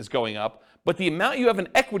investment is going up, but the amount you have in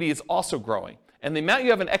equity is also growing. And the amount you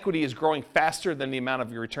have in equity is growing faster than the amount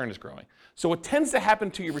of your return is growing. So what tends to happen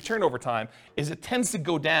to your return over time is it tends to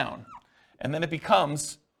go down, and then it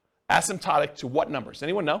becomes asymptotic to what numbers?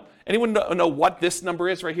 Anyone know? Anyone know what this number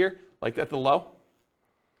is right here, like at the low?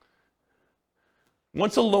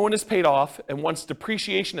 Once a loan is paid off and once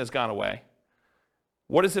depreciation has gone away,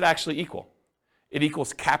 what does it actually equal? It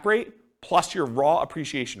equals cap rate plus your raw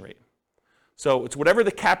appreciation rate. So it's whatever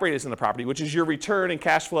the cap rate is in the property, which is your return and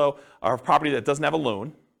cash flow of a property that doesn't have a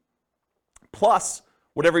loan, plus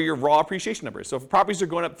whatever your raw appreciation number is. So if properties are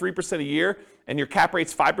going up 3% a year and your cap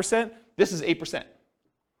rate's 5%, this is 8%.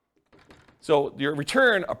 So your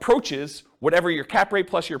return approaches whatever your cap rate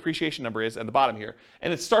plus your appreciation number is at the bottom here,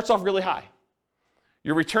 and it starts off really high.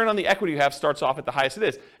 Your return on the equity you have starts off at the highest it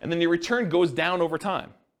is, and then your return goes down over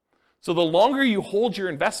time. So the longer you hold your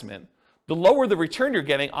investment, the lower the return you're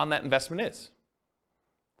getting on that investment is.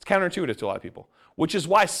 It's counterintuitive to a lot of people, which is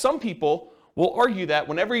why some people will argue that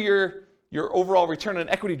whenever your overall return on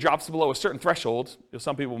equity drops below a certain threshold,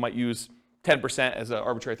 some people might use 10% as an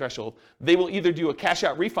arbitrary threshold, they will either do a cash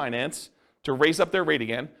out refinance to raise up their rate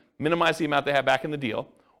again, minimize the amount they have back in the deal,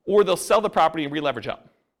 or they'll sell the property and re-leverage up.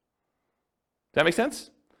 Does that make sense?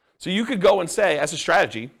 So you could go and say, as a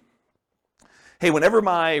strategy, hey, whenever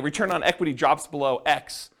my return on equity drops below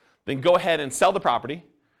X, then go ahead and sell the property,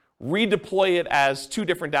 redeploy it as 2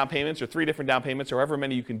 different down payments or 3 different down payments or however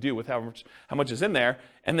many you can do with how much is in there,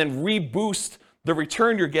 and then reboost the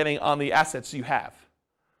return you're getting on the assets you have.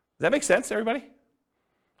 Does that make sense, everybody?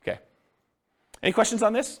 Okay. Any questions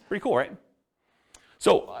on this? Pretty cool, right?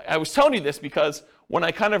 So I was telling you this because when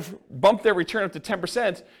I kind of bumped their return up to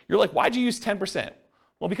 10%, you're like, why'd you use 10%?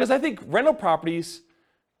 Well, because I think rental properties,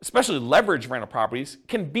 especially leveraged rental properties,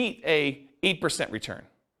 can beat a 8% return,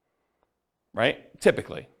 right?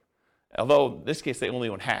 Typically. Although in this case they only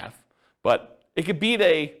own half, but it could beat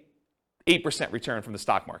a 8% return from the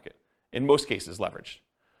stock market, in most cases leveraged.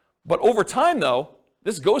 But over time though,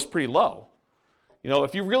 this goes pretty low. You know,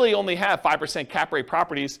 if you really only have 5% cap rate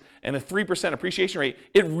properties and a 3% appreciation rate,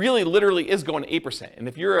 it really literally is going to 8%. And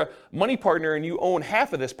if you're a money partner and you own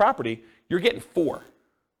half of this property, you're getting 4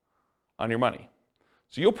 on your money.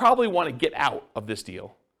 So you'll probably want to get out of this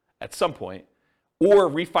deal at some point or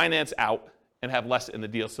refinance out and have less in the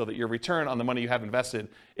deal so that your return on the money you have invested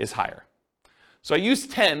is higher. So I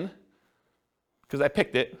used 10 because I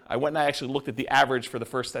picked it. I went and I actually looked at the average for the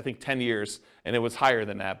first, I think, 10 years, and it was higher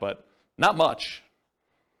than that, but not much.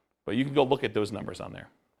 But you can go look at those numbers on there.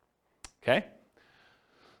 Okay?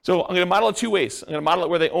 So I'm going to model it 2 ways. I'm going to model it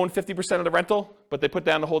where they own 50% of the rental, but they put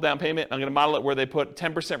down the whole down payment. I'm going to model it where they put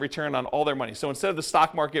 10% return on all their money. So instead of the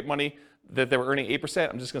stock market money that they were earning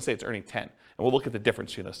 8%, I'm just going to say it's earning 10. And we'll look at the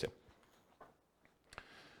difference between those two.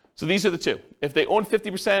 So these are the two. If they own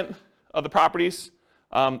 50% of the properties,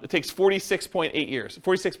 it takes 46.8 years,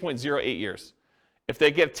 46.08 years. If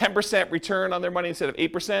they get 10% return on their money instead of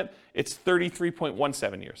 8%, it's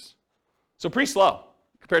 33.17 years. So pretty slow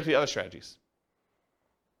compared to the other strategies.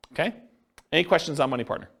 Okay? Any questions on Money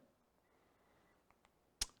Partner?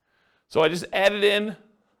 So I just added in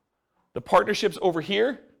the partnerships over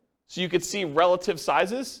here so you could see relative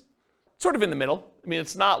sizes, sort of in the middle. I mean,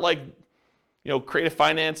 it's not like, creative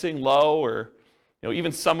financing low or,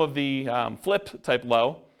 even some of the flip type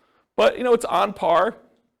low, but, it's on par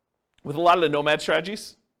with a lot of the nomad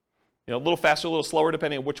strategies. A little faster, a little slower,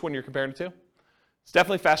 depending on which one you're comparing it to. It's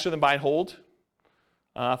definitely faster than buy and hold,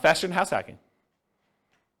 faster than house hacking.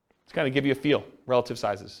 To kind of give you a feel, relative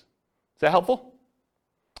sizes. Is that helpful?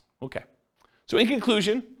 Okay. So in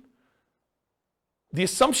conclusion, the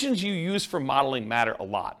assumptions you use for modeling matter a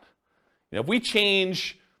lot. If we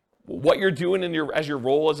change what you're doing as your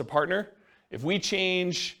role as a partner, if we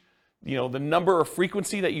change the number or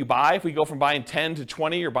frequency that you buy, if we go from buying 10 to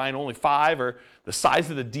 20 or buying only 5, or the size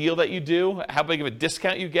of the deal that you do, how big of a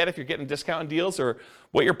discount you get if you're getting discount on deals, or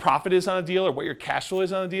what your profit is on a deal, or what your cash flow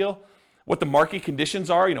is on a deal, what the market conditions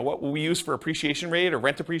are, what we use for appreciation rate or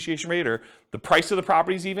rent appreciation rate, or the price of the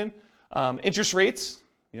properties even, interest rates,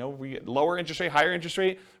 we get lower interest rate, higher interest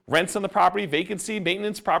rate, rents on the property, vacancy,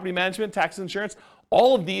 maintenance, property management, taxes, insurance.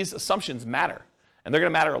 All of these assumptions matter, and they're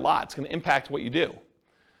going to matter a lot. It's going to impact what you do.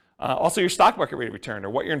 Also your stock market rate of return, or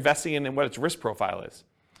what you're investing in and what its risk profile is.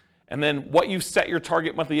 And then what you set your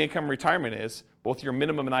target monthly income retirement is, both your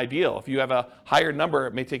minimum and ideal. If you have a higher number,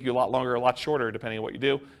 it may take you a lot longer or a lot shorter, depending on what you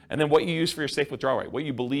do. And then what you use for your safe withdrawal rate, what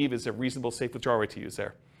you believe is a reasonable safe withdrawal rate to use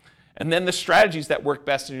there. And then the strategies that work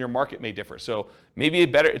best in your market may differ. So maybe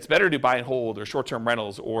it's better to buy and hold, or short-term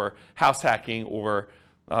rentals, or house hacking, or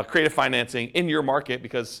creative financing in your market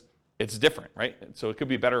because it's different, right? So it could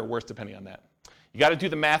be better or worse depending on that. You got to do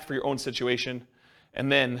the math for your own situation. And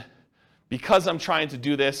then because I'm trying to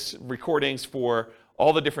do this recordings for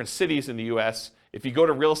all the different cities in the US, if you go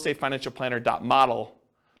to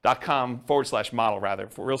realestatefinancialplanner.com/model rather,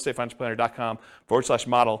 for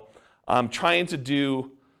realestatefinancialplanner.com/model, I'm trying to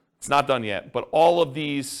do, it's not done yet, but all of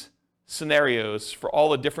these scenarios for all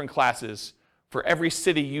the different classes for every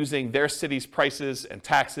city using their city's prices and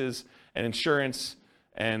taxes and insurance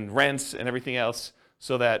and rents and everything else,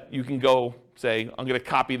 so that you can go say, I'm going to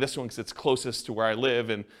copy this one because it's closest to where I live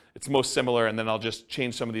and it's most similar, and then I'll just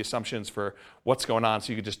change some of the assumptions for what's going on,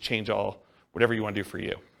 so you can just change whatever you want to do for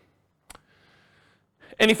you.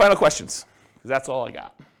 Any final questions? Because that's all I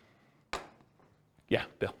got. Yeah,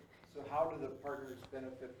 Bill. So how do the partners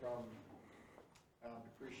benefit from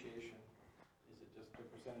depreciation? Is it just the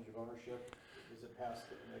percentage of ownership? Is it passed?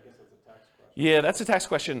 I guess that's a tax question. Yeah, that's a tax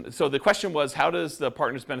question. So the question was, how does the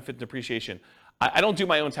partners benefit depreciation? I don't do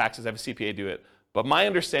my own taxes. I have a CPA do it. But my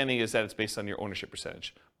understanding is that it's based on your ownership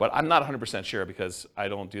percentage. But I'm not 100% sure because I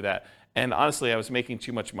don't do that. And honestly, I was making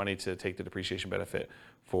too much money to take the depreciation benefit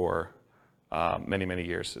for many, many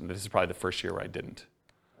years. And this is probably the first year where I didn't.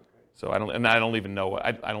 Okay. So I don't even know.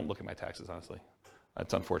 I don't look at my taxes, honestly.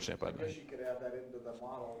 That's unfortunate. But I guess you could add that into the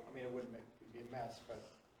model. I mean, it wouldn't be a mess, but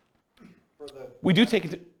for the... We do take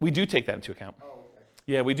that into account. Oh, okay.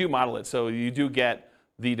 Yeah, we do model it. So you do get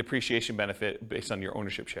the depreciation benefit based on your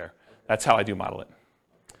ownership share. That's how I do model it.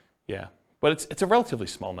 Yeah, but it's a relatively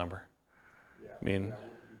small number. Yeah. I mean,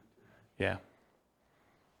 yeah.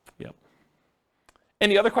 Yep.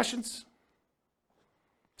 Any other questions?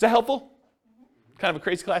 Is that helpful? Kind of a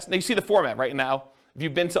crazy class. Now you see the format right now. If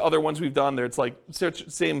you've been to other ones we've done, it's like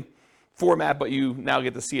same format, but you now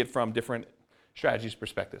get to see it from different strategies,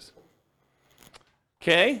 perspectives.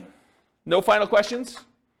 Okay. No final questions?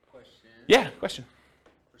 Question. Yeah, question.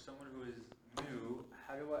 For someone who is new,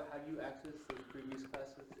 how do you access those previous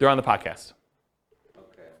classes? They're on the podcast.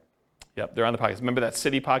 Okay. Yep, they're on the podcast. Remember that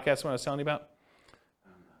city podcast one I was telling you about?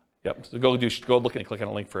 Yep. So go look and click on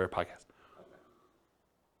a link for a podcast.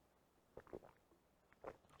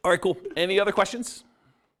 All right, cool. Any other questions?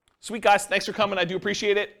 Sweet, guys. Thanks for coming. I do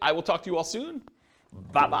appreciate it. I will talk to you all soon.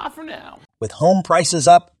 Bye-bye for now. With home prices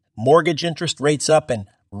up, mortgage interest rates up, and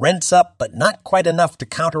rents up, but not quite enough to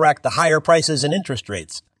counteract the higher prices and interest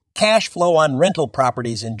rates, cash flow on rental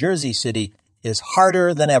properties in Jersey City is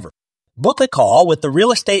harder than ever. Book a call with the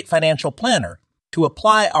Real Estate Financial Planner to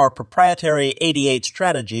apply our proprietary 88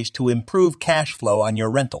 strategies to improve cash flow on your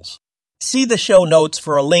rentals. See the show notes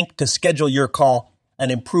for a link to schedule your call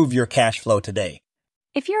and improve your cash flow today.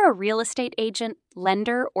 If you're a real estate agent,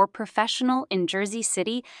 lender, or professional in Jersey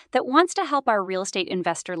City that wants to help our real estate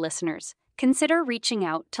investor listeners, consider reaching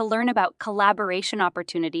out to learn about collaboration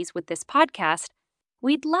opportunities with this podcast.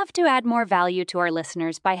 We'd love to add more value to our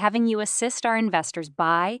listeners by having you assist our investors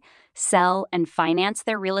buy, sell, and finance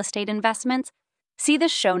their real estate investments. See the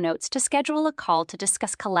show notes to schedule a call to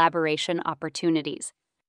discuss collaboration opportunities.